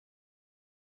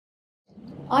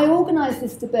I organised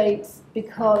this debate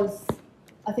because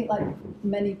I think, like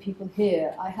many people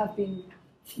here, I have been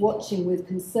watching with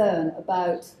concern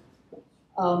about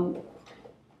the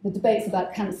debates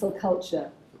about cancel culture.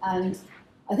 And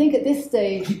I think at this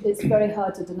stage, it's very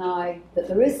hard to deny that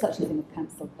there is such a thing as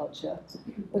cancel culture.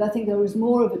 But I think there is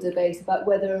more of a debate about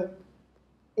whether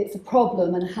it's a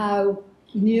problem and how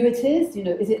new it is. You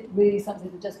know, is it really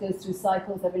something that just goes through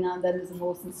cycles? Every now and then there's a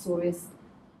more censorious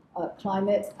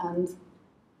climate and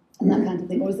that kind of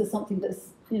thing. Or is there something that's,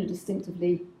 you know,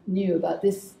 distinctively new about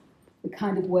this, the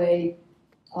kind of way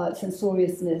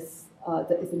censoriousness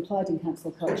that is implied in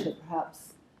cancel culture,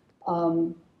 perhaps,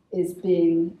 is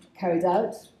being carried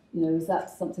out? You know, is that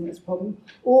something that's a problem?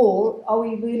 Or are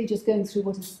we really just going through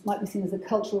what might be seen as a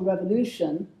cultural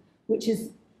revolution, which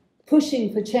is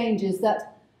pushing for changes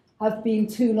that have been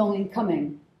too long in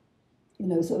coming? You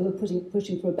know, sort of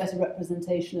pushing for a better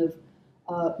representation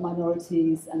of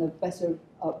minorities and a better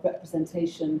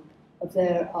representation of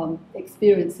their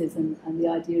experiences and the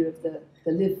idea of the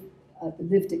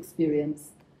lived experience,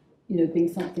 you know,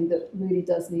 being something that really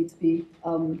does need to be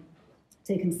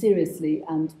taken seriously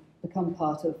and become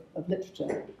part of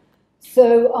literature.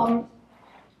 So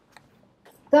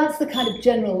that's the kind of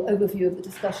general overview of the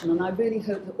discussion, and I really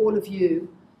hope that all of you,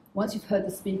 once you've heard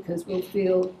the speakers, will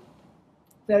feel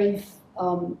very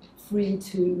free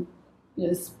to, you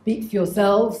know, speak for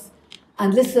yourselves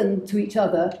and listen to each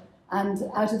other, and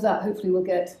out of that hopefully we'll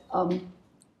get,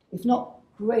 if not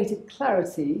greater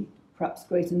clarity, perhaps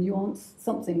greater nuance,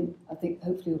 something I think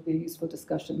hopefully will be a useful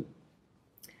discussion.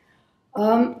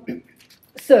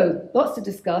 So, lots to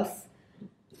discuss,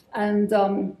 and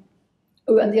oh,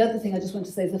 and the other thing I just want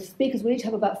to say is the speakers will each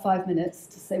have about 5 minutes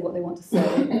to say what they want to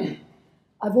say.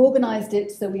 I've organised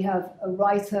it so we have a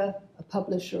writer, a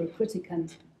publisher, a critic,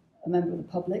 and a member of the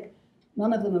public.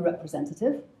 None of them are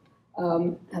representative,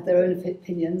 have their own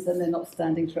opinions, and they're not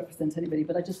standing to represent anybody,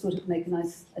 but I just thought it would make a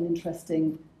nice and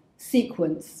interesting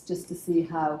sequence just to see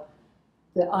how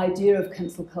the idea of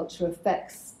cancel culture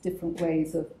affects different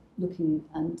ways of looking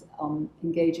and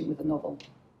engaging with a novel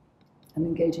and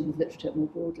engaging with literature more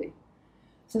broadly.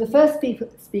 So the first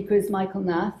speaker is Michael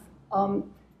Nath.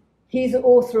 He's the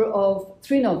author of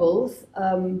 3 novels,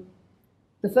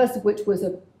 the first of which was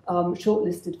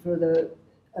shortlisted for the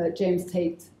James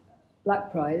Tate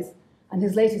Black Prize, and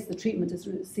his latest, The Treatment, has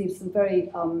received some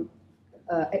very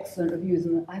excellent reviews,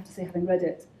 and I have to say, having read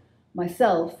it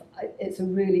myself, it's a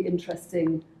really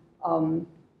interesting, you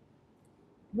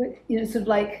know, sort of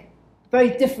like very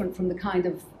different from the kind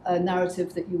of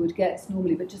narrative that you would get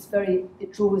normally, but just very,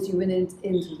 it draws you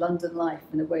into London life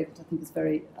in a way that I think is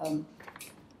very,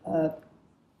 very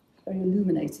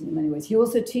illuminating in many ways. He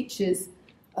also teaches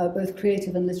both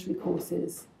creative and literary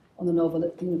courses on the novel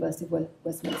at the University of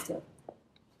Westminster.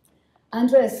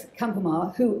 Andreas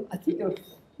Kampomar, who I think you're a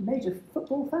major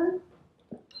football fan,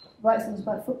 writes things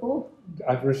about football.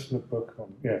 I've written a book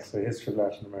on, yes, the history of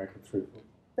Latin America through football.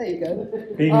 There you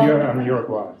go. Being I'm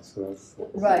Uruguayan, so that's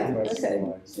right. Okay.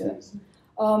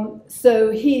 Yeah. So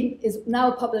he is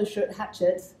now a publisher at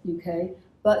Hachette, UK,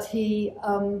 but he,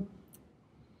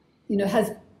 you know,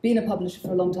 has been a publisher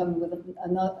for a long time with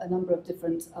a number of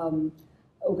different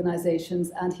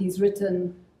organisations, and he's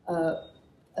written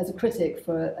as a critic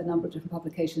for a number of different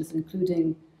publications,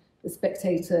 including The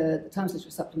Spectator, the Times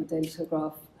Literary Supplement, Daily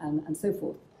Telegraph, and so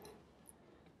forth.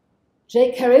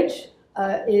 Jake Kerridge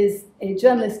is a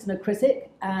journalist and a critic,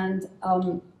 and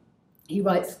he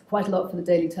writes quite a lot for the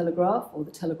Daily Telegraph, or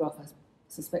the Telegraph, I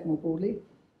suspect, more broadly.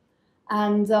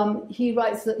 And he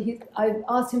writes that I've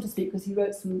asked him to speak because he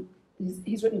wrote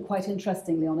he's written quite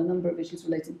interestingly on a number of issues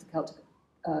relating to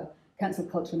cancel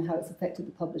culture and how it's affected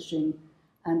the publishing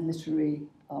and literary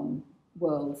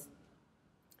worlds.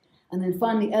 And then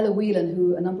finally, Ella Whelan,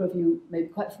 who a number of you may be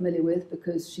quite familiar with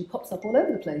because she pops up all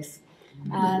over the place.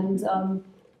 And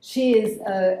she is,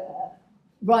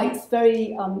 writes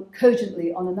very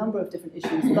cogently on a number of different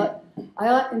issues, but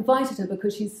I invited her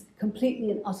because she's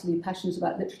completely and utterly passionate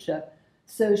about literature.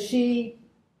 So she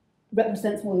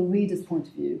represents more the reader's point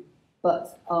of view,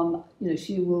 but you know,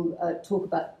 she will talk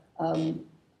about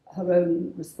her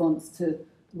own response to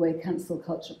the way cancel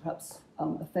culture perhaps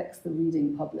affects the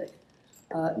reading public.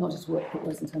 Not just put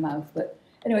words into her mouth, but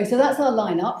anyway, so that's our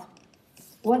lineup.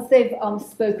 Once they've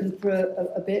spoken for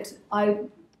a bit, I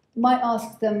might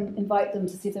invite them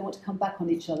to see if they want to come back on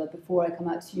each other before I come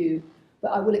out to you,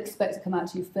 but I will expect to come out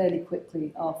to you fairly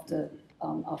quickly after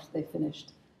they've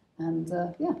finished. And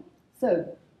yeah,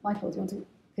 so Michael, do you want to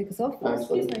kick us off?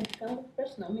 Excuse me, I have a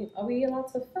question. I mean, are we allowed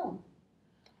to film?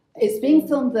 It's being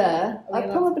filmed there. I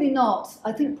probably not.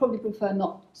 I think probably prefer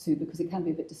not to because it can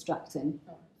be a bit distracting.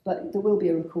 but there will be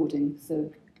a recording,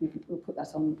 so we'll put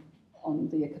that on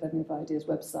the Academy of Ideas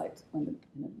website when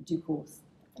due course.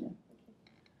 Yeah.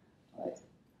 Right.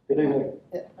 Good evening.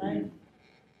 Yeah.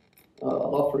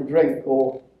 I'll offer a drink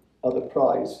or other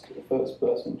prize to the first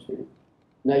person to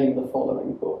name the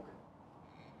following book.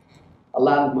 A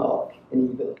landmark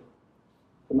in evil,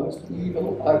 the most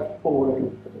evil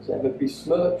outpouring that has ever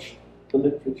besmirched the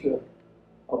literature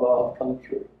of our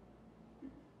country.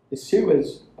 The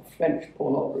sewers of French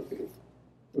pornography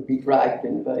would be dragged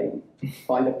in vain to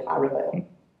find a parallel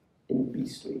in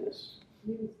beastliness.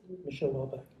 Michelle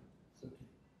Welbeck.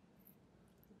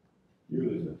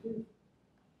 Ulysses.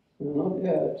 Not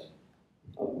yet.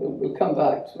 We'll come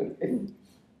back to it.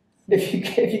 If you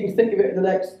can think of it in the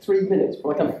next 3 minutes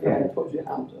before I come to the end, put your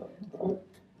hand up.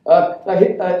 Right?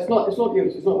 It's not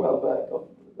Ulysses, it's not Welbeck.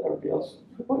 Everybody else.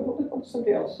 What does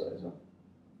somebody else say?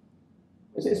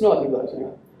 It's not either of those.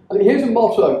 Anyway. I mean, here's a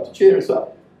motto to cheer us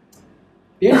up.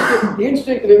 The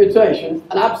instinct of imitation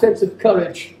and absence of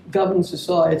courage govern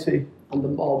society and the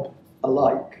mob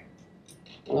alike.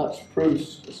 And that's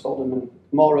Proust, the Solomon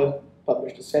Mora,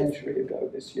 published a century ago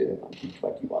this year,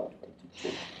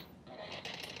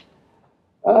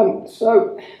 1921-22.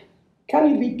 So, can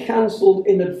you be cancelled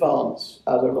in advance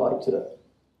as a writer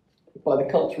by the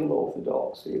cultural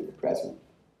orthodoxy of the present?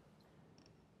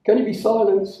 Can you be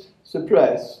silenced,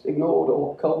 suppressed, ignored,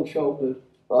 or cold-shouldered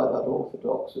by that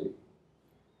orthodoxy?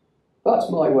 That's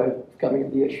my way of coming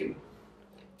at the issue.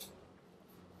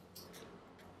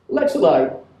 Let's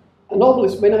allow a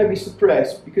novelist may now be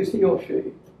suppressed because he or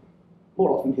she, more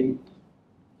often he,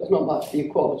 does not match the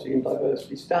equality and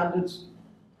diversity standards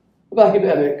of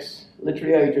academics,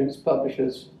 literary agents,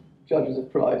 publishers, judges of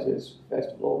prizes,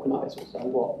 festival organisers,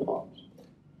 and whatnot.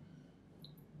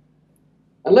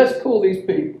 And let's call these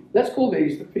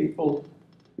the people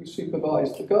who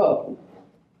supervise the garden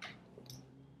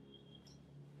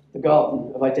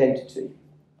of identity.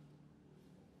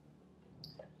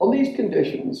 On these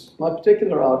conditions, my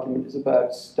particular argument is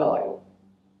about style.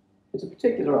 It's a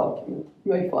particular argument.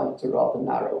 You may find it's a rather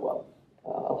narrow one.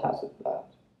 I'll hazard that.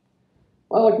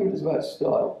 My argument is about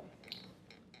style.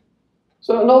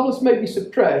 So a novelist may be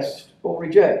suppressed or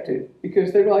rejected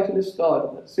because they write in a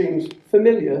style that seems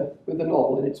familiar with the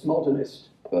novel in its modernist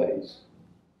phase,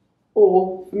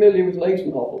 or familiar with later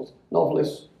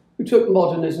novelists who took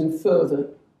modernism further.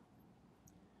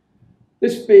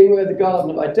 This being where the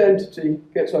garden of identity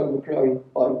gets overgrown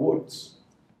by woods.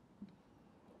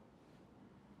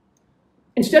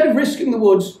 Instead of risking the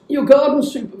woods, your garden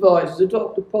supervisors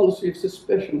adopt a policy of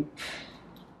suspicion.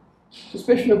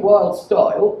 Suspicion of wild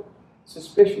style,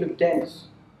 suspicion of dense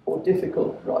or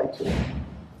difficult writing.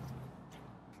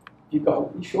 You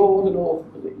can't be sure what an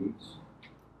author believes,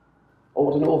 or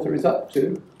what an author is up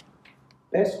to.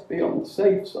 Best be on the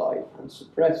safe side and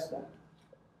suppress that.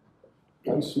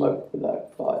 No smoke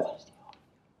without fire.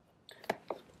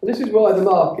 This is why the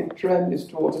market trend is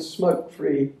towards a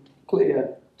smoke-free,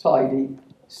 clear, tidy,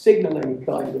 signalling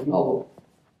kind of novel.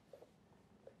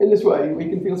 In this way, we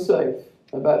can feel safe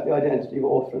about the identity of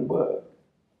author and work.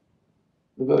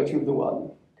 The virtue of the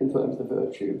one confirms the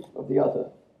virtue of the other.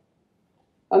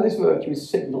 And this virtue is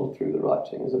signalled through the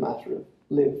writing as a matter of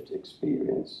lived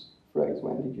experience, phrase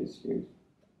Wendy just used.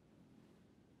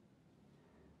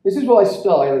 This is why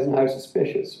style is now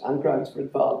suspicious and grounds for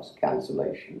advanced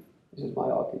cancellation. This is my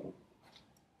argument.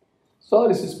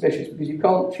 Style is suspicious because you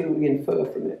can't truly infer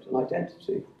from it an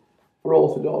identity for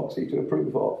orthodoxy to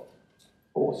approve of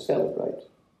or celebrate.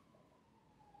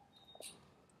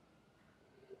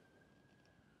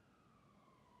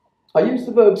 I use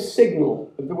the verb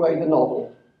signal of the way the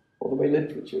novel or the way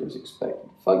literature is expected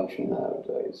to function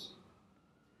nowadays.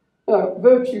 Now,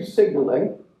 virtue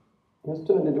signalling has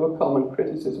turned into a common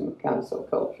criticism of cancel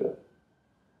culture.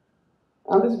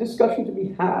 And there's a discussion to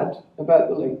be had about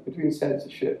the link between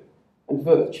censorship and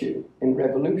virtue in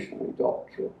revolutionary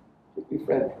doctrine, particularly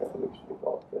French revolutionary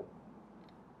doctrine.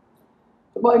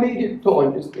 But my immediate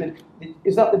point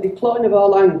is that the decline of our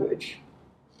language,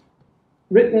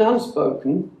 written and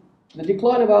spoken, the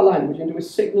decline of our language into a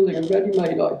signalling of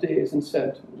ready-made ideas and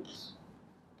sentiments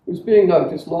was being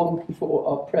noticed long before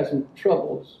our present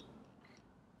troubles.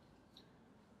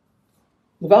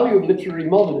 The value of literary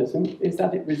modernism is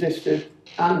that it resisted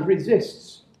and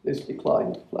resists this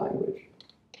decline of language.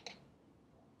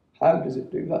 How does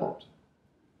it do that?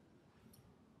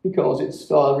 Because its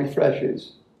style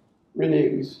refreshes,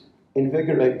 renews,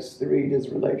 invigorates the reader's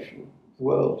relation with the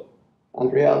world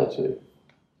and reality.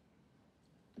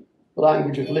 The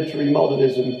language of literary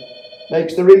modernism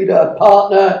makes the reader a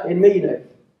partner in meaning,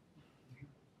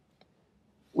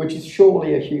 which is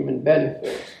surely a human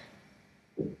benefit.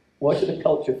 Why should a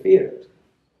culture fear it?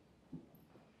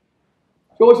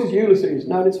 Joyce's Ulysses,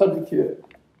 now in its 100th year,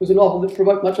 was a novel that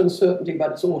provoked much uncertainty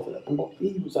about its author and what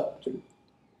he was up to.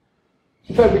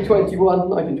 February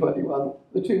 1921,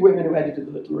 the two women who edited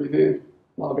the Little Review,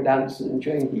 Margaret Anderson and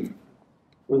Jane Heath,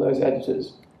 were those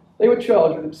editors. They were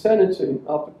charged with obscenity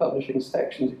after publishing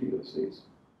sections of Ulysses,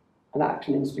 an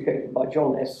action instigated by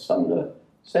John S. Sumner,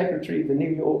 Secretary of the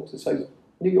New York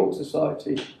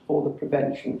Society for the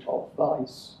Prevention of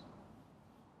Vice.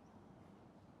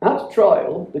 At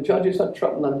trial, the judges had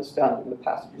trouble understanding the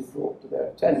passages brought to their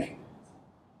attention.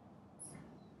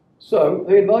 So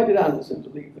they invited Anderson to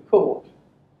leave the court,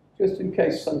 just in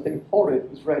case something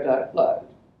horrid was read out loud,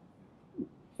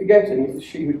 forgetting it was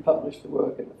she who published the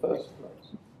work in the first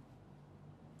place.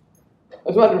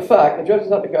 As a matter of fact, the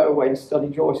judges had to go away and study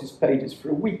Joyce's pages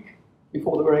for a week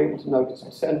before they were able to notice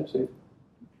obscenity.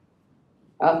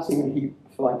 Anderson and he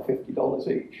fined $50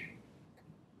 each.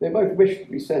 They both wished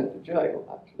to be sent to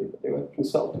jail, actually, but they were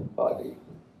consulted by the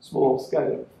small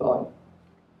scale of the fine.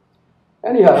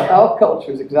 Anyhow, our culture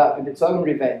has exacted its own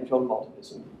revenge on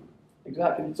modernism,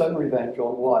 exacted its own revenge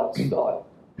on wild style.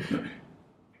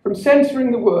 From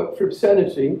censoring the work for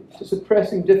obscenity to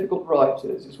suppressing difficult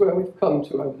writers is where we've come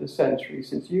to over the centuries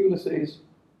since Ulysses,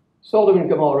 Sodom and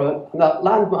Gomorrah, and that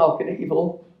landmark in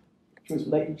evil, which was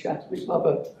Lady Chatterley's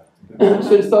lover,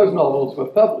 since those novels were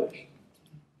published.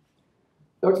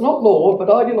 Though it's not law, but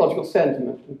ideological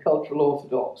sentiment and cultural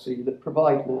orthodoxy that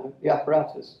provide now the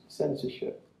apparatus of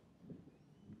censorship.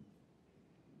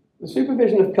 The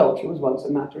supervision of culture was once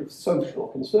a matter of social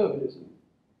conservatism.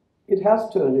 It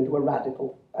has turned into a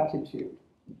radical attitude,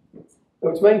 though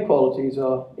its main qualities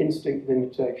are instinct of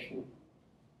imitation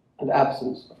and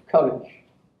absence of courage.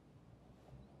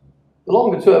 The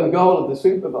longer-term goal of the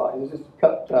supervisors is to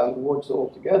cut down the woods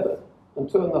altogether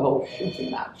and turn the whole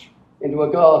shooting match into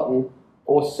a garden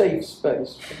or safe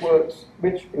space of works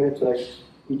which imitate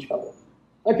each other.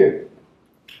 Thank you.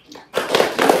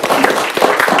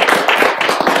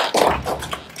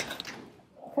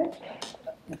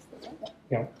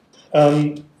 Yeah.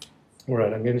 All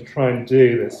right, I'm going to try and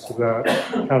do this without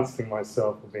cancelling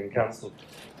myself or being cancelled.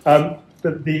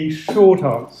 But the short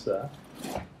answer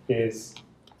is,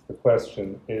 the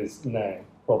question is no,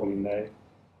 probably no.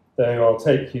 Though I'll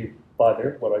take you by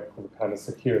what I call the kind of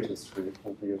circuitous route,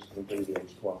 albeit an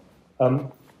abbreviated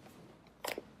one.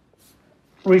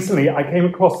 Recently, I came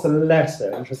across a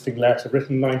letter, interesting letter,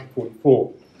 written in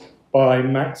 1944 by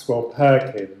Maxwell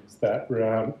Perkins, that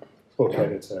renowned book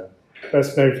editor,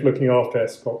 best known for looking after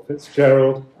S. Scott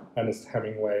Fitzgerald, Ernest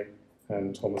Hemingway,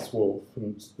 and Thomas Wolfe.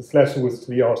 And this letter was to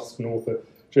the artist and author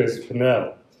Joseph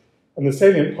Purnell. And the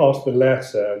salient part of the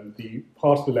letter, the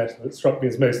part of the letter that struck me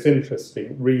as most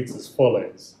interesting, reads as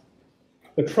follows.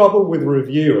 The trouble with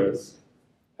reviewers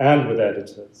and with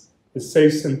editors is so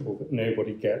simple that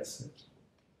nobody gets it.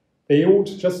 They ought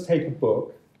to just take a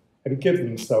book and give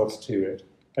themselves to it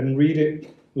and read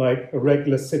it like a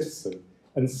regular citizen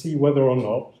and see whether or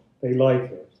not they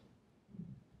like it.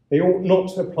 They ought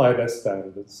not to apply their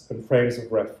standards and frames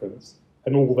of reference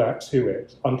and all that to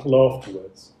it until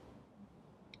afterwards.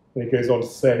 And he goes on to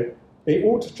say, they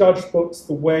ought to judge books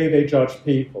the way they judge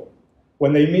people.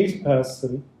 When they meet a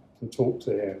person and talk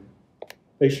to him,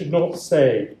 they should not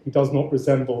say he does not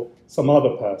resemble some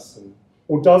other person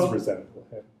or does resemble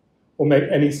him or make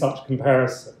any such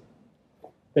comparison.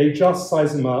 They just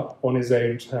size him up on his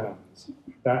own terms.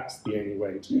 That's the only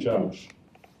way to judge.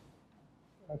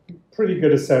 A pretty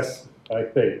good assessment, I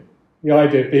think. The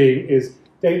idea being is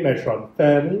don't measure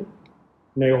unfairly,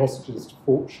 no hostages to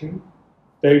fortune,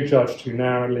 don't judge too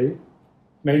narrowly,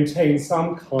 maintain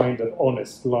some kind of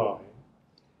honest line,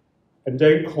 and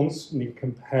don't constantly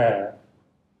compare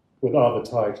with other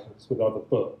titles, with other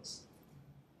books.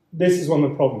 This is one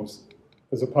of the problems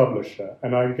as a publisher,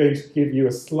 and I'm going to give you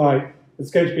it's going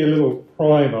to be a little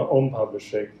primer on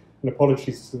publishing, and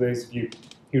apologies to those of you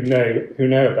who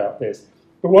know about this.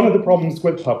 But one of the problems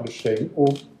with publishing,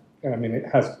 it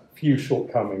has few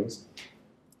shortcomings,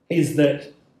 is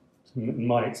that, in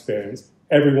my experience,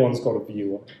 everyone's got a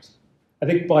view on it. I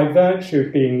think by virtue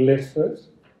of being literate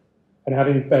and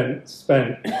having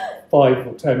spent 5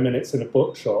 or 10 minutes in a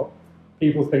bookshop,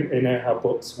 people think they know how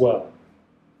books work.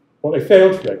 What they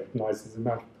fail to recognise is the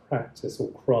amount of practice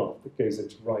or craft that goes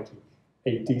into writing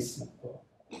a decent book.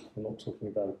 I'm not talking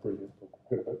about a brilliant book,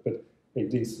 but a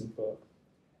decent book.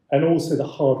 And also the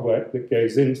hard work that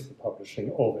goes into the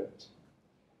publishing of it.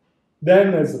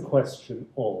 Then there's the question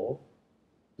of,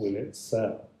 will it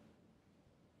sell?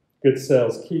 Good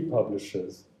sales keep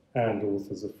publishers and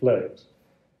authors afloat.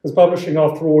 Because publishing,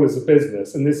 after all, is a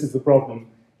business, and this is the problem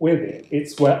with it.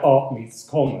 It's where art meets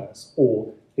commerce,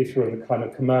 or if you're in the kind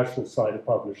of commercial side of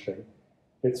publishing,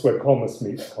 it's where commerce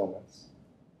meets commerce.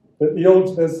 But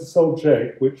there's this old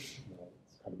joke, which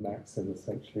it's kind of maxim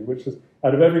essentially, which is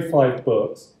out of every 5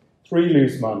 books, 3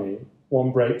 lose money,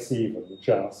 1 breaks even,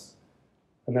 just,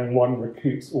 and then 1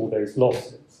 recoups all those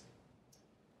losses.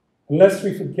 Unless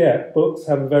we forget, books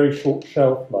have a very short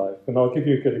shelf life, and I'll give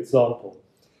you a good example.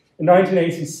 In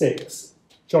 1986,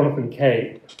 Jonathan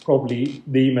Cade, probably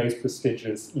the most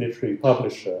prestigious literary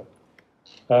publisher,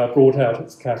 brought out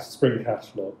its spring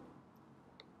catalogue.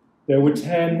 There were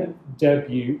 10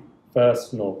 debut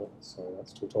first novels. Sorry,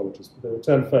 that's tautologist, but there were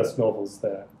 10 first novels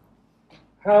there.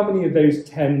 How many of those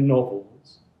 10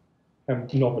 novels,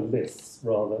 and novelists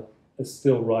rather, are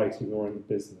still writing or in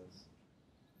business?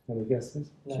 Any guesses?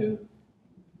 No. 2.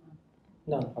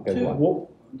 No. Okay, 2. one.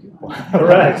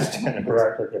 Correct.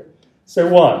 Correct. Okay. So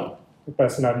 1, a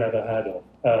person I've never heard of,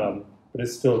 but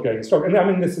is still going strong. And I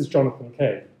mean, this is Jonathan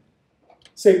Cade.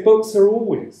 So books are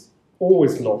always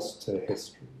lost to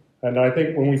history. And I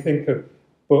think when we think of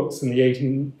books in the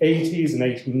 1880s and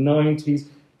 1890s,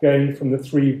 going from the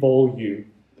 3-volume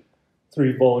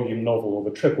novel, or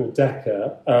the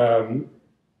triple-decker,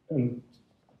 and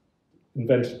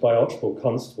invented by Archibald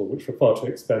Constable, which were far too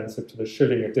expensive, to the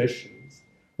shilling editions.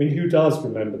 I mean, who does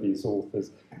remember these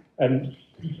authors? And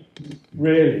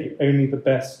really, only the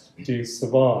best do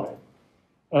survive.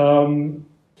 And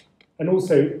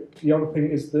also, the other thing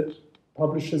is that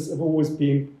publishers have always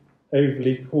been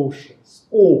overly cautious,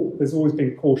 or there's always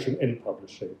been caution in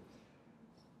publishing.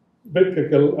 Victor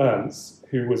Ernst,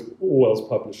 who was Orwell's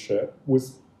publisher,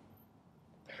 was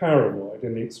paranoid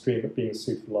in the extreme at being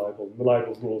super libel. The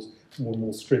libel rules were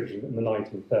more stringent in the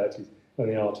 1930s than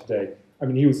they are today. I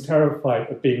mean, he was terrified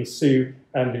of being sued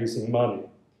and losing money.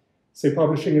 So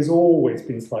publishing has always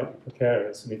been slightly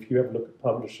precarious. And if you ever look at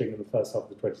publishing in the first half of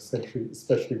the 20th century,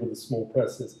 especially with the small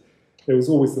presses, there was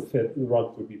always the fear that the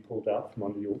rug would be pulled out from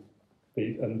under your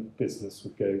feet and business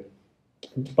would go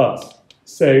bust.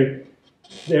 So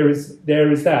there is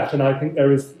that, and I think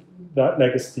there is that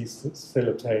legacy still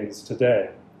obtains today.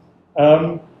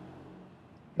 But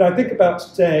I think about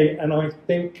today, and I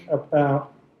think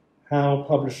about how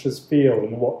publishers feel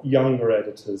and what younger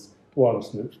editors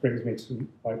want, and it brings me to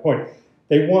my point.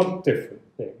 They want different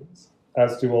things,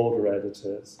 as do older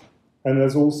editors, and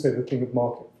there's also the thing of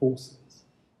market forces,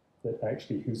 that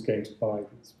actually who's going to buy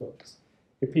these books.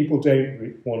 If people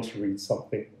don't want to read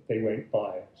something, they won't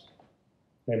buy it,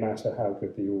 no matter how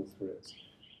good the author is.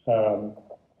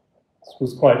 It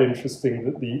was quite interesting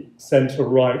that the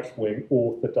centre-right wing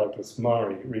author Douglas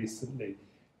Murray recently,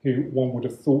 who one would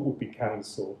have thought would be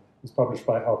cancelled, was published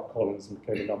by HarperCollins and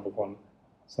became a #1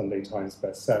 Sunday Times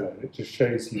bestseller. And it just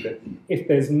shows you that if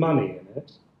there's money in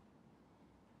it,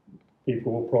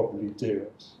 people will probably do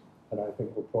it. And I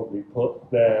think will probably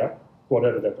put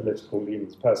whatever their political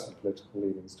leanings, personal political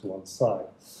leanings, to one side.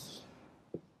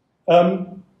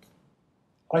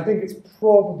 I think it's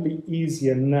probably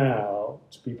easier now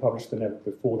to be published than ever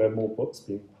before. There are more books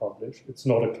being published. It's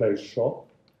not a closed shop.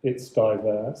 It's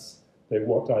diverse. Though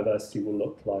what diversity will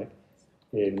look like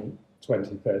in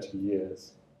 20, 30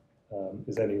 years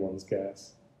is anyone's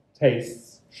guess.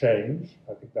 Tastes change.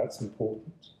 I think that's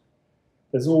important.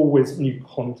 There's always new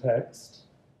context,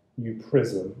 new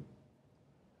prism.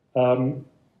 I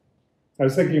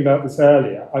was thinking about this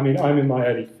earlier. I mean, I'm in my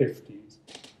early 50s.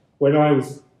 When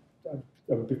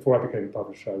before I became a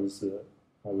publisher, I was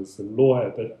a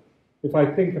lawyer, but if I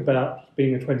think about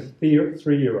being a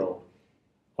 23-year-old,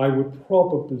 I would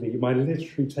probably, my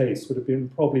literary taste would have been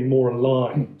probably more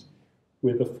aligned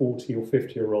with a 40 or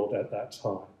 50-year-old at that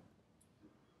time.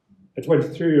 A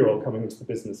 23-year-old coming into the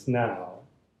business now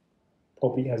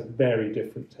probably has very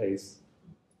different tastes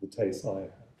to the tastes I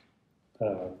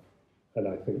have. And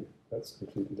I think that's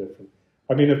completely different.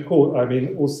 I mean, of course,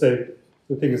 also,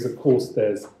 the thing is, of course,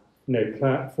 there's no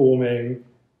platforming,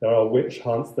 there are witch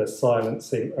hunts, there's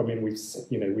silencing. I mean, we've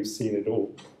seen it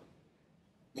all.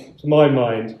 To my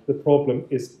mind, the problem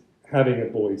is having a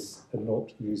voice and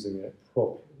not using it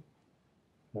properly.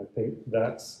 And I think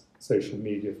that's social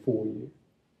media for you.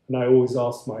 And I always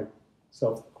ask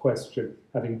myself the question,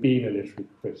 having been a literary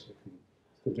critic, and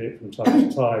still do it from time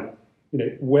to time,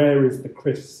 where is the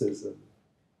criticism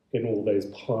in all those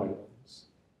piles?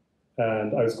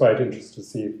 And I was quite interested to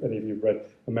see if any of you read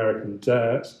American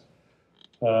Dirt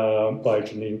by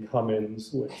Janine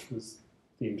Cummins, which was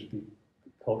deemed to be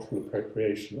cultural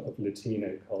appropriation of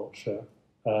Latino culture.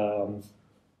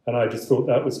 And I just thought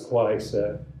that was quite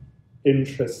an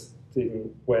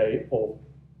interesting way of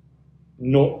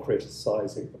not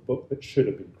criticising a book that should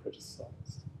have been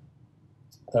criticised.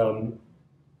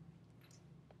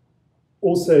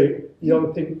 Also, the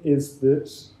other thing is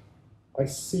that I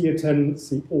see a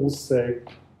tendency also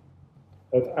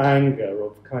of anger,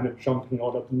 of kind of jumping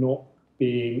on, of not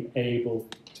being able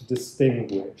to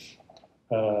distinguish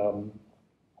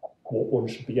what one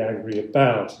should be angry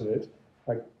about. And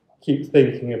I keep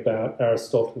thinking about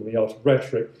Aristotle and the art of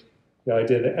rhetoric, the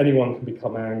idea that anyone can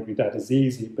become angry, that is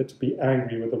easy, but to be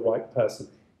angry with the right person,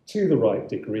 to the right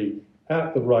degree,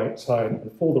 at the right time,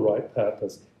 and for the right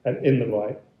purpose, and in the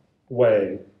right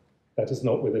way, that is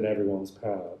not within everyone's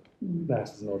power. That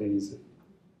is not easy.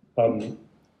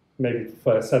 Maybe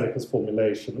prefer Seneca's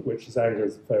formulation, which is anger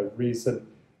is the foe of reason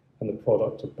and the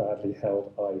product of badly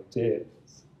held ideas.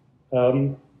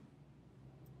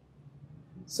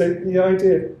 So the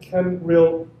idea, can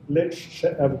real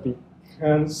literature ever be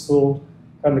cancelled?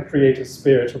 Can the creative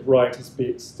spirit of writers be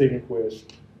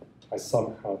extinguished? I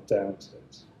somehow doubt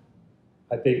it.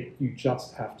 I think you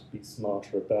just have to be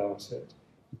smarter about it.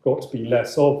 You've got to be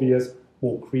less obvious,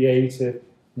 more creative,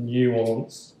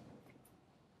 nuanced.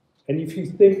 And if you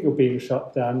think you're being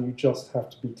shut down, you just have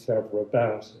to be clever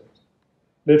about it.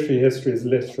 Literary history is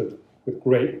littered with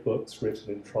great books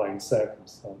written in trying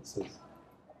circumstances.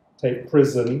 Take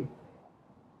prison,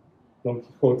 Don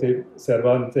Quixote,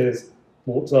 Cervantes,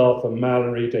 Morte Arthur,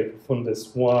 Mallory, De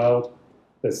Profundis, Wilde.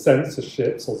 There's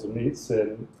censorship,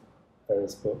 Solzhenitsyn,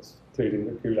 various books, including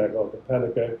the Gulag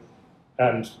Archipelago,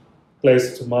 and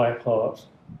close to my heart,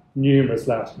 numerous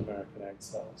Latin American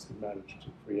exiles who managed to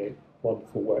create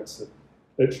wonderful works of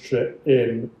literature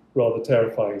in rather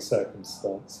terrifying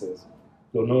circumstances.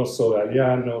 Donoso,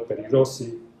 Aliano,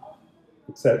 Perirossi,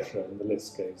 etc., and the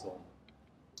list goes on.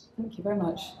 Thank you very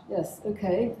much. Yes,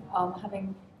 okay.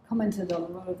 Having commented on the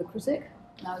role of the critic,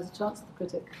 now is a chance of the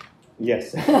critic.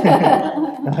 Yes.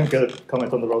 I'm going to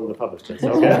comment on the role of the publisher,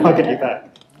 so I'll get you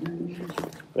back.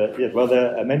 But, yeah, well,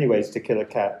 there are many ways to kill a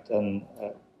cat, and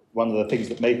one of the things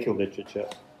that may kill literature,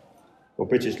 or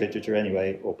British literature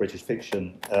anyway, or British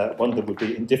fiction, one of them would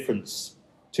be indifference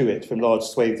to it from large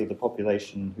swathes of the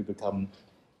population who become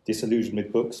disillusioned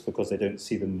with books because they don't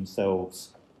see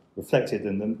themselves reflected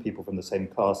in them, people from the same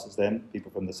class as them,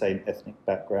 people from the same ethnic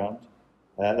background.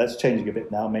 That's changing a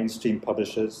bit now. Mainstream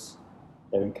publishers,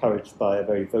 they're encouraged by a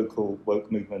very vocal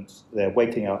woke movement. They're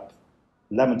waking up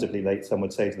lamentably late, some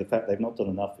would say, to the fact they've not done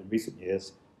enough in recent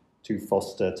years to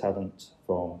foster talent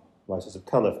from writers of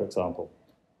colour, for example.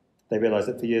 They realise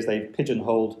that for years they've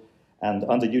pigeonholed and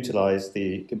underutilised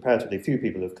the comparatively few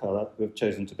people of colour who have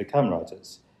chosen to become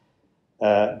writers.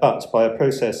 But by a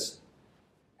process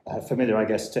familiar, I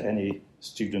guess, to any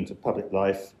student of public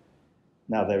life,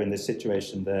 now they're in this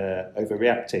situation, they're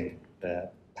overreacting, they're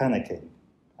panicking,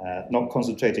 not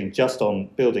concentrating just on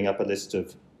building up a list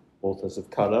of authors of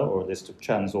colour or a list of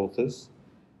trans authors,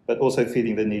 but also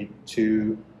feeling the need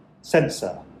to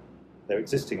censor their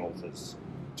existing authors,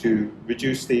 to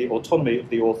reduce the autonomy of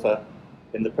the author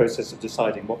in the process of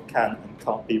deciding what can and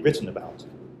can't be written about,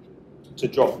 to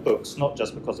drop books not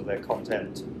just because of their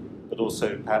content, but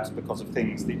also perhaps because of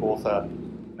things the author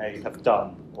may have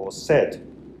done or said.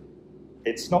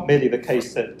 It's not merely the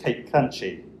case that Kate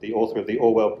Clancy, the author of the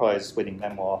Orwell Prize-winning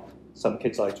memoir, Some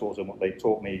Kids I Taught and What They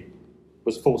Taught Me,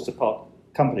 was forced to part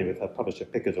company with her publisher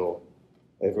Picador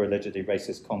over allegedly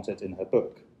racist content in her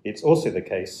book. It's also the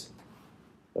case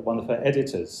that one of her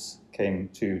editors came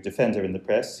to defend her in the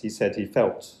press. He said he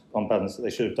felt, on balance, that they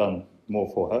should have done more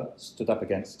for her, stood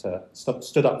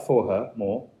up for her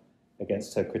more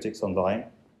against her critics online.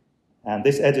 And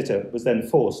this editor was then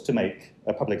forced to make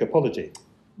a public apology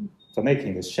for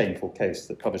making this shameful case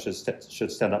that publishers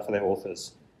should stand up for their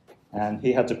authors. And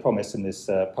he had to promise in this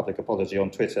public apology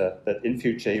on Twitter that in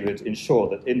future he would ensure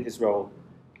that in his role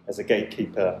as a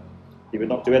gatekeeper, he would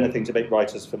not do anything to make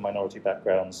writers from minority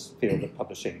backgrounds feel that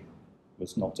publishing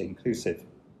was not inclusive.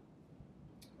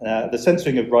 The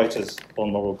censoring of writers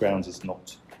on moral grounds is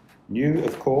not new,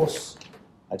 of course.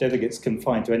 I don't think it's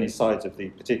confined to any sides of the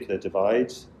particular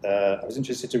divide. I was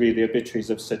interested to read the obituaries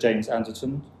of Sir James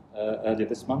Anderton earlier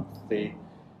this month, the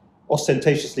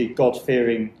ostentatiously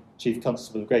God-fearing Chief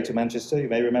Constable of Greater Manchester, you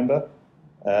may remember,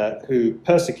 who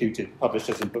persecuted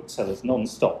publishers and booksellers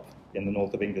non-stop in the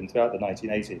north of England throughout the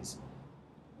 1980s.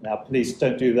 Now, police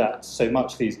don't do that so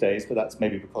much these days, but that's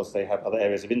maybe because they have other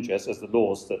areas of interest, as the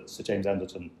laws that Sir James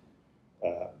Anderton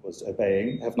was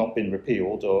obeying have not been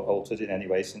repealed or altered in any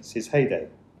way since his heyday.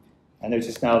 I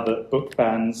notice now that book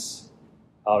bans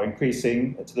are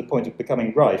increasing to the point of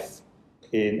becoming rife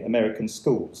in American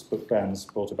schools, book bans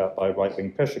brought about by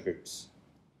right-wing pressure groups.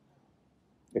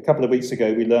 A couple of weeks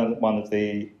ago, we learned that one of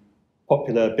the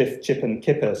popular Biff, Chip and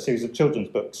Kipper series of children's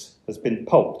books has been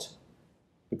pulped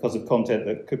because of content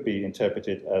that could be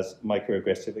interpreted as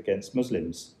microaggressive against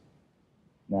Muslims.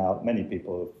 Now, many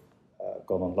people have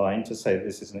gone online to say that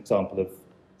this is an example of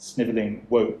snivelling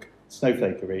woke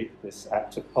snowflakery, this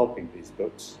act of pulping these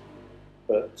books.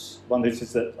 But one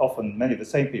notices that often many of the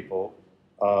same people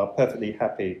are perfectly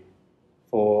happy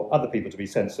for other people to be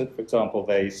censored. For example,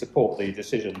 they support the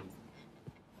decision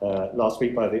last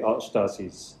week by the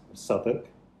Archdiocese of Southwark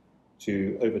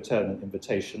to overturn an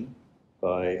invitation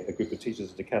by a group of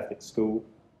teachers at a Catholic school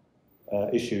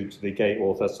issued to the gay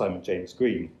author Simon James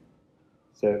Green.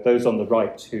 So those on the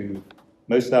right who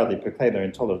most loudly proclaim their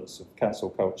intolerance of cancel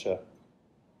culture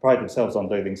pride themselves on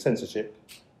loathing censorship,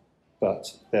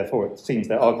 but therefore it seems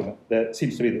to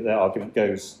be that their argument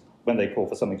goes, when they call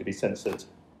for something to be censored,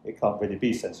 it can't really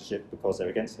be censorship because they're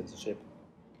against censorship.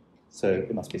 So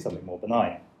it must be something more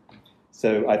benign.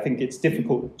 So I think it's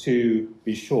difficult to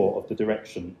be sure of the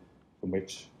direction from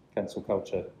which cancel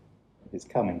culture is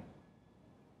coming.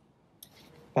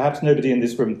 Perhaps nobody in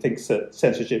this room thinks that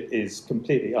censorship is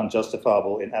completely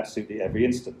unjustifiable in absolutely every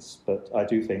instance, but I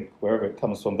do think wherever it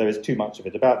comes from, there is too much of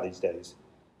it about these days.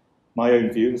 My own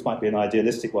view, this might be an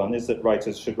idealistic one, is that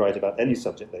writers should write about any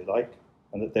subject they like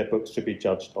and that their books should be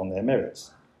judged on their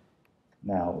merits.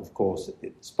 Now, of course,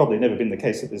 it's probably never been the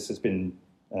case that this has been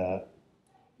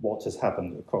what has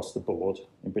happened across the board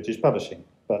in British publishing,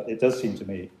 but it does seem to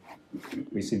me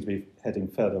we seem to be heading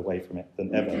further away from it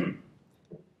than ever.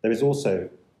 There is also,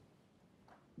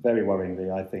 very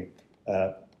worryingly, I think,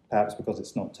 perhaps because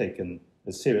it's not taken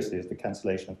as seriously as the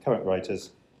cancellation of current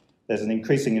writers, there's an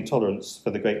increasing intolerance for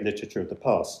the great literature of the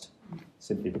past,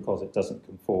 simply because it doesn't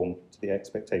conform to the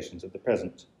expectations of the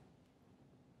present.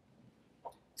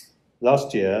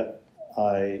 Last year,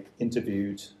 I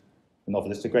interviewed a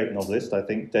novelist, a great novelist, I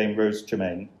think, Dame Rose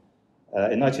Tremaine.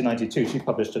 In 1992, she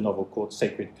published a novel called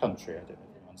Sacred Country. I don't know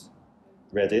if anyone's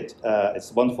read it.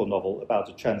 It's a wonderful novel about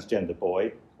a transgender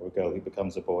boy, or a girl who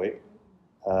becomes a boy.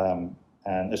 And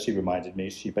as she reminded me,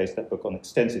 she based that book on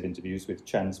extensive interviews with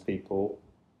trans people,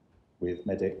 with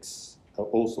medics,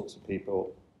 all sorts of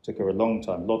people. It took her a long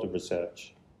time, a lot of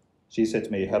research. She said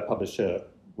to me her publisher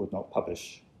would not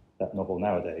publish that novel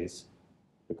nowadays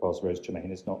because Rose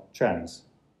Tremaine is not trans.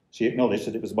 She acknowledged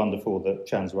that it was wonderful that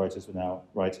trans writers were now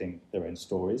writing their own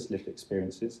stories, lived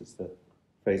experiences, is the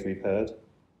phrase we've heard,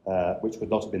 which would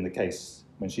not have been the case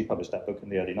when she published that book in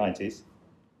the early 90s.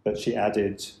 But she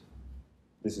added,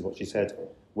 this is what she said,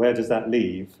 "Where does that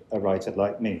leave a writer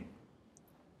like me?"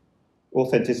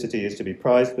 Authenticity is to be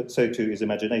prized, but so too is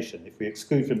imagination. If we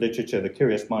exclude from literature the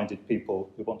curious-minded people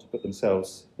who want to put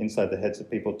themselves inside the heads of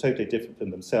people totally different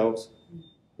from themselves,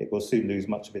 it will soon lose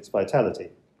much of its vitality.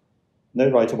 No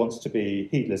writer wants to be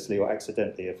heedlessly or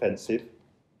accidentally offensive,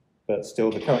 but still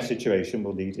the current situation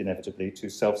will lead inevitably to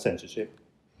self-censorship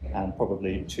and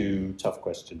probably to tough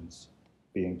questions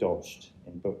being dodged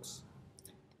in books.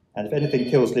 And if anything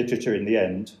kills literature in the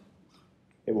end,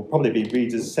 it will probably be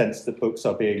readers' sense that books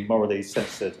are being morally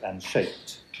censored and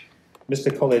shaped.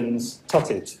 Mr. Collins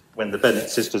tutted when the Bennett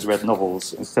sisters read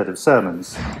novels instead of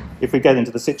sermons. If we get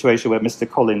into the situation where Mr.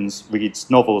 Collins reads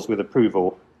novels with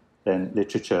approval, then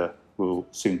literature will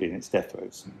soon be in its death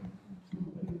throes.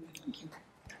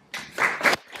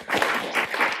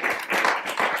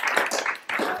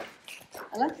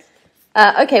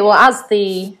 Okay, well, as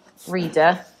the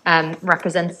reader and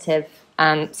representative,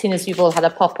 seeing as you've all had a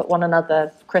pop at one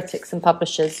another, critics and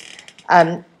publishers,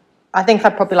 I think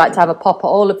I'd probably like to have a pop at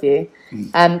all of you,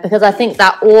 because I think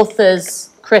that authors,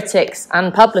 critics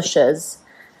and publishers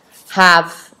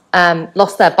have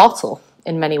lost their bottle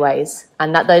in many ways,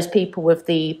 and that those people with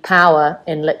the power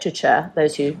in literature,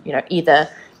 those who either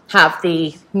have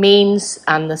the means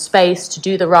and the space to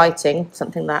do the writing,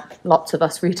 something that lots of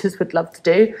us readers would love to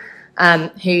do,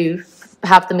 who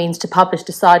have the means to publish,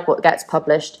 decide what gets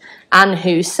published, and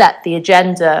who set the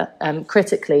agenda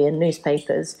critically in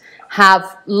newspapers,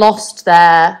 have lost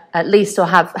their, at least, or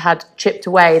have had chipped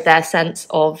away their sense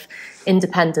of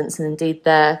independence and indeed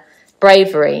their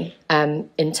bravery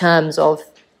in terms of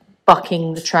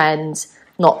bucking the trend,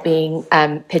 not being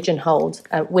pigeonholed,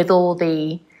 with all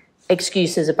the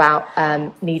excuses about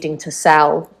needing to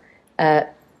sell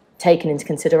taken into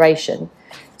consideration.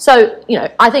 So,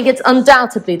 I think it's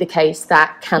undoubtedly the case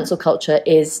that cancel culture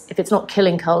is, if it's not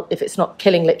killing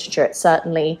literature, it's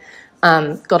certainly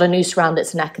got a noose around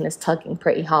its neck and is tugging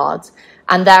pretty hard.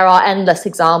 And there are endless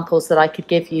examples that I could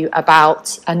give you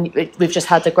about, and we've just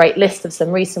had a great list of some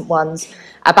recent ones,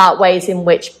 about ways in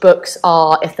which books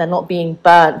are, if they're not being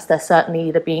burnt, they're certainly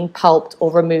either being pulped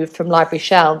or removed from library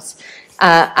shelves.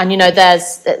 And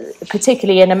there's,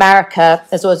 particularly in America,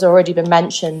 as has already been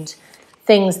mentioned,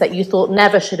 things that you thought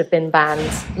never should have been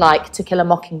banned, like To Kill a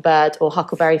Mockingbird or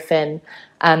Huckleberry Finn,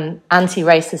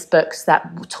 anti-racist books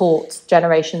that taught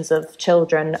generations of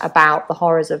children about the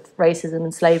horrors of racism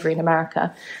and slavery in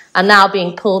America, are now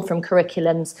being pulled from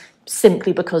curriculums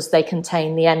simply because they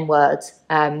contain the N-word,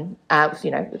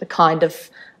 the kind of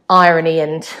irony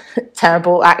and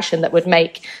terrible action that would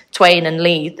make Twain and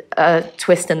Lee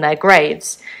twist in their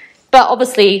graves. But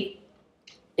obviously,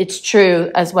 it's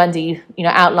true, as Wendy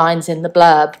outlines in the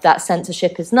blurb, that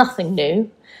censorship is nothing new.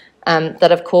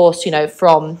 That, of course,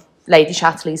 from Lady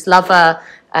Chatterley's Lover,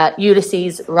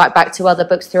 Ulysses, right back to other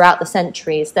books throughout the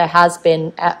centuries, there has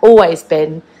been always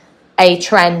been a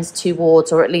trend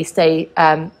towards, or at least a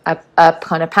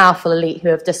kind of powerful elite who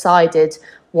have decided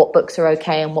what books are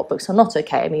okay and what books are not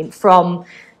okay. I mean, from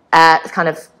kind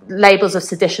of labels of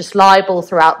seditious libel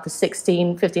throughout the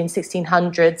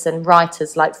 1600s, and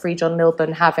writers like Free John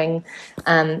Milburn having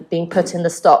been put in the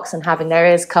stocks and having their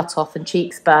ears cut off and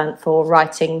cheeks burnt for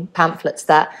writing pamphlets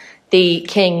that the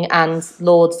king and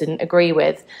lords didn't agree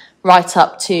with, right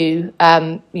up to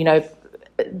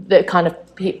the kind of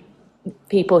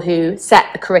people who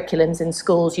set the curriculums in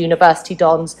schools, university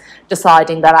dons,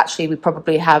 deciding that actually we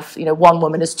probably have one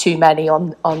woman is too many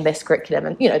on this curriculum,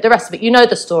 and the rest of it.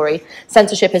 The story.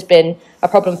 Censorship has been a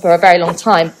problem for a very long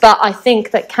time, but I think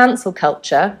that cancel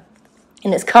culture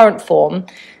in its current form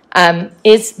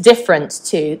is different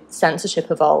to censorship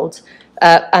of old.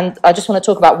 And I just want to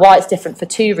talk about why it's different for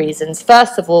two reasons.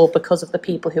 First of all, because of the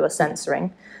people who are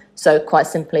censoring. So quite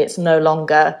simply, it's no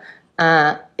longer,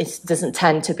 it doesn't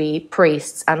tend to be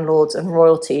priests and lords and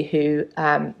royalty who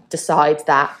decide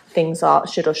that things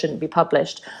should or shouldn't be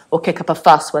published, or kick up a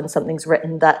fuss when something's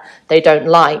written that they don't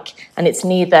like. And it's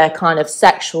neither kind of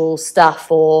sexual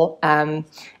stuff or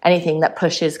anything that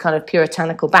pushes kind of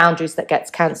puritanical boundaries that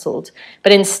gets cancelled.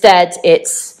 But instead,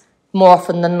 it's more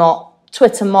often than not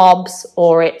Twitter mobs,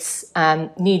 or it's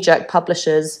knee-jerk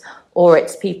publishers, or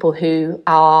it's people who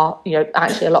are,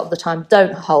 actually a lot of the time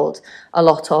don't hold a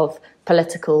lot of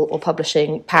political or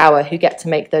publishing power, who get to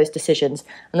make those decisions.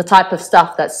 And the type of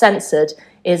stuff that's censored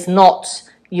is not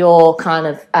your kind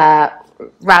of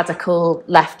radical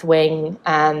left-wing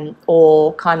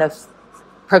or kind of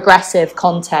progressive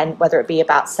content, whether it be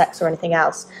about sex or anything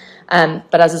else.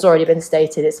 But as has already been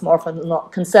stated, it's more often than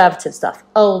not conservative stuff,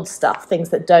 old stuff, things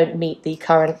that don't meet the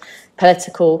current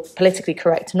politically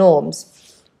correct norms.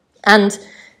 And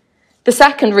the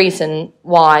second reason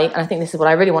why, and I think this is what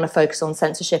I really want to focus on,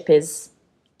 censorship is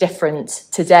different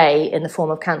today in the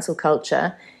form of cancel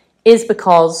culture, is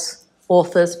because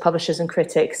authors, publishers and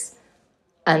critics,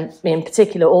 and in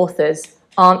particular authors,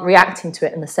 aren't reacting to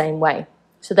it in the same way.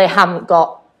 So they haven't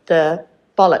got the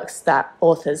bollocks that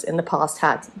authors in the past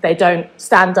had. They don't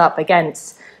stand up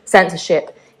against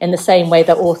censorship in the same way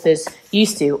that authors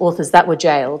used to, authors that were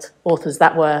jailed, authors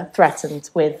that were threatened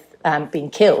with being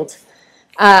killed.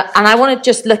 And I want to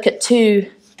just look at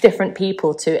two different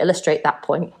people to illustrate that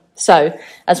point. So,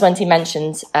 as Wendy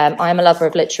mentioned, I am a lover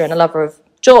of literature and a lover of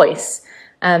Joyce,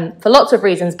 for lots of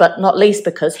reasons, but not least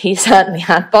because he certainly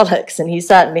had bollocks and he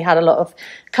certainly had a lot of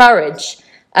courage.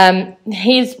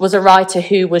 He was a writer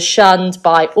who was shunned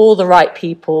by all the right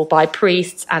people, by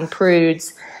priests and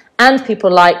prudes, and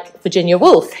people like Virginia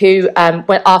Woolf, who,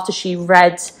 after she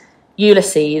read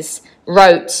Ulysses,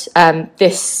 wrote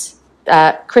this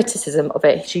criticism of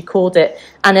it. She called it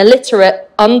an illiterate,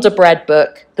 underbred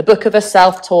book, the book of a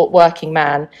self-taught working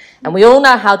man. And we all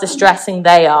know how distressing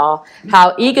they are,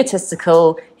 how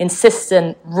egotistical,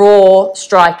 insistent, raw,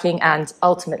 striking, and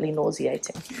ultimately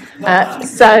nauseating.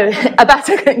 So about,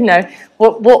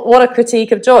 what a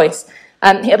critique of Joyce.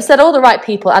 He upset all the right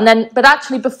people. And then, but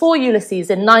actually before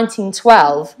Ulysses in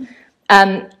 1912,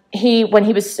 when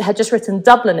he had just written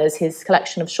Dubliners, his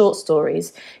collection of short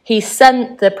stories, he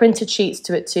sent the printed sheets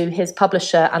to his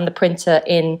publisher and the printer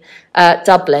in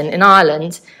Dublin, in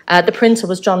Ireland. The printer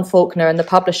was John Faulkner and the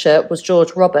publisher was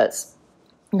George Roberts.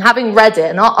 And having read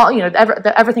it, and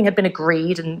everything had been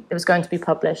agreed and it was going to be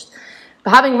published,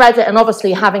 but having read it and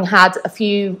obviously having had a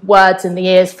few words in the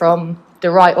ears from the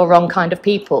right or wrong kind of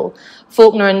people,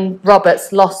 Faulkner and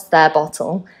Roberts lost their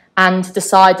bottle and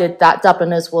decided that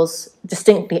Dubliners was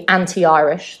distinctly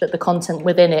anti-Irish, that the content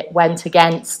within it went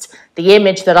against the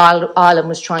image that Ireland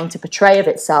was trying to portray of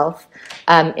itself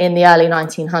in the early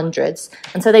 1900s.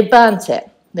 And so they burnt it.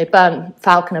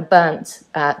 Faulkner burnt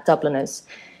Dubliners.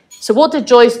 So what did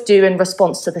Joyce do in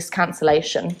response to this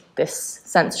cancellation, this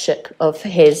censorship of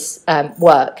his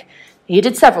work? He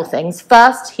did several things.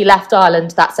 First, he left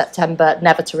Ireland that September,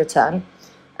 never to return.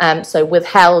 So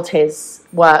withheld his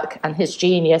work and his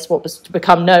genius, what was to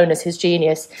become known as his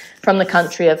genius, from the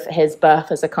country of his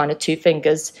birth as a kind of two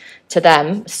fingers to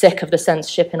them, sick of the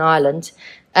censorship in Ireland.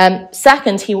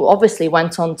 Second, he obviously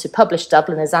went on to publish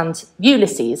Dubliners and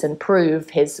Ulysses and prove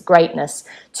his greatness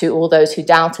to all those who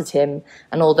doubted him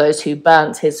and all those who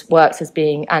burnt his works as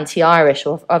being anti-Irish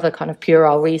or other kind of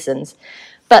puerile reasons.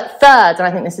 But third, and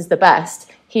I think this is the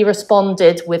best, he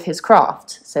responded with his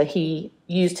craft. So he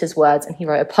used his words and he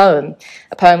wrote a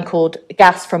poem called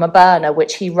Gas from a Burner,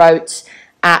 which he wrote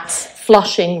at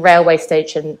Flushing railway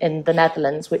station in the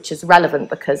Netherlands, which is relevant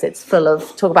because it's full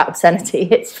of, talk about obscenity,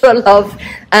 it's full of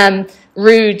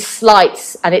rude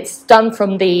slights, and it's done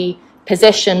from the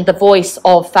position, the voice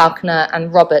of Falconer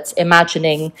and Roberts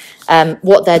imagining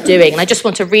what they're doing. And I just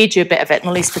want to read you a bit of it,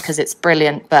 not least because it's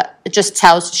brilliant, but it just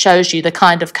shows you the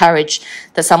kind of courage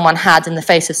that someone had in the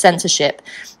face of censorship.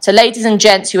 So, ladies and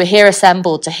gents, you are here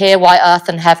assembled to hear why earth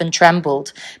and heaven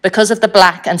trembled, because of the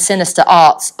black and sinister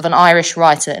arts of an Irish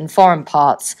writer in foreign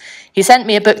parts. He sent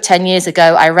me a book 10 years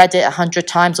ago. I read it 100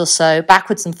 times or so,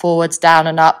 backwards and forwards, down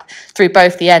and up, through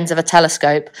both the ends of a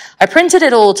telescope. I printed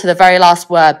it all to the very last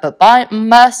word, but by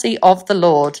mercy of the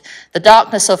Lord, the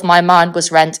darkness of my mind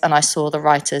was rent, and I saw the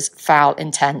writer's foul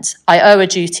intent. I owe a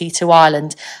duty to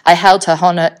Ireland. I held her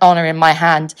honour in my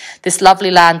hand, this lovely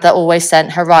land that always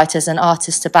sent her writers and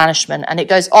artists to banishment. And it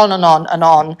goes on and on and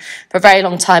on for a very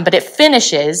long time, but it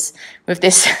finishes with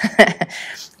this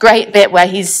great bit where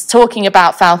he's talking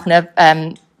about Falconer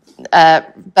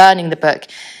burning the book.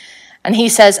 And he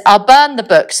says, I'll burn the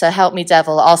book, so help me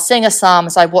devil. I'll sing a psalm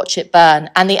as I watch it burn,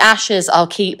 and the ashes I'll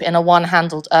keep in a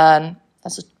one-handled urn.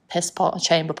 That's a piss pot, a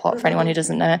chamber pot, for anyone who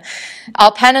doesn't know.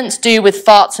 I'll penance do with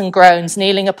farts and groans,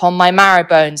 kneeling upon my marrow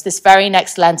bones. This very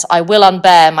next Lent I will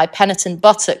unbear my penitent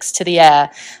buttocks to the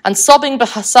air, and sobbing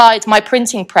beside my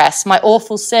printing press, my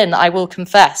awful sin I will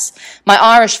confess. My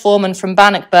Irish foreman from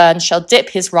Bannockburn shall dip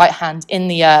his right hand in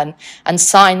the urn, and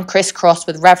sign criss-cross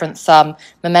with reverent thumb,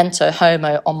 memento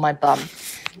homo on my bum.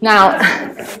 Now,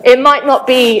 it might not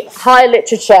be high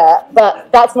literature,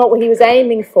 but that's not what he was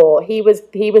aiming for. He was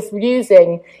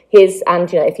using his,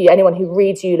 and anyone who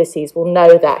reads Ulysses will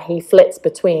know that he flits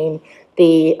between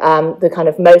the kind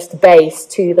of most base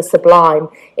to the sublime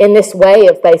in this way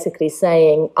of basically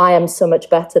saying, I am so much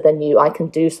better than you, I can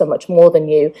do so much more than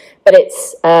you. But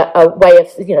it's a way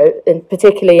of,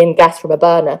 particularly in Gas from a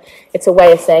Burner, it's a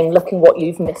way of saying, look at what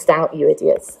you've missed out, you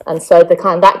idiots. And so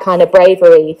that kind of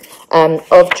bravery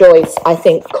of Joyce, I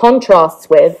think, contrasts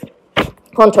with,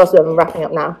 I'm wrapping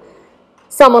up now,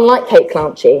 someone like Kate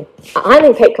Clanchy. I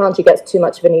think Kate Clanchy gets too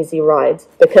much of an easy ride,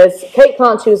 because Kate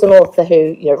Clanchy was an author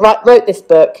who wrote this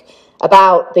book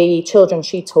about the children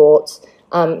she taught.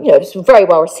 It's very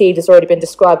well received, has already been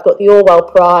described, got the Orwell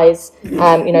Prize,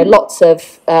 lots of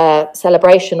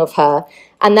celebration of her.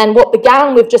 And then what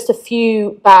began with just a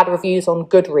few bad reviews on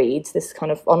Goodreads, this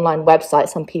kind of online website,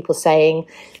 some people saying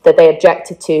that they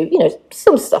objected to,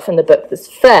 some stuff in the book that's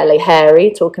fairly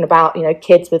hairy, talking about,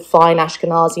 kids with fine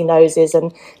Ashkenazi noses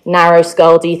and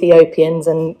narrow-skulled Ethiopians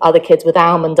and other kids with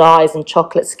almond eyes and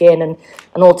chocolate skin, and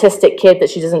an autistic kid that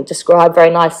she doesn't describe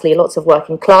very nicely, lots of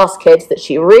working-class kids that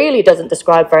she really doesn't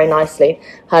describe very nicely.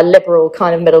 Her liberal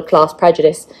kind of middle-class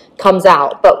prejudice comes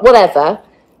out. But whatever.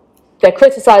 They're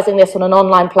criticising this on an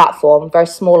online platform, very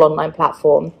small online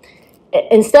platform.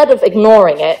 Instead of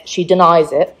ignoring it, she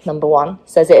denies it, number one,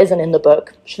 says it isn't in the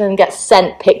book. She then gets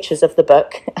sent pictures of the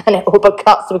book, and it all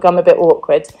starts to become a bit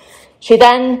awkward. She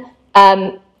then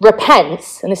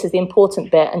repents, and this is the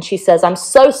important bit, and she says, I'm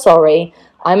so sorry,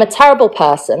 I'm a terrible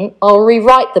person, I'll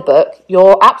rewrite the book,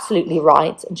 you're absolutely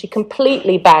right. And she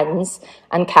completely bends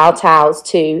and kowtows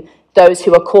to those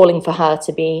who are calling for her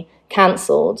to be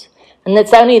cancelled. And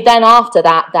it's only then after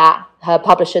that that her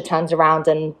publisher turns around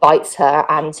and bites her.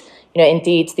 And,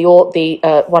 indeed, the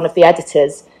one of the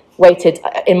editors waited,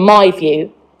 in my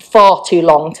view, far too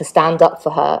long to stand up for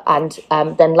her. And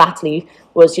then latterly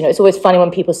was, it's always funny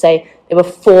when people say they were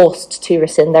forced to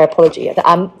rescind their apology.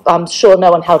 I'm sure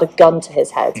no one held a gun to his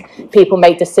head. People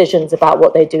make decisions about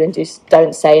what they do and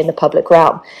don't say in the public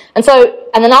realm. And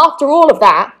then after all of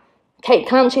that, Kate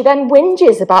Clanchy then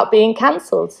whinges about being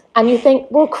cancelled, and you think,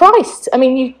 well, Christ! I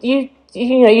mean, you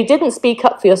didn't speak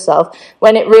up for yourself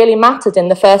when it really mattered in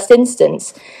the first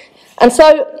instance. And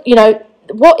so,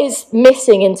 what is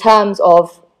missing in terms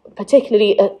of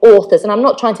particularly authors, and I'm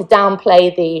not trying to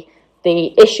downplay the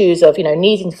issues of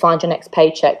needing to find your next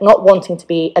paycheck, not wanting to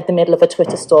be at the middle of a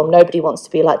Twitter storm. Nobody wants to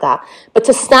be like that. But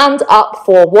to stand up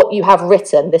for what you have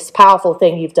written, this powerful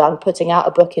thing you've done, putting out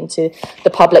a book into the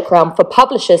public realm, for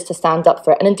publishers to stand up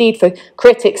for it, and indeed for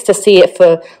critics to see it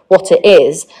for what it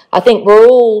is. I think we're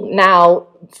all now,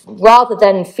 rather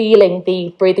than feeling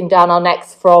the breathing down our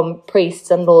necks from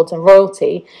priests and lords and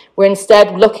royalty, we're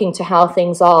instead looking to how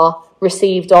things are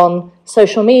received on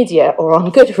social media or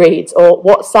on Goodreads, or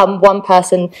what one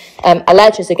person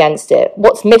alleges against it.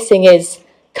 What's missing is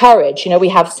courage. We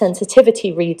have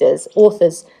sensitivity readers,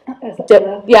 authors,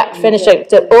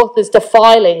 authors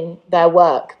defiling their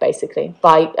work, basically,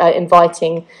 by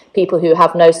inviting people who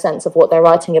have no sense of what they're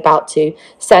writing about to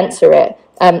censor it.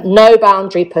 No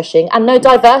boundary pushing and no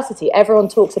diversity. Everyone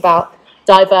talks about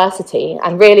diversity,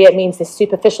 and really it means this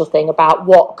superficial thing about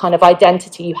what kind of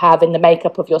identity you have in the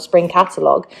makeup of your spring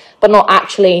catalogue, but not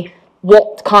actually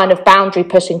what kind of boundary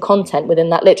pushing content within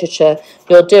that literature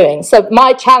you're doing. So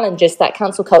my challenge is that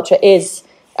cancel culture is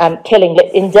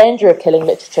in danger of killing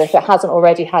literature if it hasn't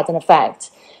already had an effect.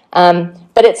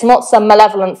 But it's not some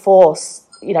malevolent force,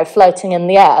 floating in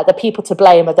the air. The people to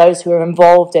blame are those who are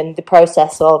involved in the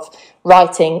process of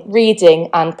writing, reading,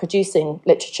 and producing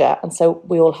literature. And so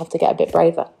we all have to get a bit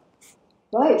braver.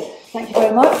 Right. Thank you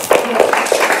very much.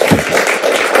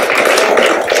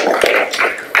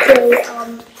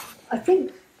 So I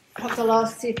think perhaps I'll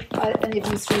ask if any of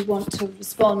you three want to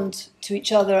respond to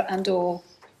each other and/or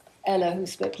Ella, who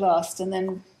spoke last, and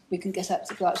then we can go out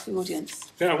to the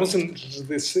audience. Yeah, it wasn't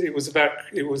this. It was about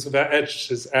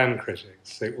editors and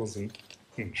critics. It wasn't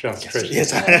just critics.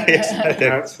 Yes,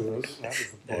 That was the point.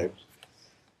 I'd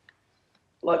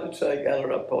like to take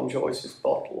Ella up on Joyce's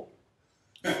bottle.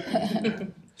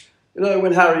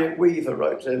 When Harriet Weaver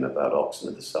wrote to him about Oxen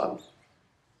of the Sun.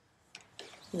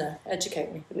 No,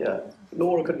 educate me. Yeah,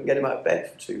 Laura couldn't get him out of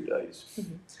bed for 2 days.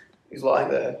 Mm-hmm. He's lying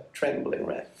there trembling,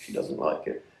 she doesn't like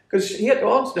it. Because he had to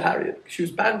answer to Harriet, because she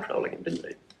was bankrolling him, didn't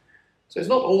he? So it's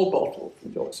not all bottle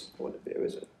from Joyce's point of view,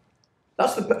 is it?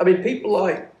 People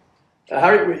like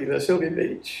Harriet Weaver, Sylvia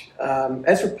Beach,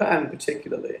 Ezra Pound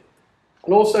particularly,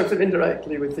 and also sort of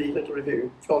indirectly with the Little Review,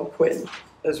 John Quinn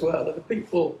as well, are the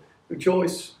people who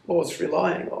Joyce was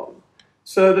relying on.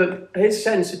 So that his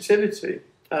sensitivity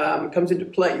comes into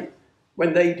play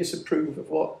when they disapprove of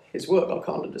what his work, I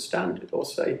can't understand it, or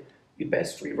say, you'd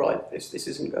best rewrite this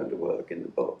isn't going to work in the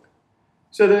book.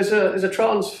 So there's a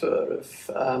transfer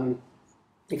of,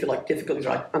 if you like, difficulties,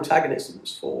 right,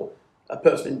 antagonisms for a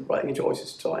person writing in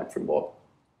Joyce's time from what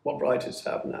writers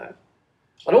have now.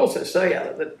 I'd also say,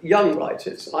 Ella, that young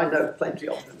writers, and I know plenty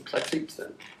of them because I teach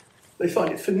them, they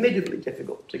find it formidably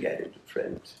difficult to get into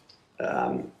print.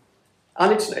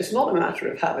 And it's not a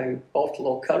matter of having bottle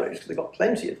or courage, because they've got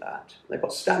plenty of that. They've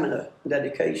got stamina and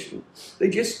dedication. They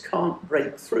just can't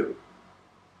break through.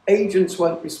 Agents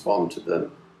won't respond to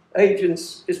them.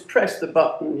 Agents just press the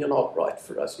button, you're not right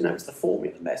for us. It's the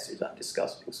formula message, that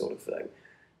disgusting sort of thing.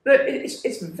 But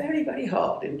it's very, very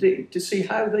hard indeed to see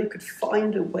how they could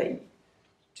find a way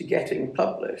to getting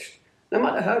published, no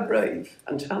matter how brave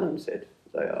and talented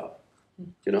they are. Do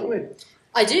you know what I mean?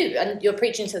 I do, and you're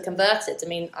preaching to the converted.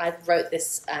 I wrote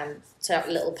this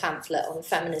little pamphlet on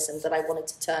feminism that I wanted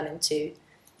to turn into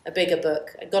a bigger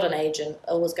book. I got an agent,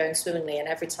 all was going swimmingly, and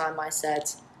every time I said,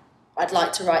 I'd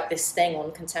like to write this thing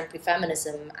on contemporary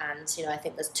feminism, and I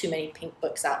think there's too many pink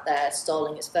books out there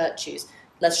extolling its virtues,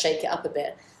 let's shake it up a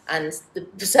bit. And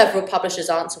the several publishers'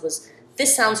 answer was,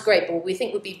 this sounds great, but what we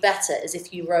think would be better is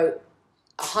if you wrote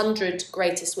 100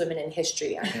 greatest women in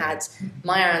history and had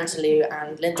Maya Angelou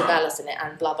and Linda Bellis in it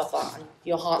and blah, blah, blah, and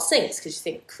your heart sinks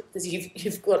because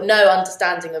you've got no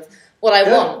understanding of what I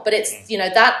want. But it's,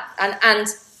 that, and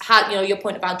how, your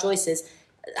point about Joyce's,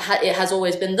 it has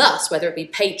always been thus, whether it be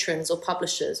patrons or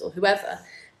publishers or whoever.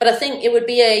 But I think it would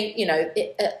be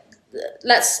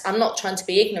I'm not trying to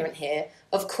be ignorant here.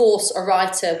 Of course, a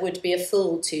writer would be a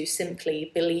fool to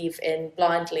simply believe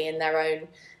blindly in their own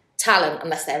talent,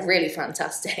 unless they're really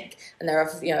fantastic, and there are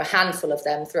a handful of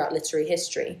them throughout literary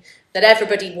history. That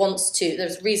everybody wants to.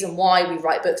 There's a reason why we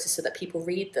write books is so that people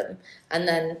read them, and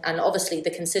obviously the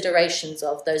considerations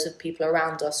of those of people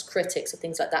around us, critics and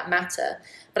things like that matter.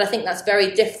 But I think that's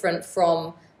very different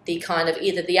from the kind of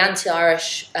either the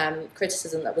anti-Irish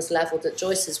criticism that was levelled at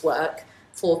Joyce's work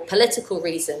for political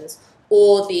reasons,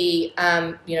 or the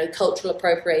cultural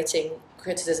appropriating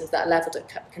criticisms that are levelled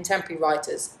at contemporary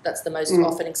writers, that's the most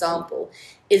often example,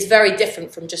 is very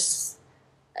different from just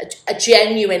a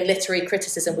genuine literary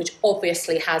criticism, which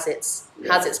obviously has its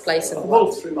place in the world.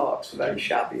 Woolf's remarks are very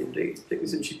shabby indeed. It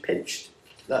was when she pinched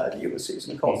Ulysses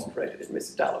and concentrated in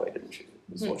Mrs. Dalloway, didn't she?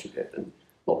 That's what she did, and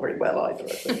not very well either, I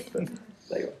think, but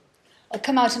there you are. I'll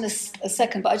come out in a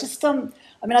second, but I just,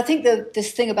 I think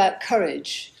this thing about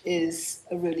courage is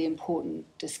a really important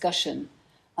discussion.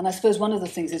 And I suppose one of the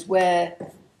things is, where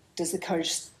does the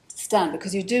courage stand?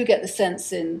 Because you do get the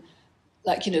sense in,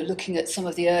 looking at some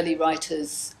of the early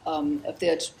writers, of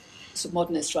the sort of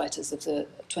modernist writers of the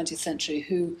 20th century,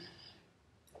 who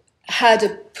had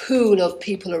a pool of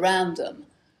people around them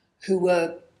who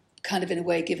were kind of in a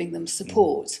way giving them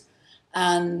support.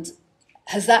 And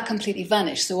has that completely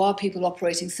vanished? So are people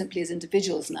operating simply as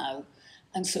individuals now?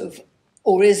 And sort of,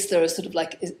 or is there a sort of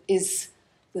like, is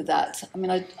there that? I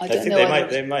mean, I don't know.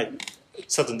 They might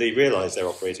suddenly realise they're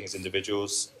operating as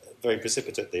individuals very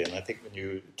precipitately. And I think when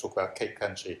you talk about Kate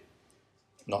Canchi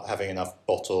not having enough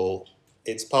bottle,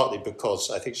 it's partly because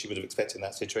I think she would have expected in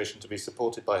that situation to be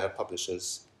supported by her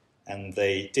publishers, and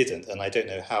they didn't. And I don't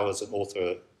know how, as an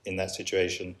author in that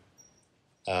situation,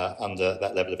 under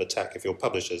that level of attack, if your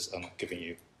publishers are not giving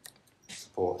you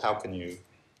support, how can you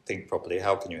think properly?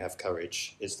 How can you have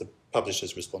courage? It's the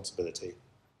publisher's responsibility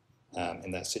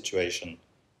in that situation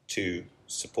to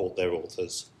support their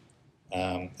authors.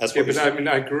 But I mean,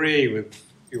 I agree with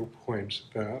your point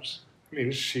about, I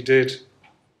mean, she did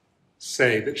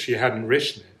say that she hadn't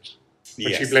written it,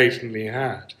 but she blatantly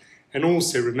had. And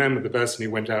also remember, the person who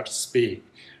went out to speak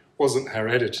wasn't her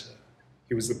editor,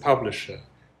 he was the publisher,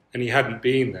 and he hadn't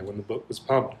been there when the book was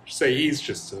published. So he's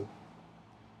just a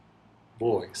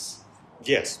voice.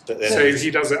 Yes. But so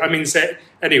he doesn't, I mean, so,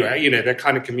 anyway, you know, their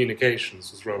kind of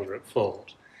communications was rather at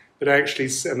fault. But actually,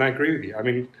 and I agree with you, I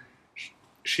mean,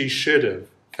 she should have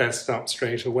fessed up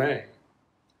straight away.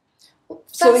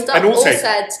 So and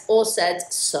or said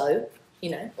so,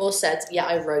 you know, or said, yeah,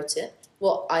 I wrote it.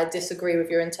 Well, I disagree with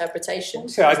your interpretation.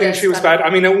 So I think she was bad. I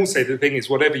mean, also the thing is,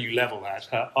 whatever you level at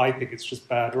her, I think it's just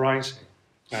bad writing.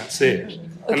 That's it,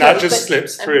 and that just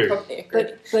slips through.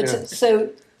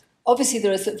 So obviously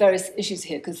there are various issues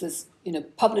here because there's, you know,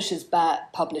 publishers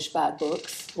publish bad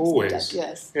books. Always,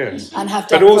 yes, and have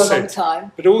done for a long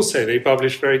time. But also they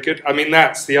publish very good. I mean,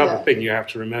 that's the other thing you have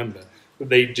to remember, that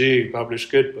they do publish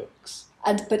good books,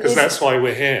 because that's why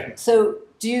we're here. So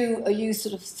are you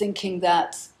sort of thinking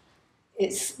that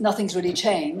nothing's really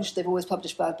changed? They've always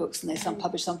published bad books and they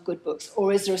publish some good books,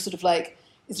 or is there a sort of like,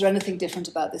 is there anything different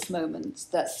about this moment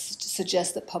that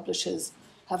suggests that publishers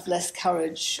have less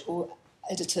courage, or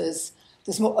editors,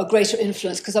 there's a greater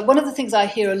influence? Because one of the things I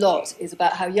hear a lot is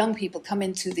about how young people come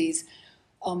into these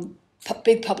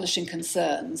big publishing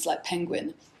concerns like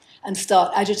Penguin and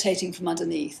start agitating from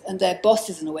underneath, and their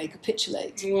bosses in a way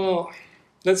capitulate. Well,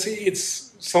 let's see,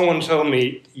 someone told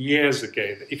me years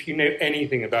ago that if you know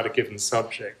anything about a given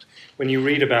subject, when you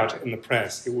read about it in the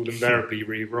press, it will invariably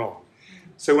be wrong.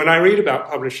 So when I read about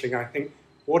publishing, I think,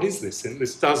 what is this? And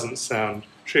this doesn't sound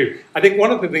true. I think one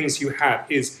of the things you have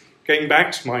is, going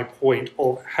back to my point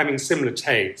of having similar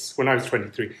tastes. When I was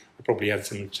 23, I probably had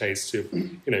similar tastes to,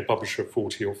 you know, publisher of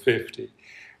 40 or 50.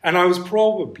 And I was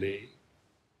probably,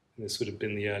 this would have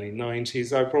been the early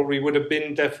 90s, I probably would have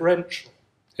been deferential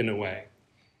in a way.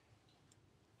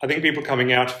 I think people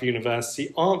coming out of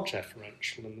university aren't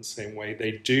deferential in the same way.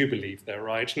 They do believe they're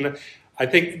right. And I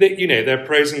think that, you know, there are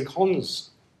pros and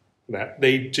cons to that.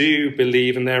 They do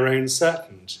believe in their own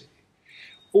certainty.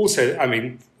 Also, I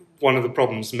mean, one of the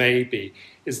problems maybe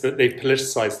is that they've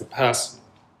politicised the person,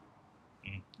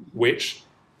 which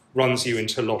runs you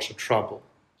into a lot of trouble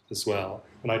as well.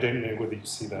 And I don't know whether you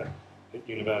see that at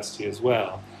university as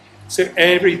well. So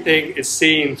everything is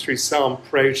seen through some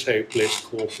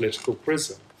proto-political or political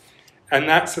prism. And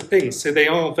that's the thing. So they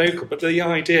are vocal. But the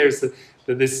idea is that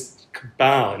this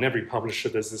cabal, in every publisher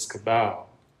there's this cabal.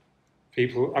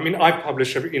 People, I mean, I've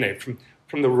published, you know,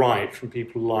 from the right, from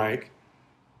people like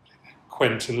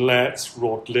Quentin Letts,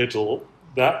 Rod Liddell,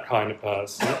 that kind of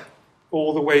person,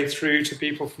 all the way through to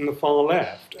people from the far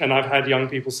left. And I've had young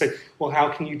people say, well, how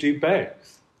can you do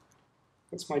both?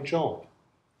 That's my job.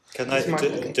 Can I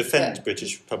defend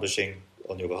British publishing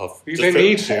on your behalf? You don't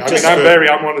need to. I mean,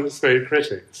 I'm one of the very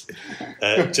critics.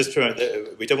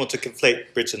 We don't want to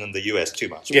conflate Britain and the US too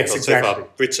much. Yes, exactly. So far,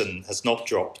 Britain has not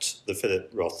dropped the Philip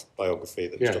Roth biography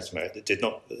that was dropped to America. It did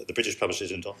not. The British publishers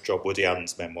did not drop Woody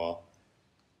Allen's memoir.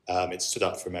 It stood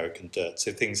up for American dirt.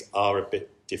 So things are a bit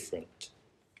different.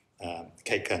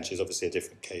 Kate Canchi is obviously a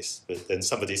different case. But then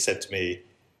somebody said to me,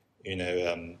 you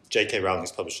know, J.K.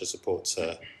 Rowling's publisher supports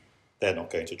her. They're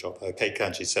not going to drop her. Kate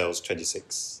Canchi sells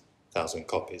 26,000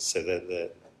 copies, so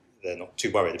they're not too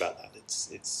worried about that.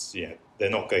 It's you know, they're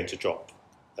not going to drop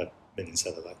a million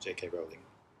seller like J.K.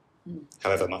 Rowling,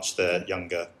 however much their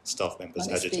younger staff members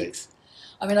agitate.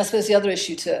 I mean, I suppose the other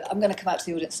issue I'm going to come out to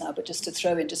the audience now, but just to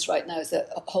throw in just right now is that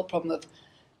whole problem of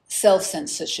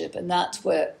self-censorship, and that's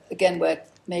where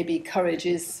maybe courage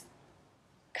is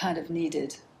kind of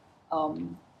needed,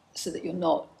 so that you're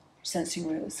not censoring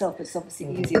yourself. It's obviously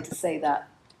easier to say that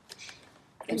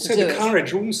than to do it.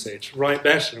 Courage also to write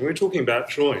better. And we're talking about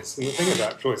Joyce, and the thing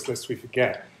about Joyce, lest we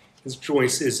forget, is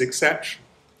Joyce is exceptional.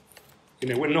 You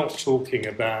know, we're not talking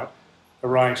about a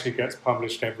writer who gets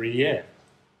published every year.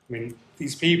 I mean,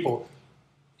 these people,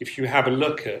 if you have a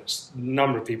look at the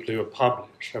number of people who have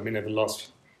published, I mean, over the last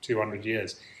 200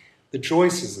 years, the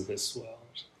Joyces of this world,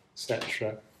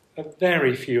 etc., are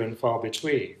very few and far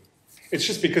between. It's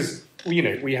just because, you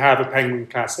know, we have a Penguin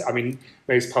Classic. I mean,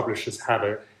 most publishers have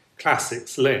a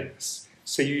classics list,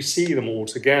 so you see them all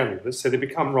together, so they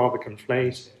become rather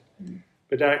conflated.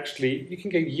 But actually, you can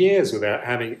go years without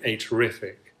having a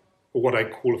terrific, or what I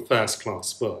call a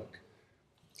first-class book.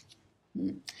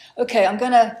 Okay, I'm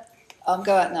going to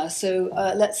go out now. So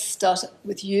let's start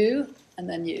with you, and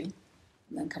then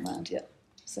come around. Yeah.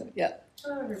 So yeah.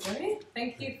 Hello, everybody.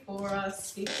 Thank you for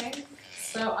speaking.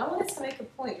 So I wanted to make a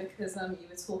point because you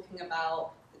were talking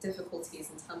about the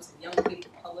difficulties in terms of young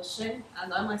people publishing,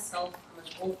 and I myself am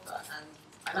an author, and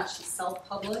I'm actually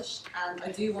self-published, and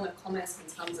I do want to comment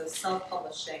in terms of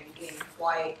self-publishing being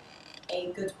quite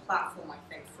a good platform, I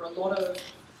think, for a lot of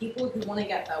people who want to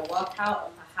get their work out,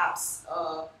 and perhaps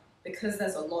because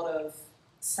there's a lot of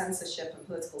censorship and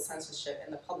political censorship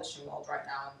in the publishing world right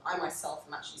now, and I myself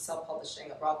am actually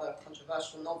self-publishing a rather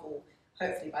controversial novel,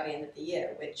 hopefully by the end of the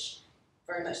year, which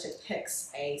very much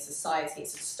depicts a society,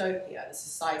 it's a dystopia, a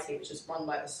society which is run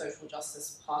by the Social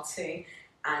Justice Party,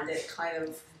 and it kind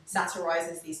of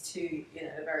satirizes these two, you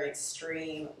know, very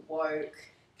extreme, woke,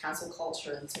 cancel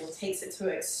culture, and sort of takes it to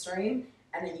an extreme,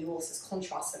 and then you also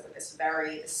contrast it with this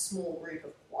small group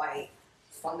of quite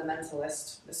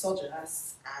fundamentalist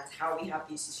misogynists, and how we have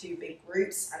these two big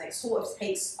groups, and it sort of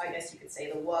takes, I guess you could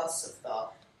say, the worst of the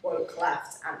woke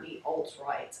left and the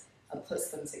alt-right and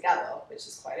puts them together, which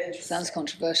is quite interesting. Sounds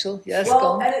controversial. Yes.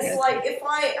 Well, and it's like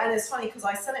and it's funny because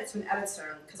I sent it to an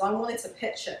editor because I wanted to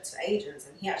pitch it to agents,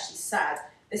 and he actually said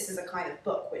this is a kind of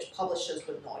book which publishers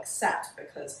would not accept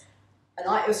because. And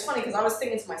it was funny because I was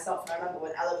thinking to myself, and I remember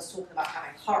when Ella was talking about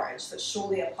having courage, that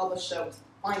surely a publisher would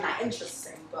find that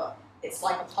interesting, but it's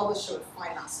like a publisher would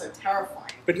find that so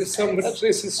terrifying. But it's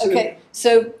this is okay.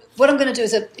 So what I'm going to do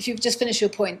is, if you just finish your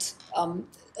point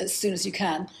as soon as you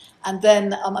can, and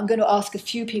then I'm going to ask a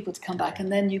few people to come back,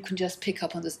 and then you can just pick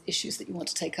up on the issues that you want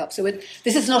to take up. So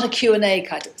this is not a Q&A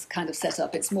kind of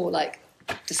setup. It's more like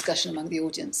discussion among the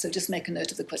audience. So just make a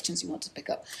note of the questions you want to pick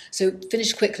up. So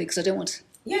finish quickly because I don't want to.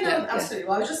 Yeah, no, absolutely.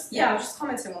 Well, I was just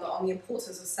commenting on the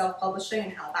importance of self-publishing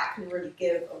and how that can really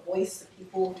give a voice to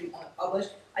people who want to publish.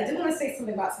 I did want to say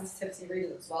something about sensitivity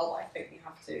readers as well, but I think we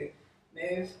have to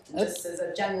move. Just as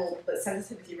a general, but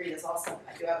sensitivity readers are something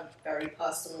I do have a very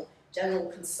personal,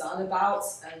 general concern about,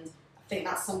 and I think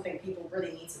that's something people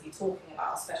really need to be talking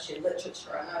about, especially in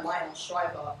literature. I know Lionel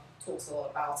Shriver talks a lot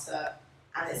about it.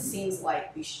 And it seems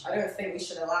like I don't think we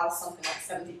should allow something like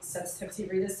sensitivity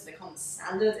readers to become the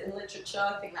standard in literature.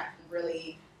 I think that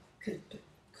could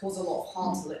cause a lot of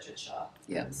harm to literature.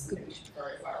 Yeah, it's something we should be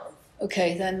very aware of.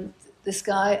 Okay, then this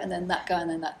guy, and then that guy, and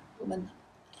then that woman.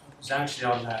 It was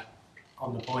actually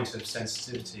on the point of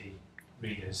sensitivity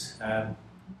readers. So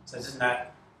doesn't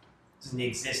the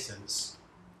existence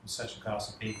of such a class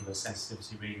of people as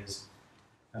sensitivity readers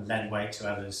lend weight to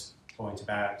Ella's point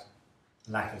about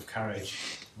lack of courage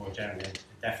more generally, and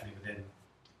definitely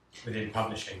within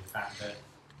publishing, the fact that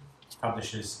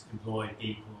publishers employ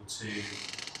people to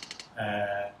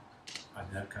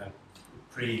kind of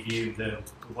preview the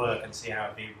work and see how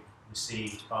it be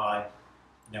received by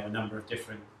a number of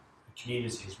different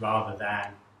communities, rather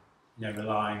than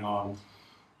relying on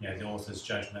the author's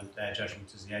judgment, their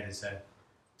judgment as the editor,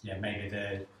 maybe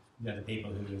the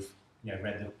people who've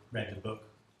read the book,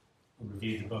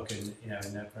 review the book in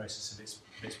the process of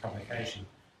its publication.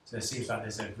 So it seems like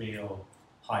there's a real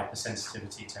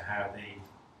hypersensitivity to how the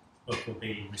book will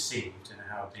be received and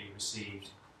how it will be received,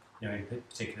 in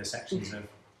particular sections of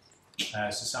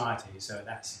society. So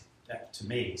that to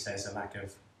me says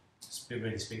it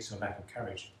really speaks to a lack of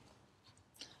courage.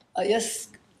 Yes.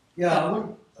 Yeah, I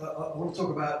want to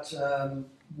talk about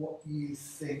what you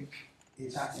think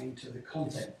is happening to the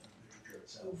content of literature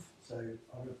itself. So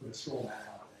I'm going to put a straw man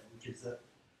out there, which is that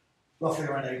roughly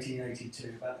around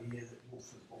 1882, about the year that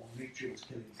Woolf was born, Nietzsche was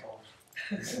killing God.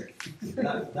 So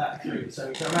around that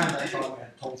time we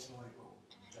had Tolstoy, or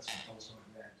Justin Tolstoy,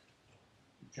 we had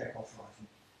Chekhov writing.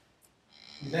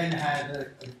 We then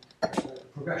had a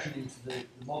progression into the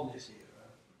modernist era,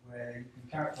 where you can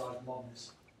characterise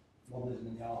modernism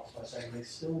in the arts by saying they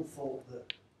still thought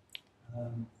that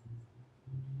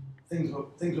things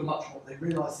were much more. They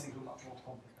realised things were much more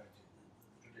complicated than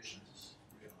the traditions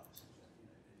realised.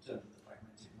 In terms of the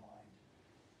fragmented mind,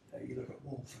 you look at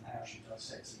Woolf and how she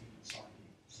dissects the human psyche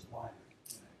sublimely.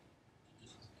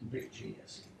 Just complete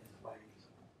genius in the way he's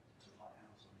to the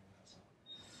lighthouse and all that stuff.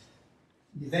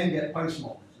 You then get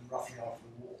postmodernism roughly after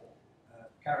the war,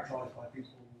 characterised by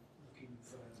people looking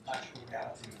for magical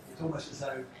reality. It's almost as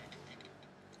though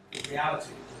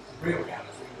reality, the real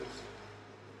reality was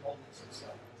modernism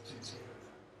stuff was too zero,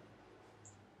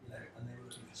 and they were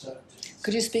looking for certainty.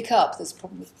 Could you speak up? There's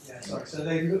probably. Yeah, sorry. So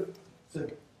they looked, so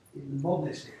in the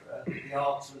modernist era, the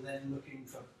arts were then looking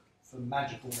for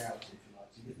magical reality, if you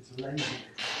like, to get this lensing,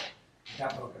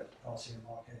 Gabriel Garcia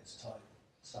Marquez type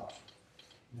stuff,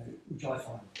 which I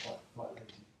find quite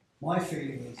lazy. My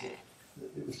feeling is that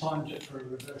it was time for a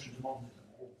reversion to modernism,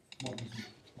 or modernism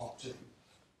Mark II,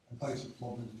 and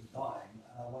postmodernism was dying,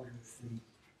 and I wonder if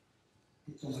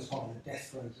it's almost part of the death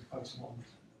throes of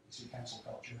postmodernism that we see cancel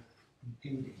culture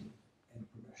impeding any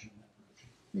progression in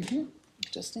that direction.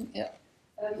 Interesting, yeah.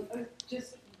 I'm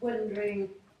just wondering,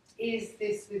 is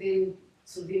this within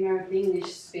sort of the American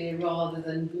English sphere rather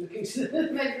than looking to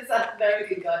maybe the South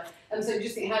American guy? And so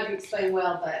just think, how do you explain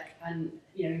Welbeck? And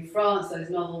in France, those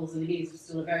novels, and he's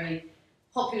still a very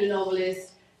popular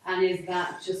novelist. And is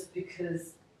that just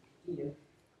because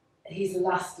he's the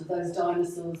last of those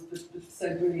dinosaurs, but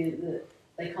so brilliant that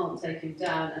they can't take him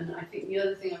down? And I think the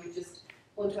other thing I would just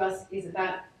want to ask is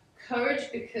about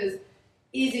courage, because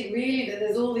is it really that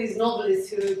there's all these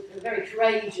novelists who are very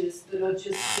courageous but are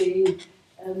just being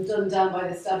done down by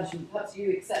the establishment, perhaps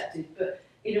you accepted, but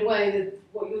in a way that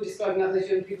what you're describing about those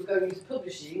young people going into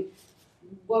publishing,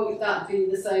 won't that be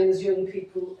the same as young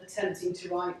people attempting to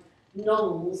write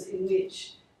novels in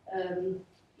which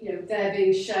they're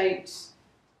being shaped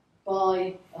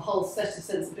by a whole set of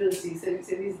sensibilities?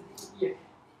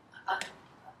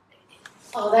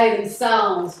 Are they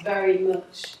themselves very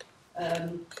much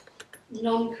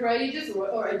non-courageous,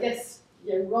 or I guess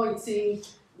writing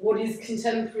what is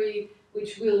contemporary,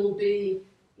 which will be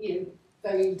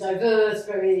very diverse,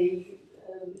 very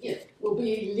will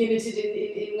be limited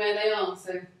in where they are.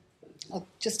 So I'll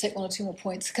just take one or two more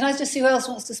points. Can I just see who else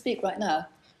wants to speak right now?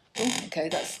 Okay,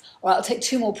 that's all right. I'll take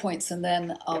two more points, and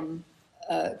then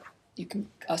you can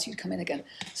ask you to come in again.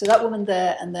 So that woman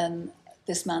there, and then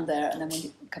this man there, and then when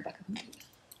you come back.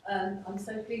 I'm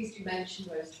so pleased you mentioned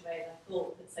Rose Tremaine. I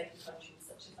thought that Sacred Country was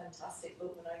such a fantastic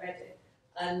book when I read it,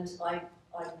 and I'm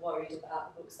worried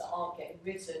about the books that aren't getting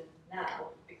written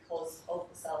now because of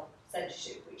the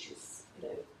self-censorship, which is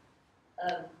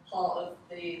part of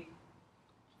the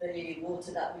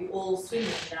water that we all swim in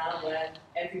now, where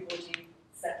everybody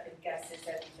second guesses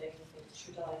everything.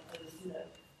 Should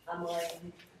I, am I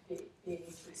being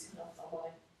inclusive enough? Am I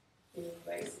being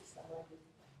racist? Am I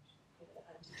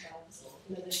anti-trans?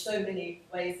 There's so many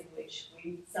ways in which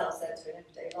we self-censor in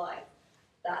everyday life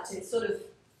that it sort of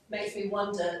makes me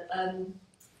wonder,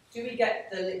 do we get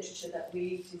the literature that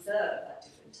we deserve at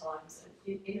different times?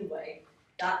 And in a way,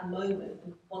 that moment,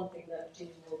 and one thing that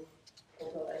Virginia Woolf,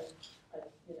 although I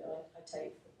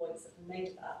take the points that were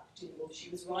made about Virginia Woolf, she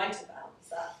was right about, is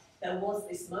that there was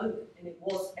this moment, and it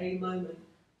was a moment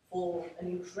for an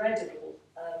incredible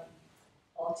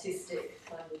artistic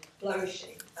kind of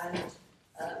flourishing and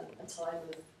a time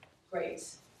of great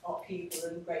upheaval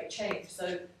and great change.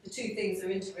 So the two things are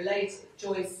interrelated.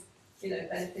 Joyce,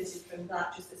 benefited from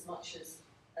that just as much as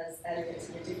Eliot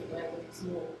in a different way, when it's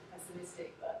more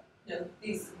pessimistic. But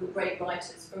these were great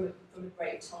writers from a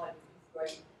great time, with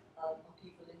great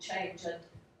upheaval and change. And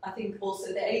I think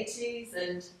also the 80s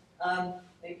and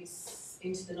maybe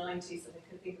into the 90s, and I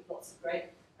can think of lots of great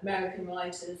American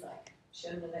writers like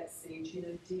Sherman Alexie,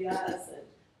 Junot Diaz,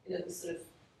 and the sort of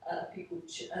people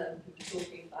who were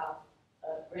talking about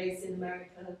race in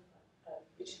America.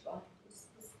 Richard Wright was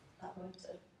that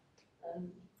writer.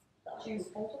 James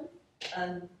Baldwin?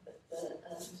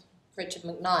 Richard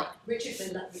McKnight. Richard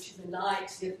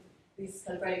McKnight, these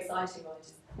kind of very exciting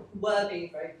writers were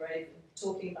being very brave and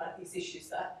talking about these issues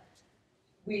that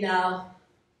we now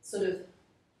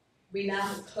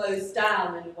have closed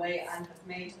down in a way and have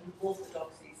made them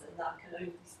orthodoxies, and that can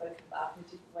only be spoken about in a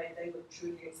different way. They were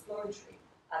truly exploratory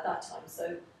at that time.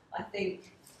 So I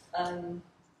think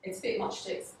it's a bit much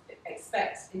to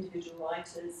expect individual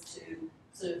writers to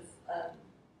sort of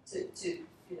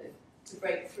to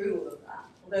break through all of that.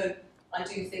 Although I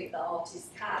do think that artists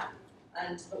can,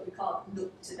 but we can't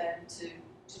look to them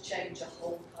to change a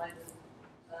whole kind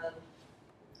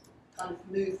of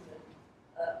movement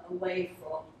away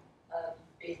from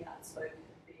being outspoken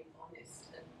and being honest.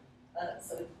 And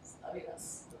so I mean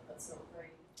that's not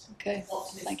very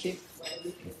optimistic Thank you. way of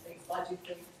looking at things. But I do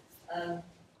think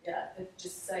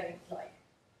just saying like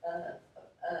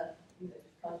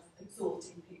kind of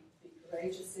exhorting people to be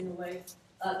courageous in a way.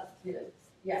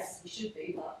 Yes, we should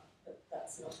be, but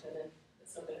that's not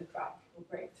going to crack or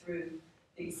break through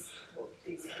these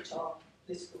which are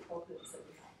political problems that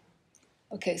we have.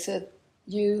 Okay, so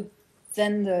you,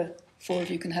 then the four of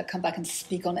you can come back and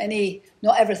speak on any,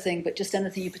 not everything, but just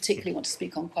anything you particularly want to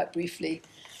speak on quite briefly,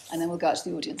 and then we'll go out to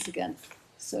the audience again.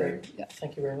 So, Great. yeah.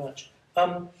 Thank you very much.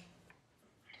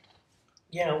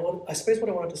 Yeah, well, I suppose what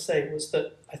I wanted to say was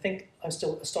that I think I'm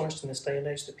still astonished in this day and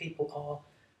age that people are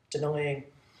denying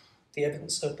the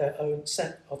evidence of their own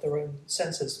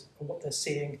senses and what they're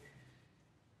seeing.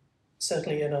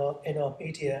 Certainly in our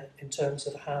media, in terms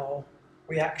of how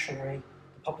reactionary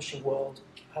the publishing world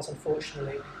has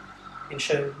unfortunately been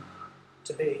shown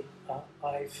to be.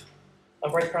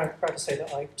 I'm very proud to say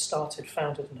that I started,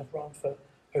 founded, and have run for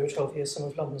over 12 years some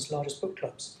of London's largest book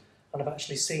clubs, and I've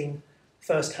actually seen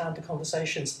first-hand the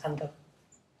conversations and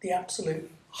the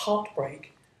absolute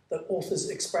heartbreak that authors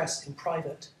express in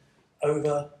private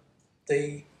over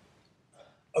the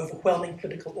overwhelming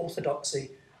political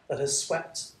orthodoxy that has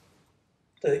swept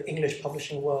the English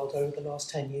publishing world over the last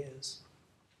 10 years.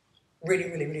 Really,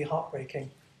 really, really heartbreaking.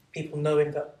 People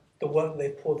knowing that the work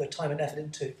they've poured their time and effort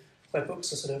into, where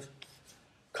books are sort of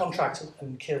contracted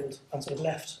and killed and sort of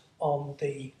left on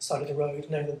the side of the road,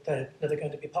 knowing that they're never going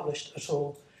to be published at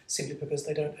all, simply because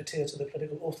they don't adhere to the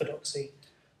political orthodoxy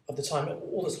of the time.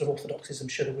 All the sort of orthodoxies I'm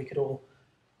sure that we could all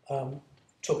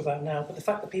talk about now. But the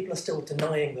fact that people are still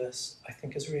denying this, I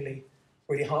think, is really,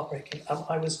 really heartbreaking.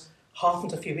 I was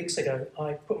heartened a few weeks ago.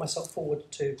 I put myself forward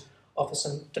to offer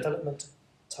some development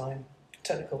time,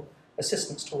 technical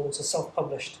assistance towards a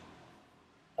self-published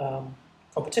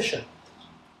competition.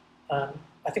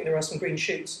 I think there are some green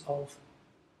shoots of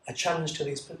a challenge to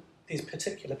these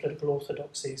particular political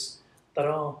orthodoxies that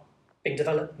are being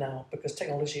developed now, because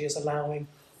technology is allowing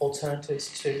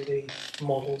alternatives to the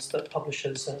models that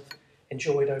publishers have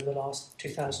enjoyed over the last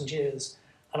 2,000 years.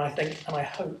 And I think, and I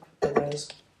hope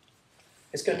that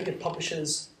it's going to give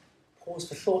publishers pause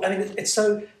for thought. I mean, it's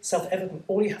so self-evident.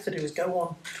 All you have to do is go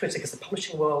on Twitter, because the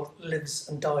publishing world lives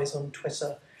and dies on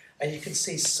Twitter, and you can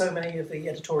see so many of the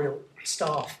editorial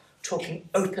staff talking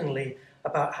openly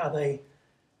about how they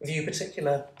view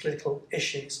particular political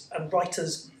issues, and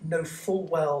writers know full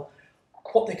well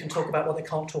what they can talk about, what they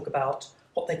can't talk about,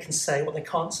 what they can say, what they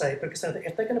can't say, because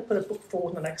if they're going to put a book forward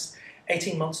in the next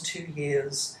 18 months, 2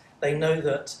 years, they know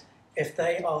that if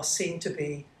they are seen to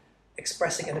be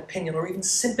expressing an opinion or even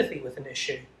sympathy with an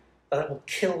issue, that will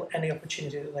kill any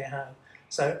opportunity that they have.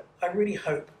 So I really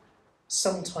hope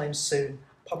sometime soon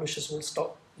publishers will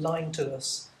stop lying to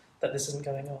us that this isn't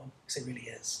going on, because it really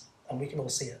is, and we can all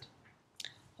see it.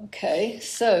 Okay,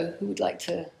 so who would like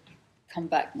to come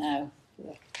back now?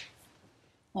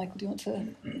 Michael, do you want to?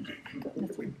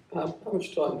 How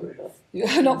much time do we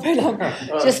have? Not very long.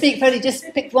 Just speak freely. Just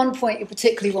pick one point you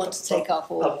particularly want to take up.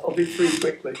 Or I'll be through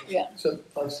quickly. Yeah. So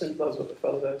I've sympathise with what the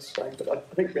fellow there is saying, but I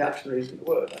think reactionary isn't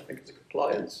the word. I think it's a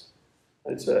compliance.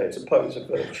 And it's a pose of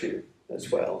virtue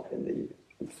as well, in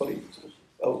the fully sort of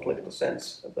old political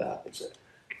sense of that. It's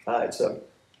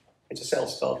a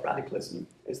self-styled radicalism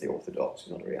is the orthodox,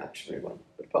 not a reactionary one.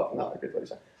 But apart from that, I agree with what you're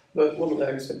saying. But one of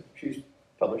those said she's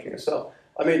publishing herself.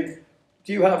 I mean,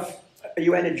 are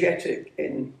you energetic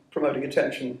in promoting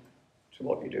attention to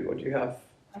what you do, or do you have?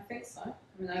 I think so. I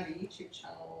mean, I have a YouTube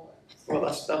channel. Well,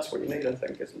 that's what you need, I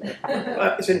think, isn't it?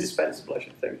 It's indispensable, I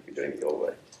should think, if you're doing it your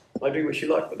way. I do wish you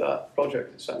luck with that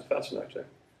project. It sounds fascinating.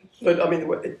 But I mean,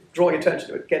 drawing attention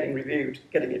to it, getting reviewed,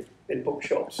 getting it in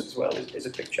bookshops as well is a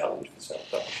big challenge for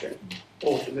self-publishing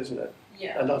authors, isn't it?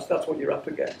 Yeah. And that's what you're up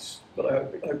against. But I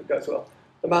hope it goes well.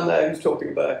 The man there who's talking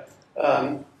about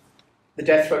the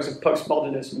death throes of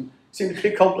postmodernism seems to be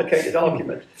a complicated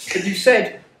argument. But you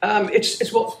said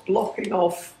it's what's blocking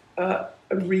off a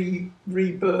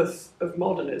rebirth of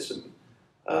modernism.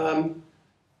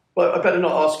 Well, I better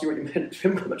not ask you what you meant. It's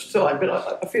been much time, but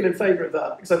I feel in favour of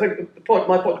that, because I think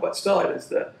my point about style is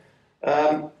that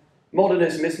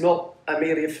modernism is not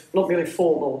merely a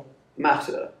formal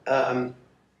matter. You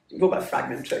can talk about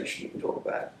fragmentation, you can talk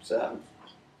about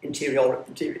interior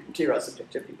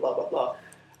subjectivity, blah, blah, blah.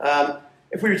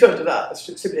 If we return to that,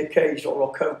 it's simply a caged or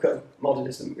rococo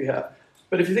modernism we have.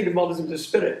 But if you think of modernism as a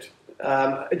spirit,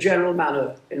 a general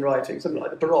manner in writing, something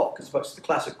like the Baroque as opposed to the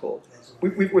classical,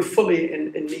 we're fully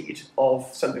in need of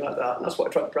something like that, and that's what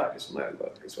I try to practice in my own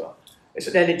work as well. It's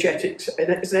an energetic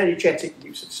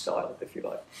use of style, if you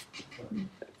like.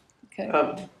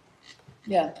 okay.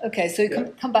 Yeah. Okay. So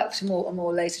come back to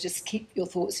more later. Just keep your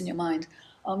thoughts in your mind.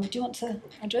 Do you want to,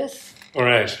 Andreas? All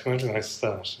right. Where do I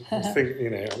start? I think,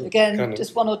 Again,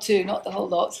 just one or two, not the whole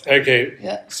lot. Okay.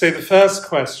 Yeah. So the first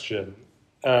question,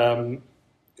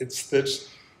 it's that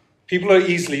people are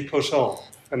easily put off,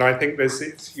 and I think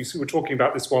you were talking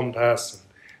about this one person.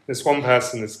 This one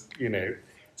person is,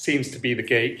 seems to be the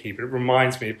gatekeeper. It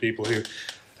reminds me of people who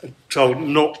are told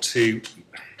not to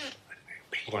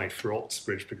applied for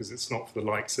Oxbridge because it's not for the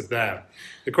likes of them.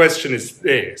 The question is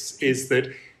this, is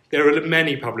that there are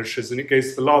many publishers, and it goes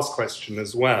to the last question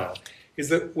as well, is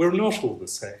that we're not all the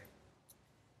same.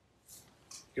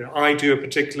 You know, I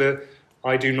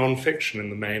do non-fiction in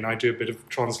the main. I do a bit of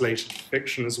translated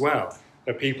fiction as well.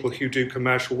 There are people who do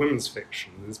commercial women's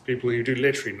fiction. There's people who do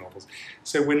literary novels.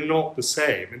 So we're not the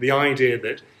same. The idea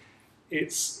that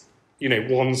it's, you know,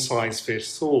 one size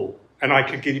fits all. And I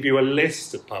could give you a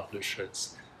list of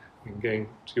publishers. I'm going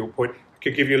to your point. I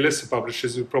could give you a list of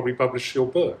publishers who probably publish your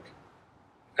book,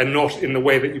 and not in the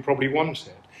way that you probably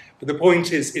wanted. But the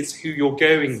point is, it's who you're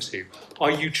going to.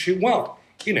 Are you well,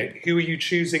 you know, who are you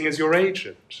choosing as your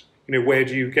agent? You know, where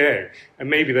do you go? And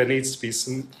maybe there needs to be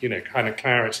some, you know, kind of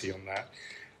clarity on that.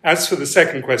 As for the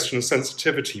second question of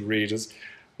sensitivity readers,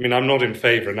 I mean, I'm not in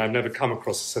favour, and I've never come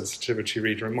across a sensitivity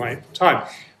reader in my time.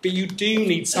 But you do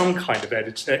need some kind of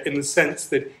editor in the sense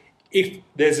that if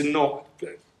there's a not,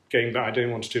 going back, I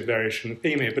don't want to do a variation of the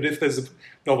theme here, but if there's a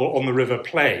novel on the River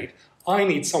Plate, I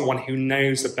need someone who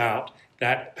knows about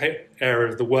that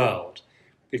area of the world,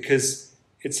 because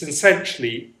it's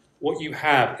essentially what you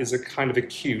have is a kind of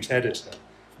acute editor.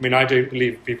 I mean, I don't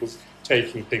believe people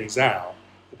taking things out,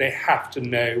 but they have to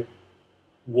know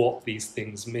what these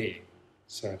things mean.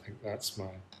 So I think that's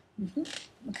mine.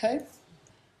 Mm-hmm. Okay.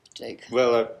 Jake?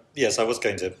 Well, yes, I was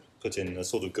going to put in a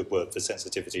sort of good word for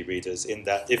sensitivity readers, in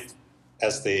that if,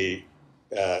 as the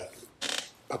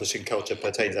publishing culture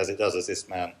pertains as it does, as this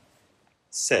man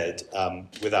said,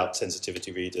 without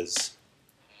sensitivity readers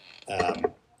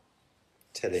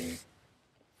telling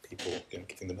people, you know,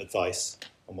 giving them advice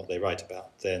on what they write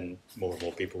about, then more and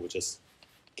more people will just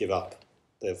give up.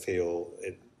 They'll feel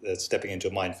they're stepping into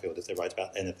a minefield if they write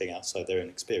about anything outside their own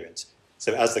experience.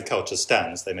 So as the culture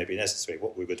stands, they may be necessary.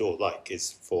 What we would all like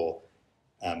is for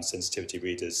sensitivity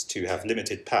readers to have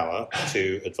limited power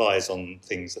to advise on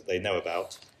things that they know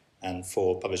about, and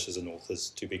for publishers and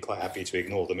authors to be quite happy to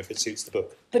ignore them if it suits the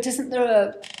book. But isn't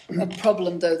there a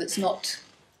problem, though, that's not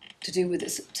to do with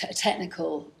this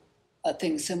technical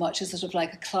thing so much as sort of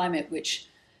like a climate which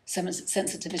some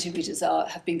sensitivity readers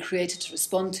have been created to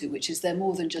respond to, which is they're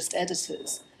more than just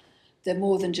editors. They're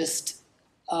more than just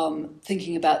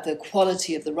thinking about the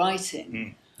quality of the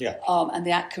writing and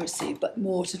the accuracy, but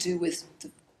more to do with the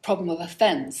problem of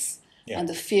offence and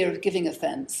the fear of giving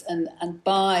offence. And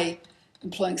by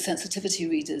employing sensitivity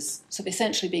readers, so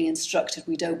essentially being instructed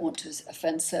we don't want to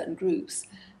offend certain groups,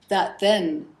 that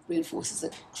then reinforces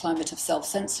a climate of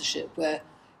self-censorship where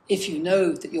if you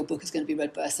know that your book is going to be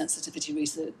read by a sensitivity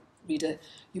reader,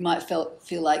 you might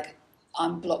feel like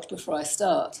I'm blocked before I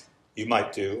start. You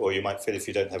might do, or you might feel if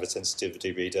you don't have a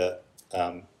sensitivity reader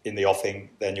in the offing,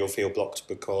 then you'll feel blocked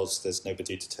because there's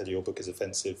nobody to tell you your book is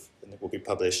offensive and it will be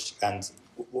published. But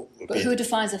who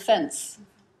defines offence?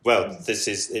 Well,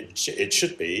 it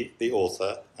should be the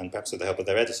author, and perhaps with the help of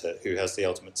their editor, who has the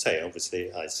ultimate say.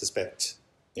 Obviously, I suspect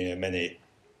many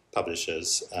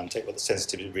publishers take what the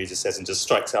sensitivity reader says and just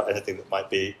strikes out anything that might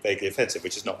be vaguely offensive,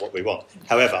 which is not what we want.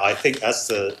 However, I think as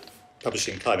the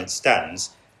publishing climate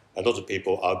stands, a lot of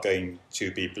people are going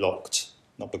to be blocked,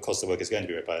 not because the work is going to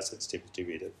be read by a sensitivity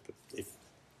reader, but if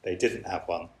they didn't have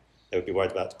one, they would be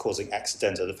worried about causing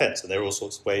accidental offence. And there are all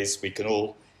sorts of ways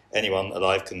anyone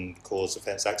alive can cause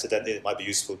offence accidentally. It might be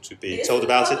useful to be told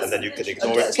about it, and then you can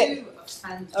ignore it. Okay.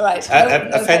 All right.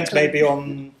 Offend maybe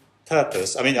on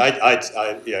purpose. I mean,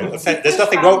 there's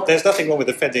nothing wrong. There's nothing wrong with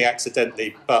offending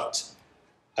accidentally, but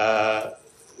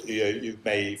you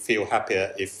may feel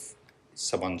happier if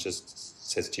someone just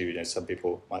says to you, some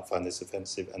people might find this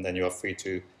offensive, and then you are free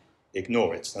to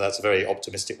ignore it. Now, that's a very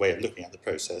optimistic way of looking at the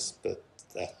process, but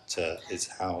that is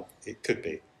how it could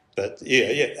be. But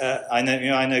I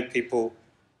know people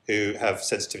who have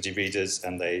sensitivity readers,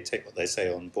 and they take what they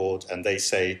say on board, and they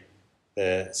say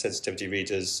their sensitivity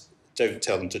readers don't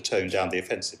tell them to tone down the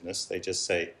offensiveness. They just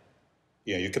say,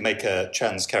 you can make a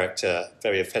trans character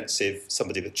very offensive,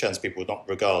 somebody that trans people would not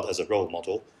regard as a role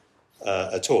model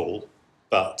at all,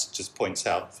 but just points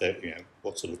out that,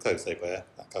 what sort of clothes they wear,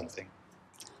 that kind of thing.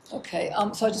 Okay,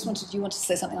 so I just wanted, you wanted to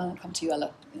say something, I'm going to come to you,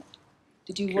 Ella.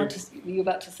 Did you were you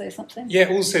about to say something? Yeah,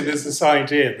 also there's this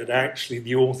idea that actually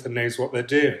the author knows what they're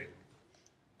doing.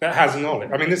 That has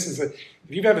knowledge. I mean, if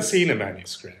you've ever seen a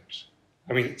manuscript,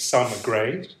 I mean, some are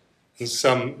great,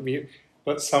 and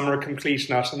but some are a complete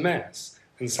and utter mess,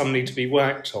 and some need to be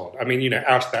worked on. I mean,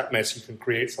 out of that mess you can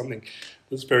create something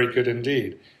that's very good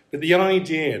indeed. But the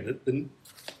idea that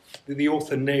the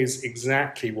author knows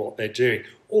exactly what they're doing,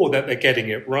 or that they're getting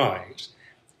it right,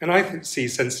 and I see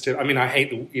sensitive. I mean, I hate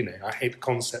the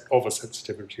concept of a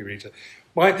sensitivity reader.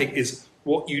 My thing is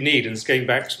what you need, and it's going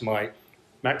back to my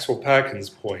Maxwell Perkins'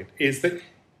 point, is that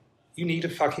you need a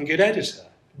fucking good editor.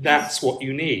 That's what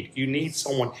you need. You need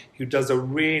someone who does a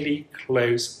really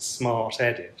close, smart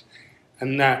edit.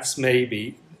 And that's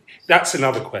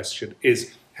another question,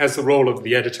 is has the role of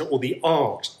the editor or the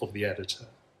art of the editor,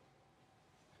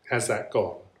 has that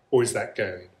gone? Or is that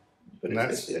going? But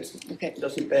it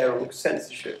doesn't bear on the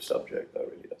censorship subject, though,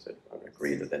 really, does it? I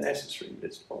agree that they're necessary, but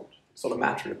it's not a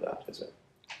matter of that, is it?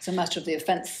 It's a matter of the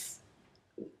offence,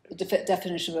 the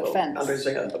definition of offence. I'm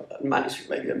saying a manuscript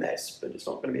may be a mess, but it's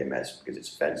not going to be a mess because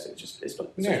it's offensive. It's not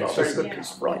a very good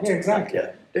piece of writing. Yeah, exactly.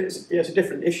 Yeah. It's a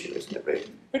different issue, isn't it,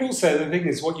 really? But also, the thing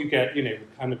is, what you get,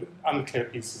 kind of unclear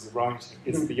pieces of writing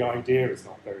is the idea is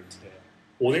not very clear,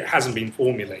 or it hasn't been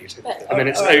formulated, and then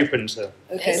it's open to...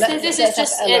 Okay, this is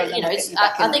just,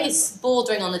 I think it's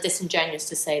bordering on the disingenuous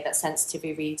to say that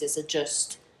sensitivity readers are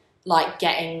just like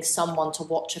getting someone to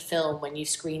watch a film when you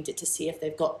screened it to see if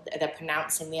they're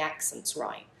pronouncing the accents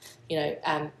right.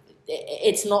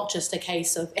 It's not just a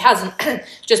case of, it hasn't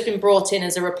just been brought in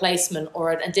as a replacement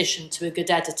or an addition to a good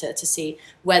editor to see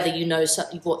whether you know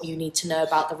something, what you need to know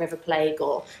about the River Plague,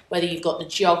 or whether you've got the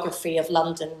geography of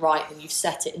London right and you've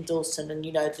set it in Dalston and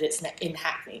you know that it's in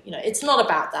Hackney. It's not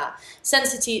about that.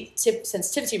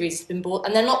 Sensitivity readers have been brought,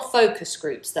 and they're not focus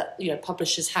groups that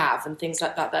publishers have and things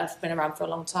like that have been around for a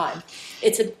long time.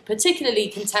 It's a particularly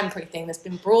contemporary thing that's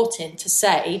been brought in to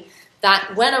say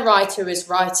that when a writer is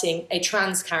writing a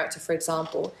trans character, for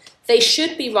example, they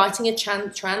should be writing a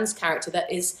trans character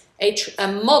that is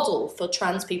a model for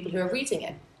trans people who are reading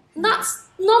it. And that's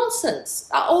nonsense.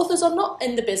 Our authors are not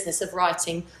in the business of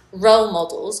writing role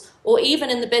models, or even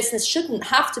in the business, shouldn't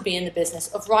have to be in the business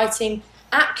of writing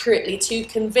accurately to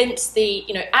convince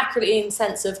accurately in the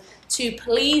sense of to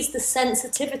please the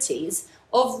sensitivities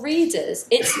of readers.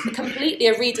 It's completely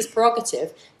a reader's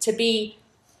prerogative to be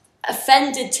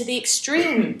offended to the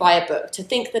extreme by a book, to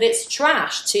think that it's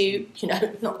trash, to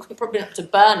probably not to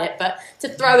burn it, but to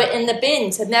throw it in the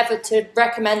bin, to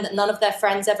recommend that none of their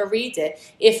friends ever read it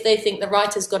if they think the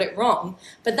writer's got it wrong.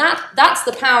 But that's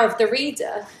the power of the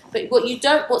reader. But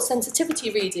what sensitivity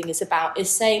reading is about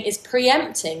is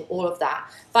preempting all of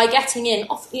that by getting in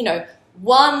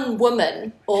one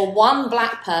woman or one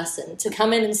black person to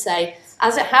come in and say,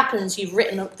 as it happens, you've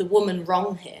written up the woman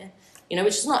wrong here.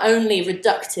 Which is not only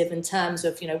reductive in terms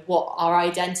of, what our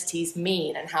identities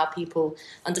mean and how people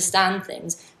understand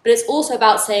things, but it's also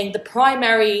about saying the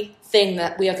primary thing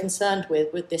that we are concerned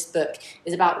with this book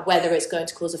is about whether it's going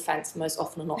to cause offence, most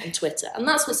often or not, on Twitter. And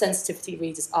that's what sensitivity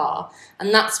readers are.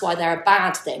 And that's why they're a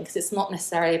bad thing, because it's not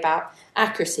necessarily about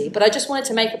accuracy. But I just wanted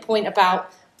to make a point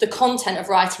about the content of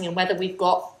writing and whether we've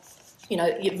got, you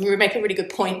make a really good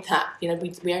point that,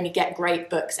 we only get great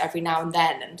books every now and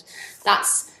then. And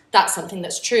that's something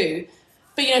that's true.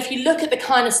 But if you look at the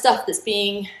kind of stuff that's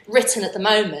being written at the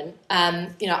moment,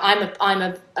 I'm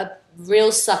a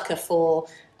real sucker for,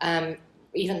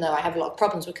 even though I have a lot of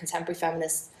problems with contemporary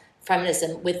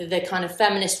feminism, with the kind of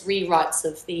feminist rewrites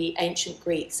of the ancient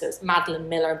Greeks. So it's Madeline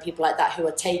Miller and people like that who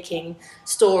are taking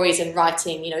stories and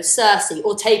writing, Circe,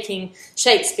 or taking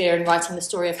Shakespeare and writing the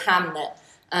story of Hamlet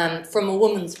from a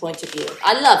woman's point of view.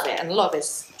 I love it, and a lot of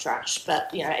it's trash, but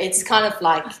it's kind of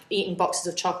like eating boxes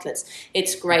of chocolates.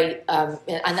 It's great, and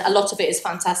a lot of it is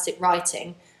fantastic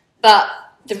writing. But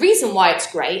the reason why it's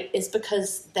great is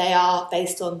because they are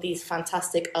based on these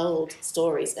fantastic old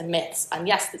stories and myths. And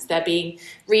yes, they're being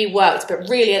reworked, but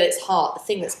really at its heart, the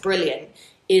thing that's brilliant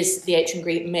is the ancient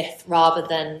Greek myth rather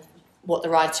than what the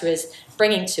writer is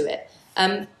bringing to it.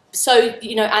 And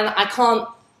I can't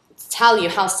tell you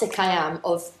how sick I am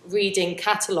of reading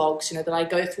catalogues, that I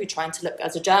go through trying to look,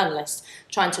 as a journalist,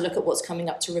 trying to look at what's coming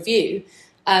up to review,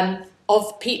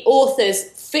 of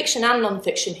authors, fiction and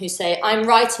non-fiction, who say, I'm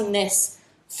writing this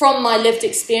from my lived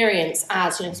experience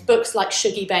as, books like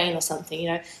Shuggie Bain or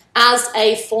something, as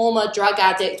a former drug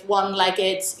addict,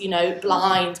 one-legged,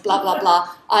 blind, blah, blah, blah,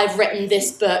 I've written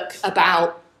this book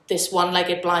about this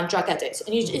one-legged blind drug addict.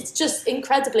 And it's just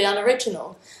incredibly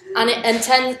unoriginal. And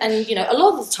a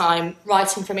lot of the time,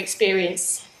 writing from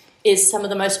experience is some of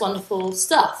the most wonderful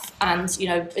stuff. And,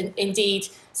 indeed,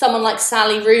 someone like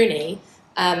Sally Rooney,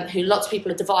 who lots of people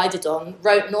are divided on,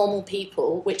 wrote Normal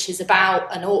People, which is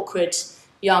about an awkward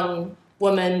young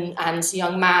woman and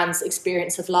young man's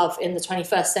experience of love in the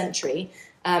 21st century,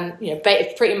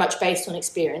 pretty much based on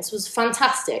experience, was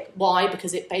fantastic. Why?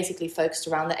 Because it basically focused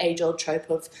around the age-old trope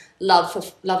of love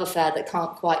affair that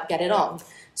can't quite get it on.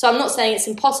 So I'm not saying it's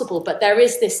impossible, but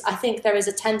I think there is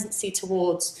a tendency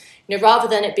towards, rather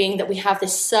than it being that we have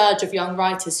this surge of young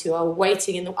writers who are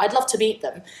waiting I'd love to meet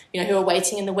them, who are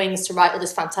waiting in the wings to write all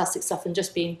this fantastic stuff and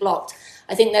just being blocked.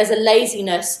 I think there's a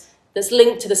laziness that's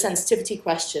linked to the sensitivity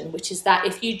question, which is that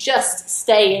if you just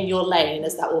stay in your lane,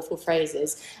 as that awful phrase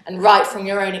is, and write from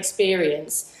your own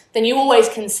experience, then you always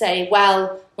can say,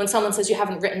 well, when someone says you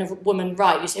haven't written a woman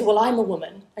right, you say, well, I'm a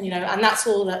woman, and and that's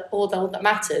all that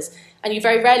matters. And you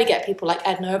very rarely get people like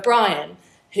Edna O'Brien,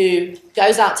 who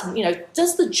goes out to,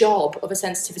 does the job of a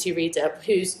sensitivity reader,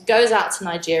 who goes out to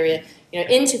Nigeria,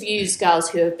 interviews girls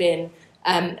who have been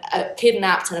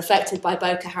kidnapped and affected by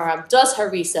Boko Haram, does her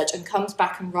research and comes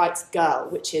back and writes Girl,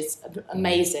 which is an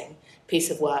amazing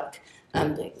piece of work,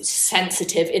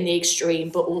 sensitive in the extreme,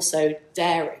 but also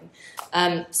daring.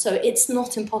 So it's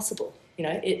not impossible.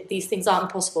 These things aren't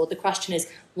impossible. The question is,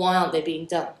 why aren't they being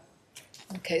done?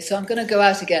 Okay, so I'm going to go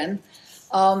out again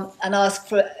and ask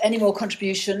for any more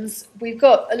contributions. We've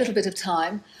got a little bit of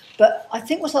time, but I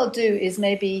think what I'll do is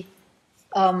maybe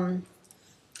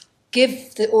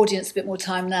give the audience a bit more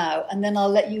time now, and then I'll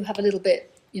let you have a little bit,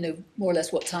 more or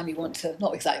less what time you want to,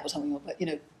 not exactly what time you want, but,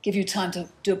 give you time to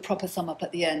do a proper sum up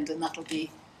at the end, and that'll be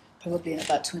probably in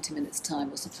about 20 minutes'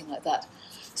 time or something like that.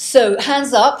 So,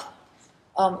 hands up.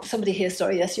 Somebody here,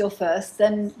 sorry, yes, you're first,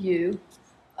 then you,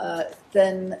 and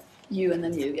then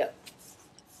you, yeah.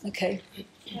 Okay.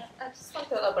 Yeah, I just want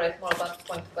to elaborate more about the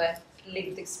point about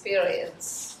lived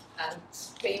experience and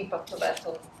the impact of that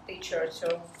on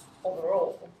literature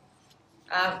overall.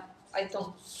 I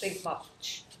don't read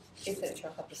much literature,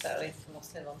 I have to say, I read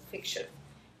mostly non-fiction,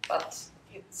 but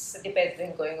it's a debate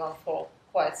been going on for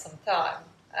quite some time,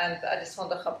 and I just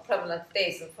wonder how prevalent it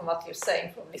is, and from what you're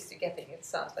saying, from the list you're getting, it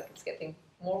sounds like it's getting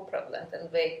more prevalent, and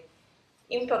the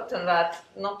impact on that,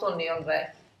 not only on the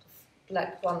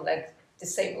one-leg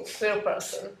disabled queer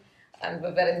person and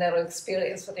the very narrow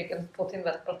experience that you can put in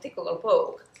that particular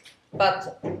book,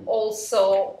 but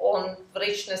also on the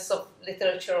richness of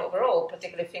literature overall,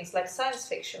 particularly things like science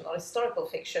fiction or historical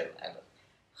fiction, and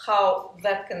how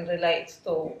that can relate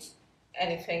to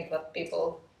anything that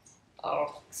people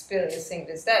are experiencing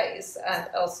these days, and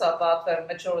also about the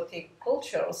majority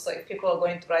culture. So if people are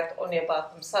going to write only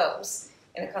about themselves,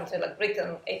 in a country like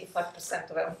Britain,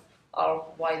 85% of them are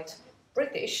white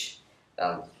British,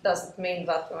 does it mean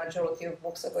that the majority of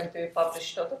books are going to be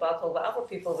published not about all the other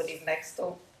people we live next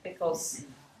to, because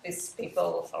these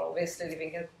people are obviously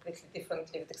living a completely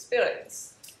different lived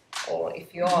experience? Or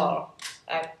if you are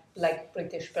a black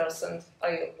British person,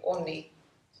 are you only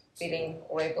feeling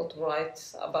or able to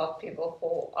write about people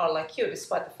who are like you,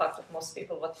 despite the fact that most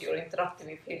people that you're interacting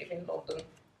with who live in London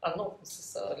are not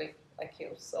necessarily like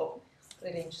you? So it's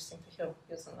really interesting to hear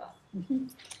views on that. Mm-hmm.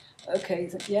 Okay,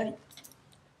 yeah.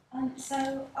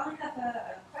 So I have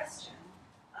a question.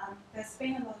 There's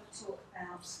been a lot of talk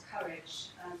about courage,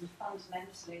 and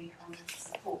fundamentally I would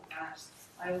support that.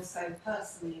 I also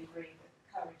personally agree that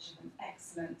the courage of an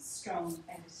excellent, strong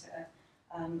editor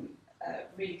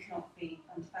really cannot be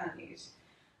undervalued.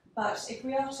 But if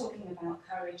we are talking about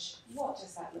courage, what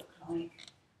does that look like?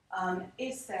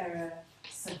 Is there a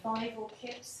survival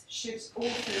kit? Should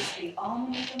authors be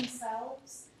arming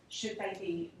themselves? Should they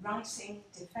be writing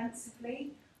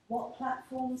defensively? What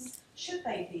platforms should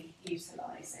they be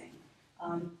utilising?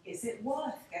 Is it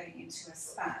worth getting into a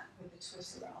spat with the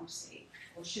Twitterati,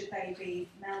 or should they be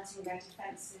mounting their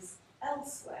defences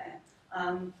elsewhere?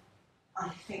 I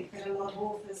think that a lot of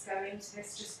authors go into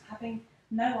this just having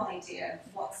no idea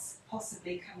what's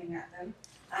possibly coming at them,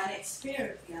 and it's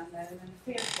fear of the unknown and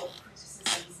fear of what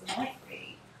criticisms might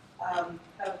be.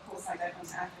 Though of course I don't want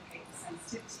to advocate for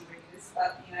sensitivity readers,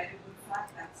 but it would flag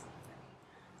that sort of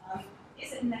thing.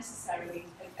 Is it necessary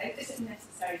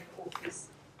for authors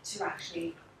to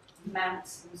actually mount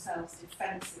themselves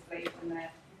defensively when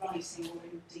they're writing or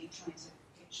indeed trying to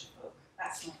pitch a book?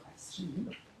 That's my question.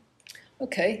 Mm-hmm.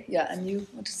 Okay, yeah, and you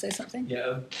want to say something?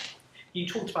 Yeah, you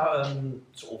talked about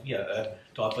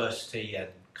diversity and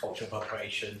culture of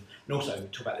operation, and also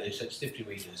talk about the sensitivity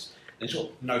readers, and sort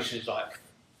of notions like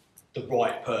the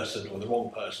right person or the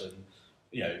wrong person,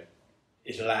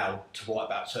 is allowed to write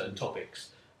about certain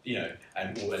topics, and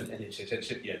it's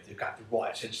sensitivity, they've got the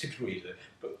right sensitivity reader,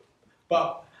 but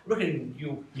I reckon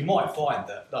you might find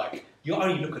that you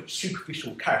only look at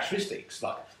superficial characteristics,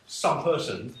 like some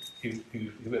person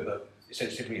whoever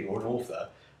sensitivity reader or an author,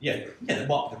 they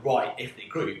might be the right ethnic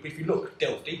group, but if you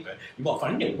delve deeper, you might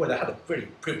find, they had a pretty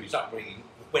privileged upbringing,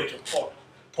 went to a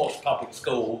posh public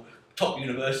school, top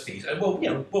universities, and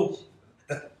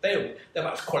they're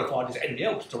much qualified as anybody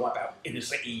else to write about inner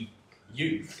city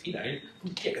youth,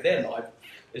 their life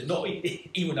is not,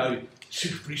 even though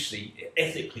superficially,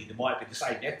 ethically, they might be the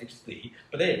same ethnicity,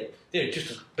 but then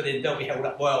they'll be held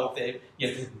up well,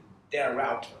 they're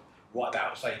allowed to write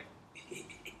about, say,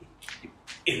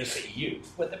 inner city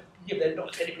youth, but they're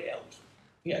not as anybody else.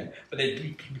 you know, but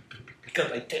they,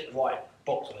 because they tick the right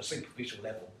box on a superficial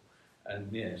level,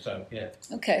 and yeah, so yeah.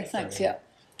 Okay, thanks. Yeah,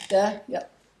 there. Yeah.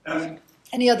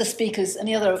 Any other speakers?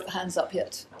 Any other hands up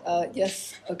yet?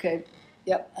 Yes. Okay.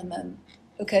 Yep. And then.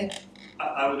 Okay.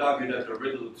 I would argue that the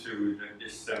riddle to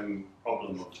this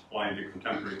problem of why the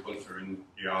contemporary culture in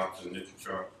the arts and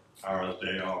literature are as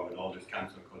they are with all this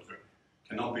cancel culture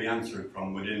cannot be answered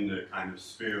from within the kind of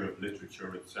sphere of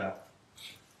literature itself.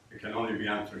 It can only be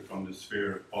answered from the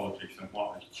sphere of politics and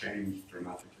what has changed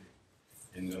dramatically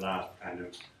in the last kind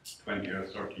of 20 or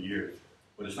 30 years.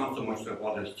 But it's not so much that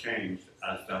what has changed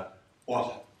as that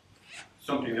what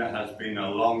something that has been a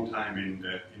long time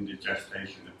in the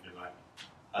gestation, if you like,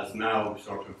 has now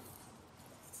sort of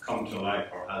come to life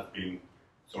or has been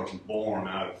sort of born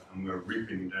out, and we're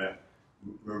reaping the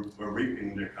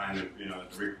kind of, you know,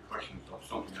 the repercussions of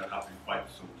something that happened quite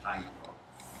some time ago.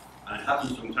 And it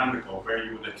happened some time ago where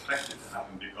you would expect it to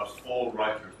happen because all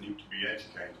writers need to be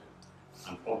educated,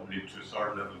 and probably to a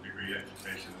certain level degree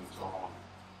education and so on.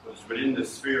 But it's within the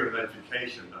sphere of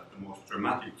education that the most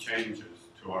dramatic changes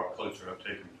to our culture have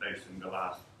taken place in the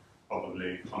last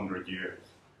probably 100 years.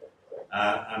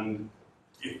 And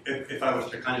if I was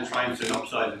to kind of try and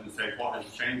synopsize it and say what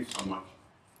has changed so much,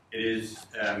 it is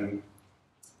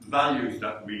values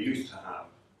that we used to have,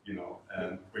 you know,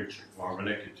 which were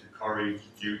related to courage,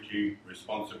 duty,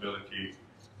 responsibility,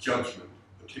 judgment,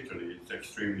 particularly, it's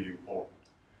extremely important.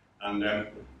 And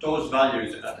those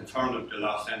values at the turn of the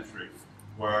last century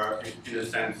were, in a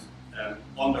sense,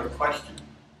 under question.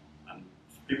 And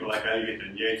people like Eliot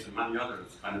and Yeats and many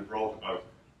others kind of wrote about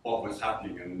what was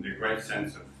happening and the great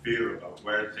sense of fear about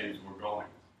where things were going.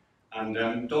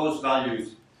 And those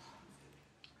values,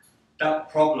 that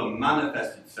problem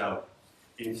manifests itself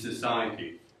in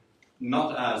society,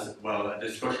 not as, well, a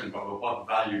discussion about what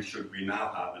values should we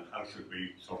now have and how should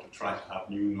we sort of try to have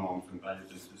new norms and values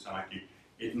in society.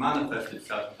 It manifests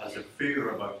itself as a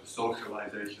fear about the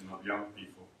socialization of young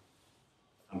people.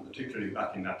 And particularly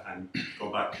back in that time,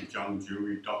 go back to John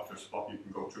Dewey, Dr. Spock, you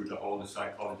can go through all the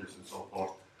psychologists and so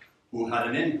forth, who had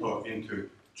an input into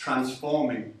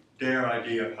transforming their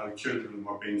idea of how children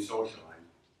were being socialized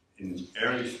in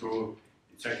early school,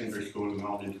 in secondary school, and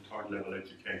on into third level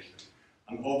education.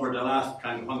 And over the last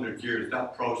kind of 100 years,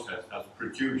 that process has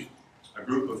produced a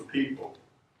group of people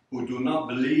who do not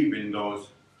believe in those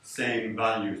same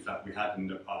values that we had in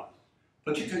the past.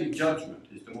 Particularly judgment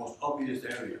is the most obvious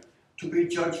area. To be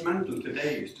judgmental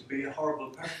today is to be a horrible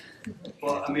person.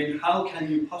 But I mean, how can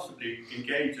you possibly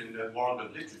engage in the world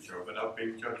of literature without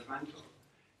being judgmental?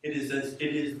 It is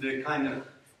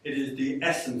the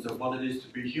essence of what it is to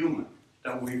be human,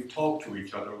 that we talk to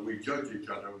each other, we judge each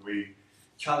other, we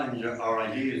challenge our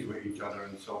ideas with each other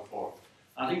and so forth.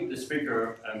 I think the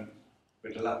speaker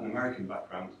with the Latin American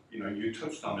background, you know, you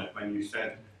touched on it when you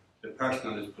said the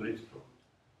personal is political.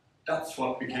 That's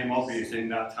what became obvious in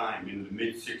that time, in the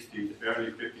mid-60s,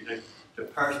 early 50s, the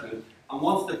personal. And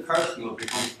once the personal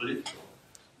becomes political,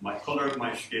 my colour of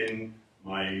my skin,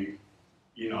 my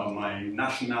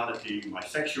nationality, my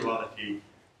sexuality,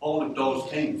 all of those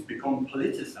things become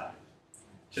politicized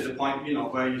to the point, you know,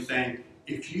 where you're saying,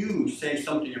 if you say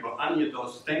something about any of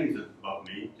those things about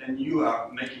me, then you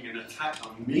are making an attack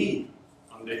on me,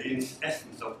 on the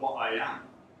essence of what I am.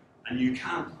 And you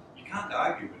can't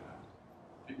argue with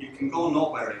that. You can go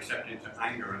nowhere except into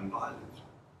anger and violence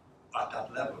at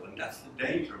that level. And that's the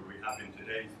danger we have in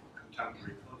today's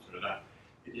contemporary culture, that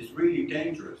it is really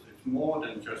dangerous. It's more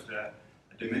than just a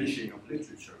diminishing of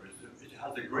literature. It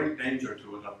has a great danger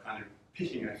to it of kind of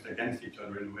pitting us against each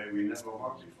other in a way we never were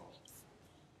before.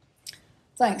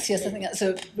 Thanks. Yes, I think that's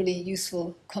a really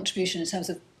useful contribution in terms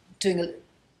of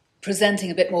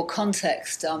presenting a bit more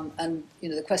context. And you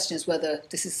know, the question is whether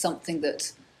this is something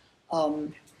that,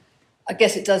 I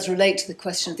guess it does relate to the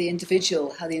question of the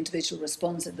individual, how the individual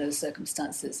responds in those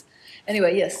circumstances.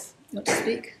 Anyway, yes, you want to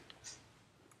speak?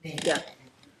 Yeah.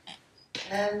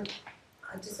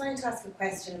 I just wanted to ask a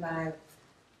question about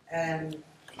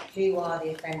who are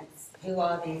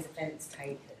these offence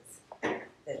takers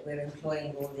that we're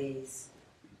employing all these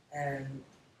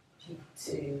people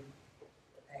to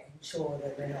ensure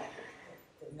that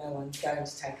no one's going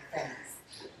to take offence.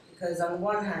 Because on the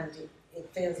one hand, it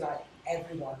feels like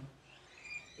everyone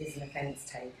is an offence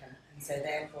taker, and so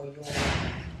therefore you're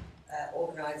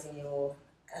organising your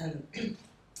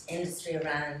industry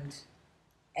around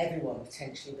everyone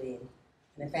potentially being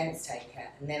an offence taker.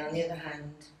 And then on the other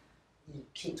hand, you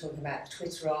keep talking about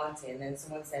Twitterati, and then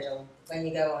someone said, oh, when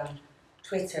you go on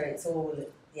Twitter, it's all the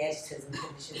editors and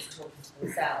publishers talking to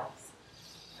themselves.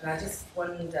 And I just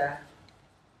wonder,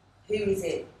 who is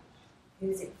it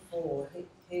for?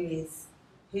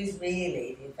 who's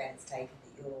really the offence taker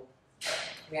that you're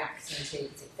reacting to?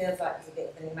 Because it feels like there's a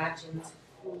bit of an imagined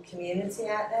community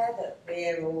out there that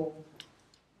we're all,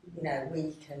 you know,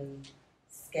 weak and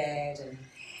scared and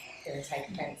going to take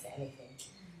offence at anything.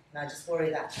 And I just worry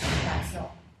that that's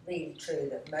not really true,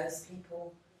 that most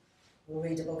people will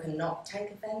read a book and not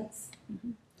take offence,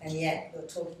 and yet you're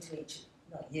talking to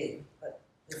not you, but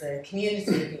there's a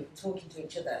community of people talking to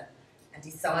each other and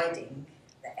deciding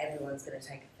that everyone's going to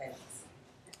take offence.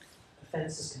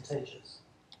 Offence is contagious.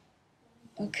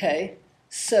 Okay,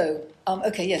 so,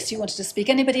 okay, yes, you wanted to speak.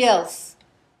 Anybody else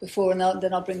before, and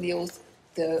then I'll bring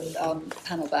the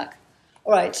panel back.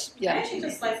 All right, yeah. I actually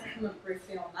just like to comment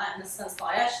briefly on that, in the sense that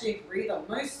I actually agree that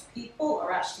most people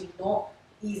are actually not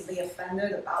easily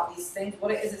offended about these things.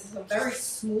 What it is a very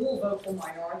small vocal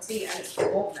minority, and it's the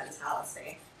mob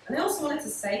mentality. And I also wanted to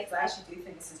say, because I actually do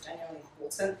think this is genuinely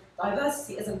important,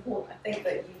 diversity is important. I think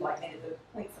that you made a good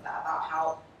point for that, about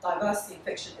how diversity in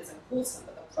fiction is important,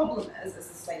 but the problem is, as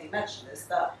this lady mentioned, is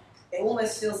that it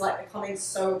almost feels like becoming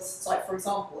so, like for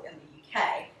example, in the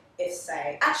UK, if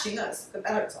say, actually no, it's a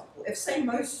better example, if say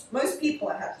most people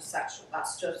are heterosexual,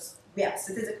 that's just, yeah,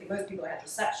 statistically most people are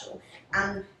heterosexual,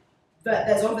 and but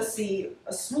there's obviously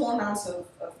a small amount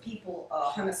of people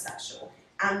are homosexual,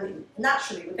 and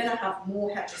naturally we're going to have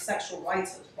more heterosexual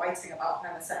writers writing about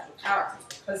homosexual characters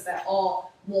because there are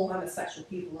more homosexual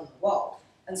people in the world.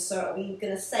 And so are we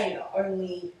going to say that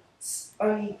only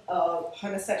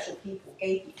homosexual people,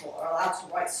 gay people, are allowed to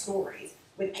write stories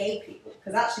with gay people?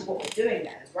 Because actually what we're doing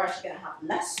then is we're actually going to have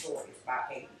less stories about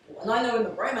gay people. And I know in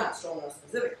the romance genre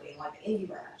specifically, in like the indie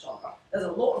romance genre, there's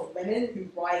a lot of women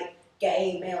who write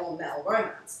gay male-on-male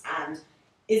romance, and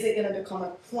is it going to become a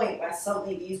point where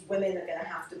suddenly these women are going to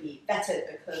have to be vetted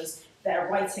because they're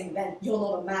writing, then you're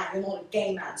not a man, you're not a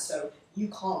gay man, so you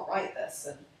can't write this?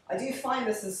 And I do find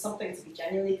this as something to be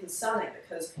genuinely concerning,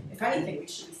 because if anything, we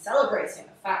should be celebrating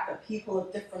the fact that people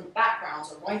of different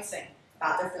backgrounds are writing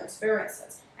about different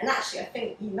experiences. And actually, I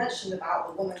think you mentioned about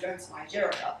the woman going to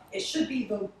Nigeria. It should be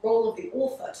the role of the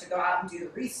author to go out and do the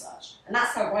research. And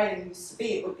that's how writing used to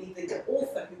be. It would be the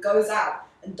author who goes out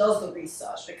and does the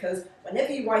research. Because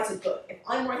whenever you write a book, if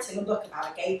I'm writing a book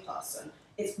about a gay person,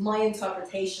 it's my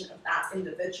interpretation of that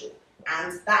individual.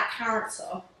 And that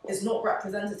character is not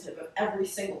representative of every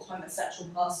single homosexual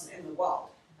person in the world.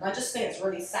 And I just think it's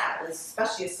really sad,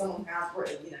 especially as someone who has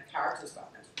written, characters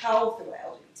about mental health, who are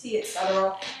LGBT,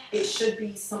 etc. It should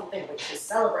be something which is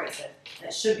celebrated, and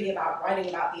it should be about writing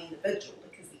about the individual,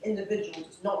 because the individual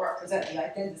does not represent the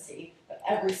identity of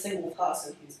every single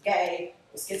person who's gay,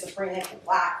 or schizophrenic, or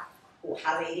black, or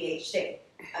has ADHD.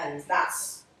 And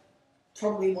that's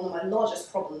probably one of my largest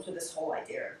problems with this whole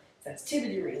idea of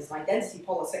sensitivity readers and identity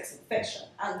politics in fiction.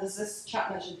 And as this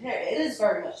chap mentioned here, it is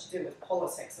very much to do with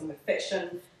politics and with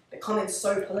fiction becoming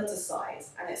so politicized.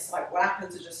 And it's like, what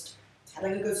happened to just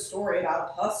telling a good story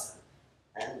about a person?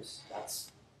 And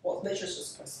that's what literature's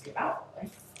supposed to be about, right?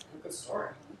 A good story.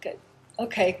 Okay.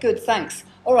 Okay, good, thanks.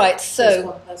 All right, so... There's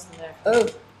one person there. Oh,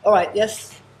 all right,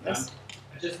 yes. Yes.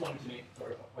 I just wanted to make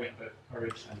sort of a point about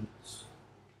courage and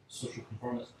social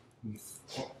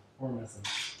conformism.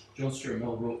 John Stuart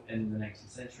Mill wrote in the 19th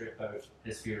century about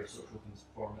his fear of social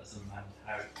conformism and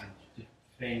how he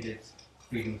defended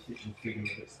freedom of speech and freedom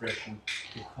of expression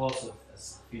because of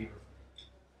this fear.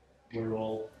 We're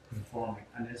all conforming,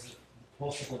 and is it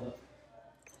possible that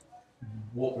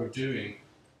what we're doing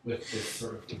with this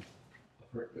sort of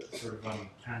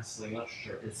cancelling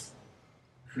literature is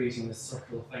creating this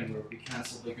circular thing where we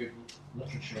cancel the good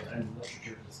literature, and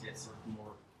literature just gets sort of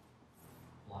more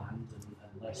bland and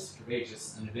less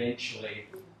courageous, and eventually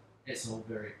it's all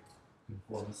very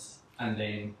conformist, and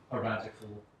then a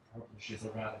radical publishes a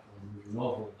radical new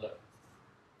novel that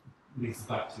leads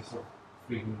back to sort of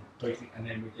freedom writing, and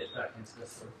then we get back into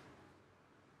this sort of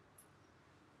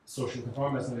social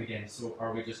conformism again. So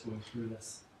are we just going through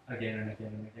this again and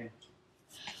again and again?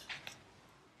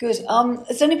 Good.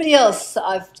 Is there anybody else that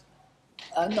I've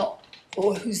not,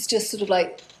 or who's just sort of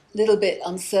like a little bit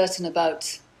uncertain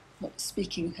about not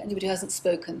speaking? Anybody who hasn't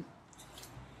spoken?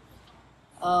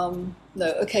 No.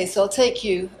 Okay, so I'll take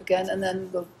you again, and then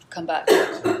we'll come back.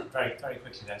 So very, very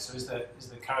quickly then. So is the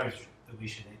courage that we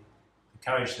should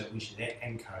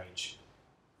encourage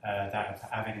that of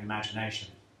having an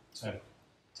imagination? So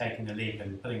taking the leap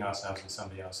and putting ourselves in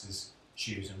somebody else's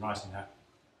shoes and writing that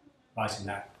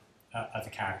other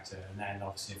character, and then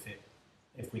obviously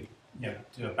if we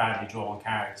do a badly drawn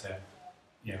character,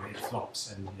 it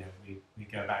flops, and we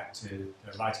go back to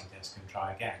the writing desk and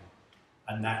try again,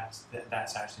 and that's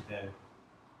actually the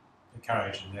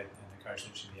courage and the courage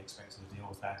that should be expected of the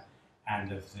author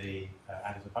and of the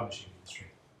publishing industry.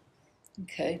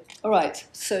 Okay, all right,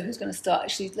 so who's going to start?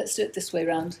 Actually, let's do it this way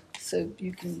round, so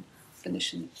you can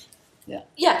finish. Yeah.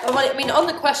 Yeah, well, I mean, on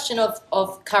the question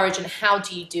of courage and how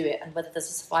do you do it, and whether there's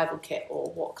a survival kit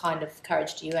or what kind of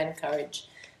courage do you encourage,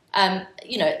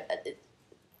 you know,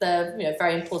 the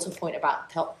very important point about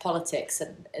politics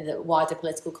and the wider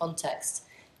political context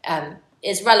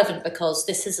is relevant because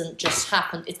this isn't just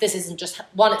happened. This isn't just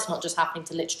one. It's not just happening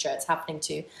to literature. It's happening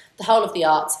to the whole of the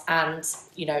arts and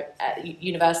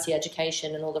university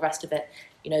education and all the rest of it.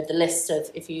 You know, the list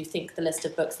of, if you think the list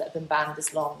of books that have been banned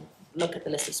is long, look at the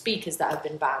list of speakers that have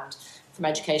been banned from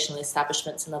educational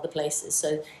establishments and other places.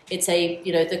 So it's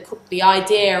the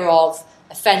idea of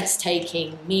offence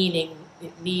taking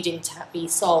needing to be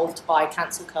solved by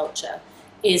cancel culture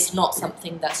is not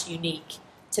something that's unique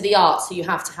to the arts. So you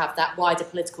have to have that wider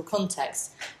political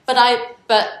context. But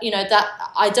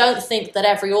I don't think that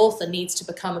every author needs to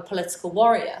become a political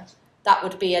warrior. That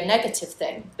would be a negative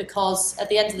thing, because at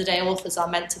the end of the day, authors are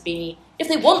meant to be, if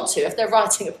they want to, if they're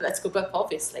writing a political book,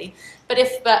 obviously, but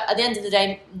at the end of the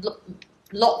day,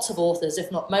 lots of authors,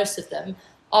 if not most of them,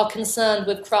 are concerned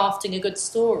with crafting a good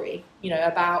story,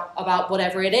 about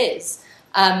whatever it is.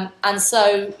 And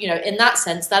so, in that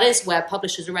sense, that is where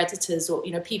publishers or editors or,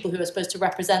 people who are supposed to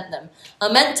represent them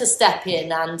are meant to step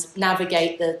in and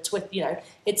navigate the Twitter.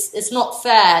 It's not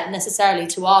fair necessarily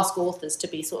to ask authors to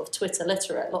be sort of Twitter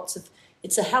literate.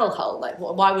 It's a hellhole. Like,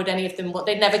 why would any of them?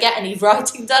 They'd never get any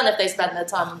writing done if they spend their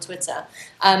time on Twitter.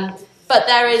 But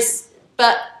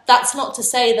that's not to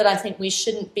say that I think we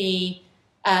shouldn't be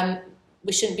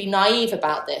naive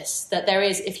about this. That there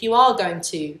is, if you are going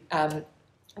to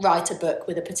write a book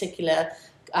with a particular,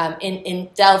 in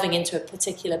delving into a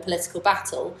particular political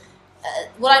battle,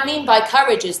 what I mean by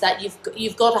courage is that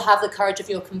you've got to have the courage of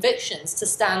your convictions to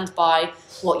stand by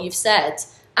what you've said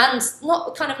and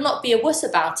not be a wuss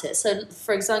about it. So,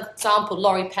 for example,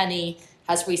 Laurie Penny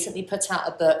has recently put out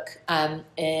a book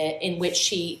in which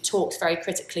she talks very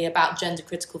critically about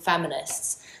gender-critical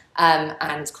feminists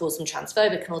and calls them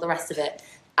transphobic and all the rest of it.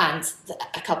 And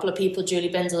a couple of people, Julie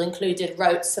Bindel included,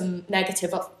 wrote some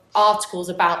negative articles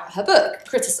about her book,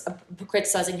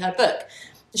 criticising her book.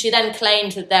 She then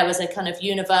claimed that there was a kind of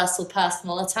universal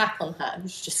personal attack on her.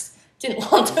 She just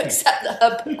didn't want to accept that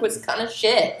her book was kind of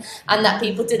shit and that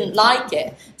people didn't like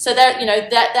it. So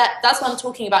that's what I'm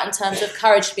talking about in terms of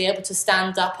courage, to be able to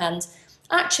stand up and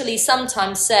actually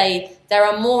sometimes say there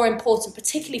are more important,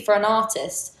 particularly for an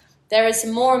artist, there is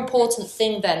a more important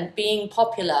thing than being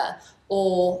popular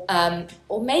or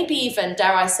maybe even,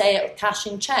 dare I say it,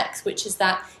 cashing checks, which is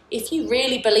that if you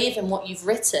really believe in what you've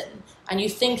written and you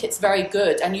think it's very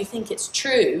good and you think it's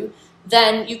true,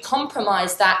 then you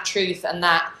compromise that truth and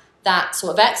that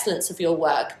sort of excellence of your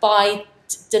work by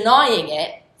denying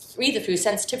it, either through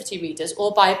sensitivity readers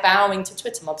or by bowing to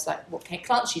Twitter mobs like what Kate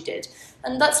Clanchy did.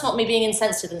 And that's not me being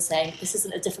insensitive and saying this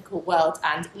isn't a difficult world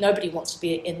and nobody wants to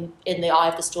be in the eye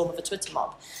of the storm of a Twitter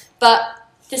mob. But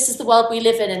this is the world we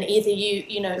live in, and either you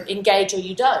engage or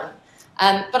you don't.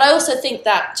 But I also think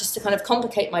that, just to kind of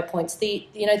complicate my points, the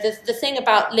thing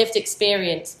about lived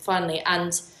experience, finally,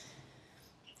 and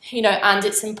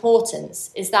its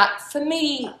importance is that for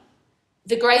me,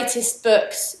 the greatest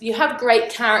books, you have great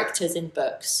characters in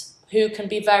books who can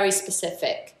be very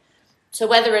specific. So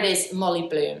whether it is Molly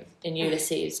Bloom in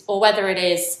Ulysses or whether it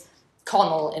is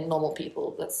Connell in Normal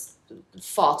People, that's a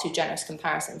far too generous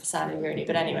comparison for Sally Rooney,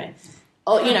 but anyway.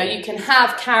 Or, you can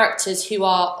have characters who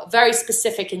are very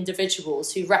specific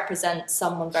individuals who represent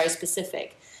someone very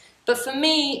specific. But for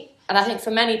me, and I think for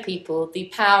many people,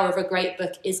 the power of a great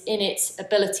book is in its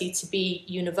ability to be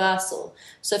universal.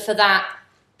 So for that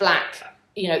black,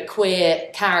 queer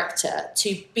character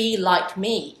to be like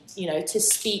me, to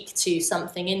speak to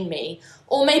something in me,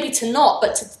 or maybe to not,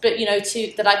 but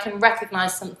that I can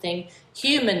recognise something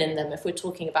human in them, if we're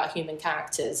talking about human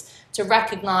characters, to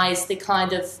recognise the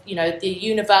kind of, the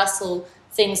universal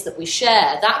things that we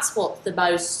share. That's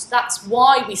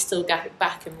why we still go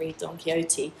back and read Don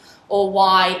Quixote, or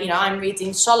why, I'm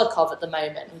reading Sholokov at the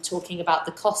moment and talking about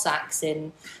the Cossacks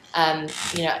in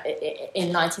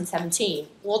 1917.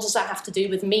 What does that have to do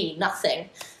with me? Nothing.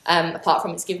 Apart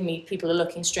from it's giving me, people are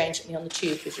looking strange at me on the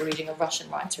tube because you're reading a Russian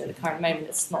writer at the current moment.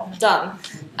 It's not done.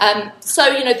 So,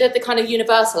 the kind of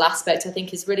universal aspect I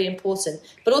think is really important.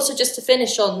 But also just to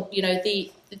finish on, I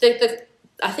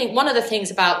think one of the things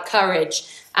about courage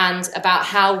and about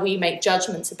how we make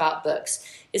judgments about books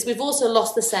is we've also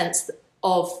lost the sense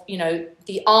of,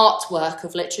 the artwork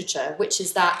of literature, which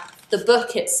is that the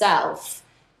book itself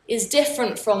is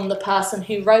different from the person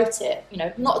who wrote it,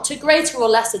 not to greater or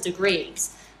lesser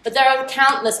degrees. But there are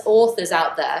countless authors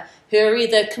out there who are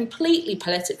either completely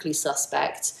politically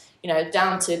suspect,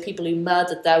 down to people who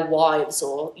murdered their wives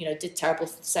or, did terrible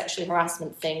sexual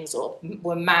harassment things or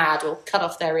were mad or cut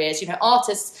off their ears.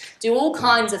 Artists do all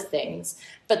kinds of things,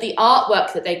 but the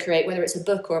artwork that they create, whether it's a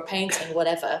book or a painting,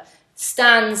 whatever,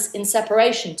 stands in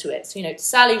separation to it. So,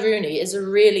 Sally Rooney is a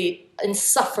really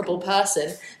insufferable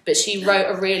person, but she wrote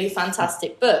a really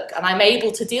fantastic book. And I'm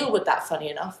able to deal with that, funny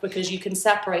enough, because you can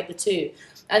separate the two.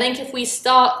 I think if we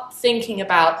start thinking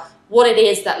about what it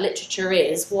is that literature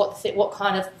is, what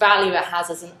kind of value it has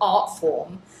as an art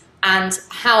form, and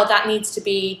how that needs to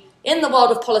be in the world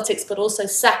of politics, but also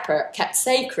separate, kept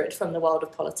sacred from the world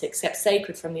of politics, kept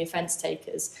sacred from the offence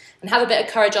takers, and have a bit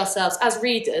of courage ourselves as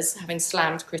readers, having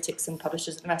slammed critics and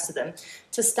publishers and the rest of them,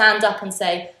 to stand up and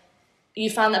say, you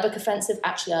found that book offensive,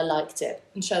 actually I liked it,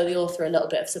 and show the author a little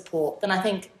bit of support. Then I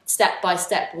think step by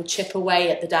step we'll chip away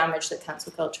at the damage that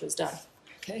cancel culture has done.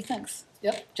 Okay, thanks.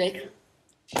 Yep, Jake.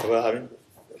 Well,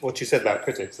 what you said about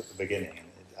critics at the beginning,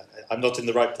 I'm not in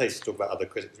the right place to talk about other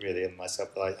critics really and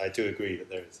myself, but I do agree that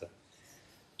there is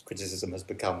criticism has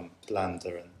become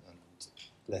blander and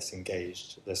less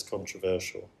engaged, less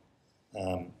controversial.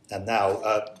 And now,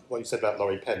 what you said about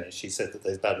Laurie Penny, she said that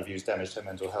those bad reviews damaged her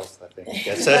mental health, I think.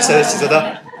 Yeah, so this is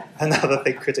another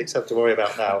thing critics have to worry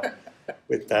about now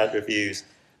with bad reviews.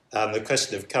 The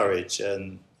question of courage,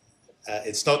 and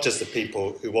it's not just the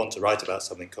people who want to write about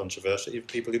something controversial, even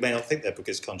people who may not think their book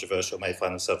is controversial may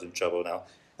find themselves in trouble now.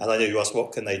 And I know you asked,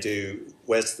 what can they do?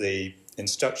 Where's the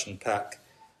instruction pack?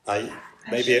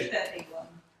 Maybe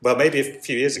a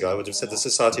few years ago I would have said the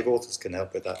Society of Authors can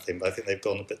help with that thing, but I think they've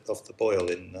gone a bit off the boil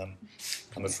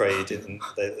I'm afraid,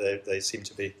 they seem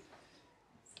to be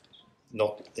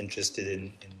not interested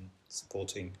in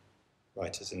supporting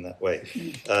writers in that way.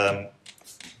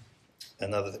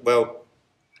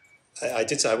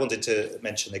 I wanted to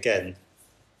mention again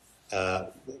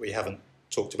what we haven't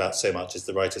talked about so much is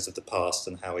the writers of the past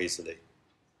and how easily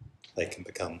they can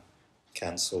become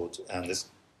cancelled. And this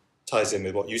ties in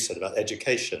with what you said about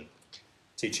education,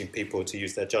 teaching people to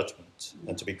use their judgment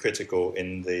and to be critical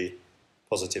in the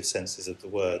positive senses of the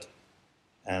word.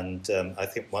 And I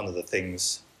think one of the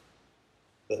things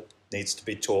that needs to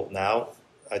be taught now,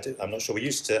 I'm not sure we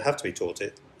used to have to be taught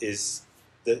it, is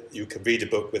that you can read a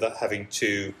book without having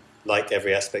to like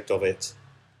every aspect of it,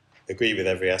 agree with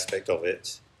every aspect of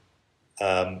it.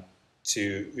 That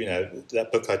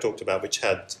book I talked about, which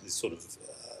had this sort of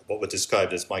what were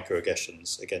described as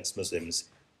microaggressions against Muslims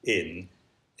even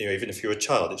if you're a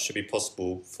child, it should be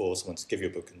possible for someone to give you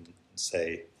a book and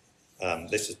say,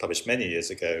 this was published many years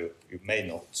ago, you may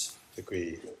not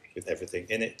agree with everything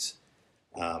in it.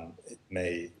 It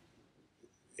may,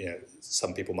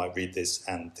 some people might read this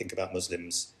and think about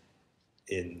Muslims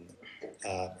in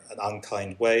an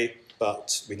unkind way,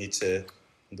 but we need to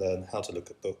learn how to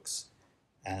look at books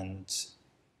and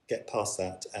get past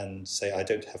that and say, I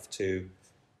don't have to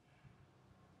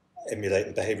emulate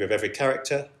the behaviour of every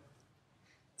character.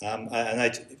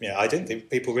 I don't think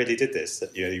people really did this,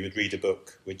 that you would read a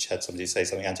book which had somebody say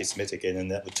something anti-Semitic in and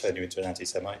that would turn you into an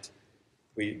anti-Semite.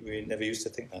 We never used to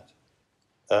think that.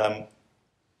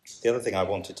 The other thing I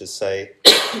wanted to say,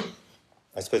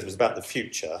 I suppose, was about the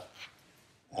future.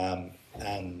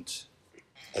 And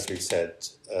as we've said,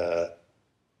 the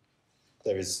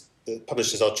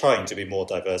publishers are trying to be more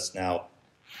diverse now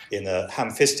in a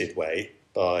ham-fisted way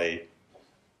by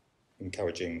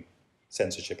encouraging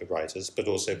censorship of writers, but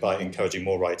also by encouraging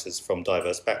more writers from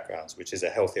diverse backgrounds, which is a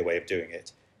healthier way of doing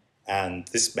it. And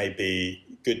this may be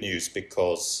good news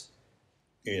because,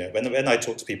 when I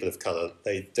talk to people of colour,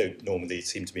 they don't normally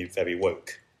seem to be very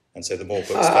woke. And so the more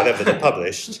books by them that are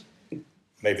published,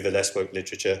 maybe the less woke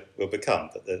literature will become.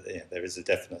 But there is a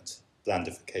definite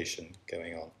blandification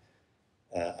going on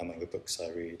among the books I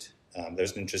read.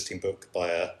 There's an interesting book by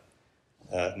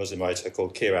a Muslim writer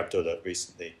called Keir Abdullah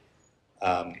recently,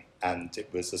 and it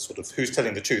was a sort of who's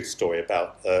telling the truth story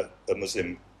about a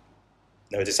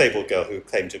disabled girl who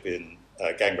claimed to have been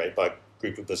gang raped by a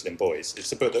group of Muslim boys.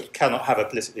 It's a book that cannot have a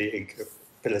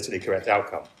politically correct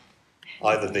outcome.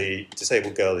 Either the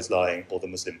disabled girl is lying or the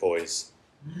Muslim boys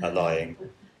are lying.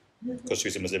 Because she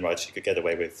was a Muslim writer, she could get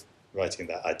away with writing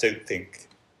that. I don't think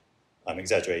I'm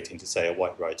exaggerating to say a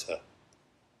white writer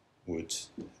would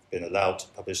have been allowed to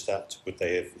publish that. Would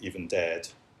they have even dared?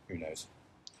 Who knows?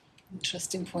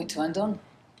 Interesting point to end on.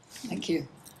 Thank you.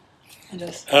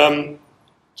 Yes,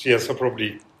 I'll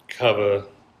probably cover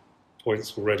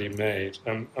points already made.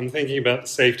 I'm thinking about the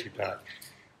safety pack.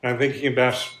 I'm thinking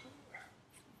about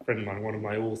a friend of mine, one of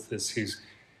my authors, who's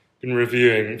been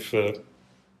reviewing for,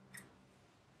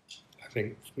 I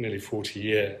think, nearly 40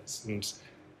 years, and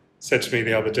said to me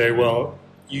the other day, well,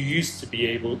 you used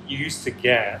to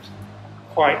get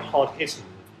quite hard-hitting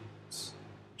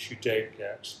you don't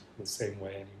get the same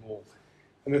way anymore.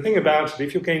 And the thing about it,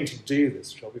 if you're going to do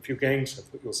this job, if you're going to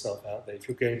put yourself out there, if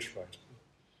you're going to write,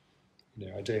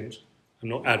 I'm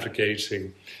not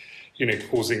advocating,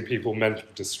 causing people mental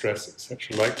distress,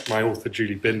 etc., like my author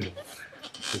Julie Bindel,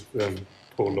 with,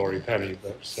 poor Laurie Penny.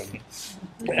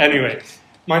 But anyway,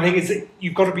 my thing is that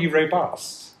you've got to be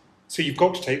robust. So you've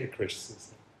got to take the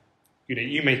criticism.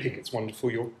 You may think it's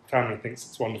wonderful, your family thinks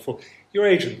it's wonderful, your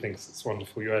agent thinks it's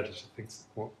wonderful, your editor thinks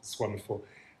it's wonderful.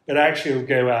 But actually you'll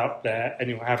go out there and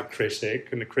you'll have a critic,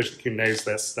 and a critic who knows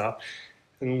their stuff,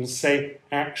 and will say,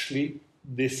 actually,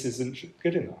 this isn't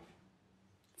good enough,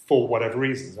 for whatever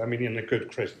reasons. I mean, and a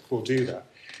good critic will do that.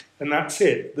 And that's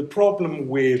it. The problem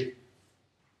with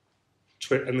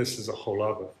Twitter, and this is a whole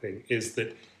other thing, is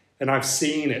that, and I've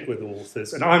seen it with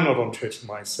authors, and I'm not on Twitter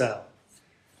myself,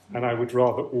 and I would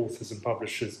rather authors and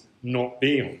publishers not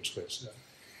be on Twitter.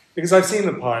 Because I've seen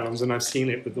the pylons, and I've seen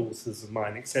it with authors of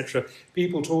mine, etc.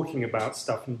 People talking about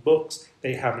stuff in books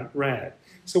they haven't read.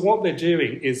 So what they're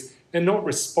doing is they're not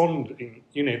responding.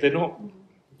 They're not,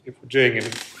 if we're doing it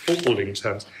in footballing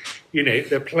terms,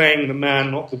 they're playing the man,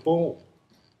 not the ball.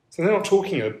 So they're not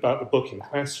talking about the book in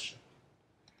question.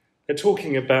 They're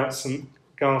talking about some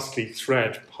ghastly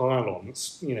thread pylon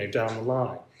that's, down the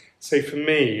line. So for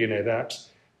me,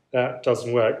 that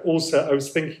doesn't work. Also, I was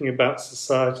thinking about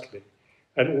societally.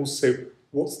 And also,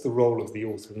 what's the role of the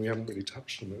author? And we haven't really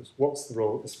touched on this. What's the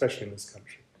role, especially in this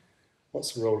country,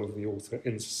 what's the role of the author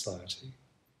in society?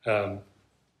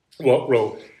 What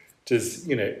role does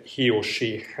he or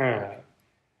she have?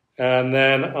 And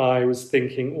then I was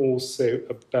thinking also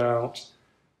about,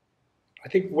 I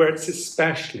think where it's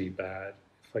especially bad,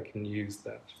 if I can use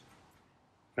that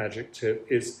adjective,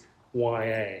 is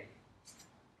YA. I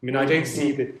mean, I don't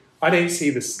see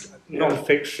this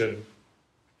non-fiction.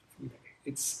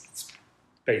 It's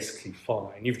basically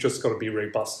fine. You've just got to be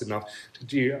robust enough to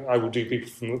do. I will do people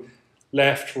from the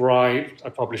left, right. I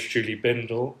published Julie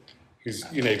Bindel, whose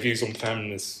views on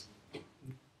feminists.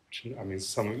 I mean,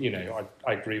 some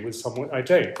I agree with, some I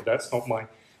don't. But that's not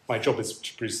my job. Is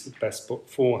to produce the best book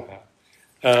for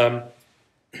her.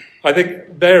 I think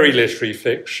very literary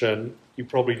fiction. You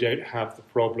probably don't have the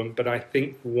problem, but I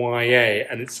think YA,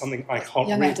 and it's something I can't.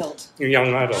 Young adult.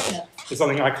 Yeah. It's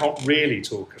something I can't really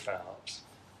talk about,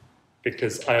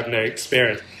 because I have no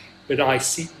experience. But I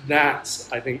see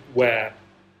that's, I think, where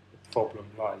the problem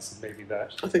lies, and maybe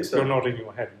that. I think so. You're nodding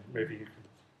your head, maybe you can,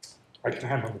 I can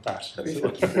hand on the bat. We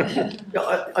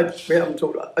haven't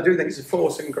talked about, I do think it's a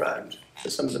forcing ground for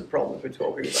some of the problems we're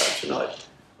talking about tonight.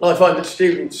 And I find that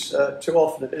students, too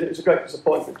often, it's a great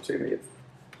disappointment to me,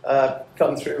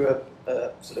 come through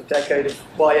a sort of decade of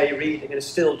YA reading and are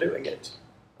still doing it.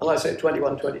 And I say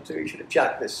 21, 22, you should have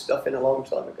jacked this stuff in a long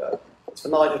time ago. It's for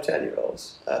 9 or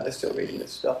 10-year-olds. They're still reading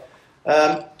this stuff.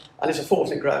 And it's a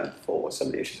forcing ground for some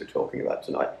of the issues we're talking about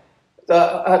tonight.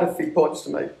 I had a few points to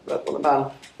make about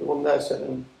what the one there said,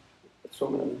 and this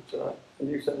woman and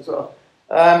you said as well.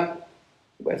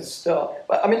 Where to start?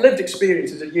 But, I mean, lived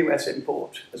experience is a US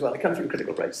import as well. It comes from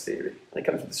critical race theory, and it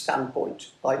comes from the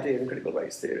standpoint idea in critical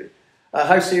race theory.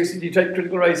 How seriously do you take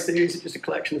critical race theory? Is it just a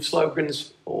collection of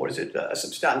slogans, or is it a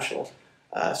substantial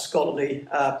scholarly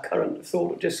current of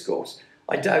thought or discourse?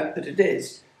 I doubt that it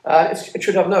is. It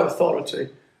should have no authority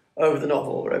over the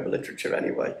novel or over literature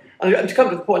anyway. And to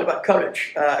come to the point about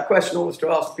courage, a question always to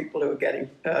ask people who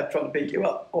are trying to beat you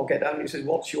up or get down, you say,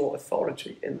 what's your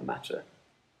authority in the matter?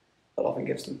 That often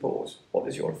gives them pause. What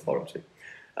is your authority?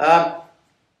 To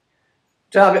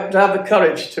have the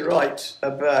courage to write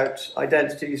about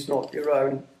identities not your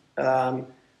own,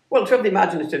 well, to have the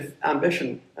imaginative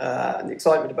ambition and the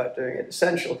excitement about doing it,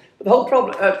 essential. But the whole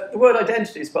problem, the word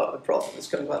identity is part of the problem. This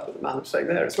comes back to what the man was saying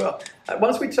there as well.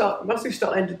 Once we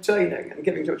start entertaining and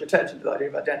giving too much attention to the idea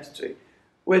of identity,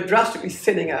 we're drastically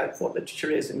thinning out what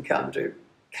literature is and can do.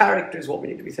 Character is what we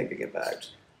need to be thinking about,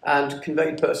 and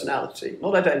conveyed personality,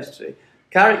 not identity.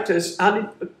 Characters and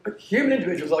human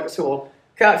individuals like us all,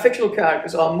 fictional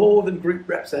characters are more than group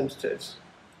representatives.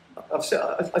 I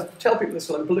tell people this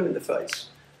till I'm blue in the face.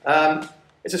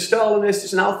 It's a Stalinist,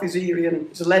 it's an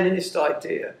Althusserian, it's a Leninist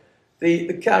idea.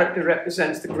 The character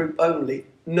represents the group only.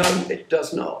 No, it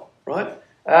does not, right?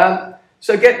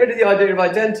 So get rid of the idea of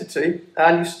identity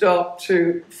and you start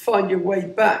to find your way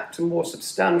back to more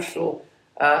substantial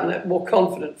and more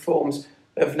confident forms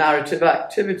of narrative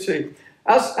activity.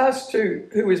 As to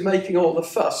who is making all the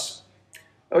fuss,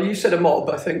 oh, you said a mob,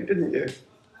 I think, didn't you?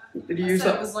 Did you use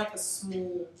that? It was like a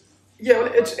small. Yeah,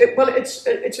 well, it's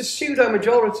a pseudo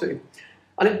majority,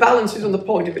 and it balances on the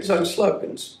point of its own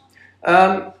slogans.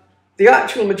 The the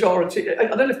actual majority, I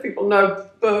don't know if people know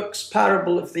Burke's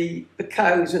parable of the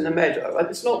cows in the meadow.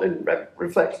 It's not in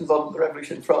Reflections on the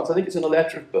Revolution in France, I think it's in a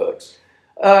letter of Burke's.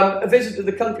 A visitor to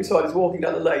the countryside is walking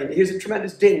down the lane. He hears a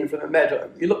tremendous din from a meadow.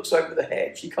 He looks over the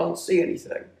hedge. He can't see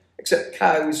anything except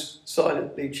cows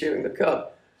silently chewing the cud.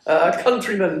 A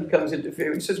countryman comes into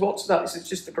view and says, "What's that?" He says, "It's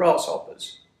just the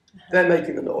grasshoppers. They're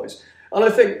making the noise." And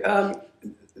I think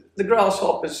the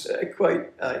grasshoppers equate,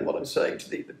 in what I'm saying, to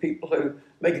the people who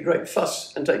make a great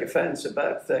fuss and take offence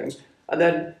about things, and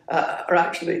then are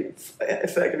actually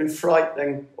effective in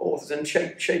frightening authors and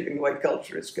shaping the way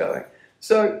culture is going.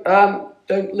 So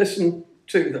don't listen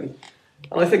to them.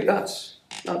 And I think that's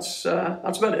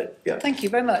about it. Yeah. Thank you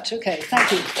very much. Okay,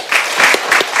 thank you.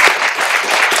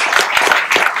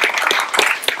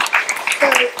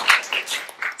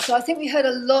 So I think we heard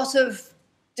a lot of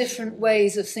different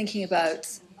ways of thinking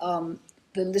about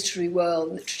the literary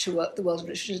world, the world of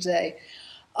literature today,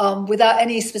 without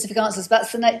any specific answers.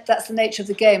 That's the nature of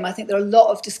the game. I think there are a lot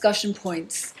of discussion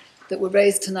points that were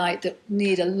raised tonight that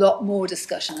need a lot more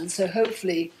discussion, and so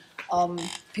hopefully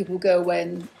people will go away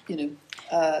and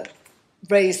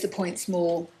raise the points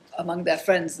more among their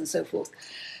friends and so forth.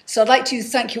 So I'd like to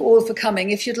thank you all for coming.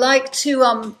 If you'd like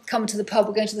to come to the pub,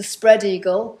 we're going to the Spread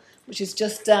Eagle, which is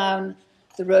just down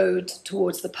the road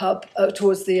towards the pub,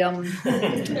 towards the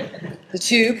the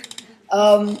tube.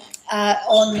 On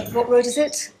what road is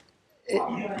it?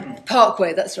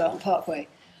 Parkway. That's right, on Parkway.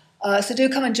 So do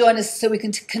come and join us so we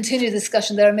can continue the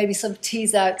discussion there and maybe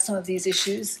tease out some of these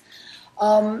issues.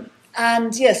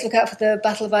 And yes, look out for the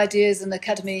Battle of Ideas and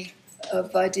Academy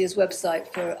of Ideas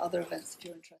website for other events if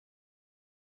you're interested.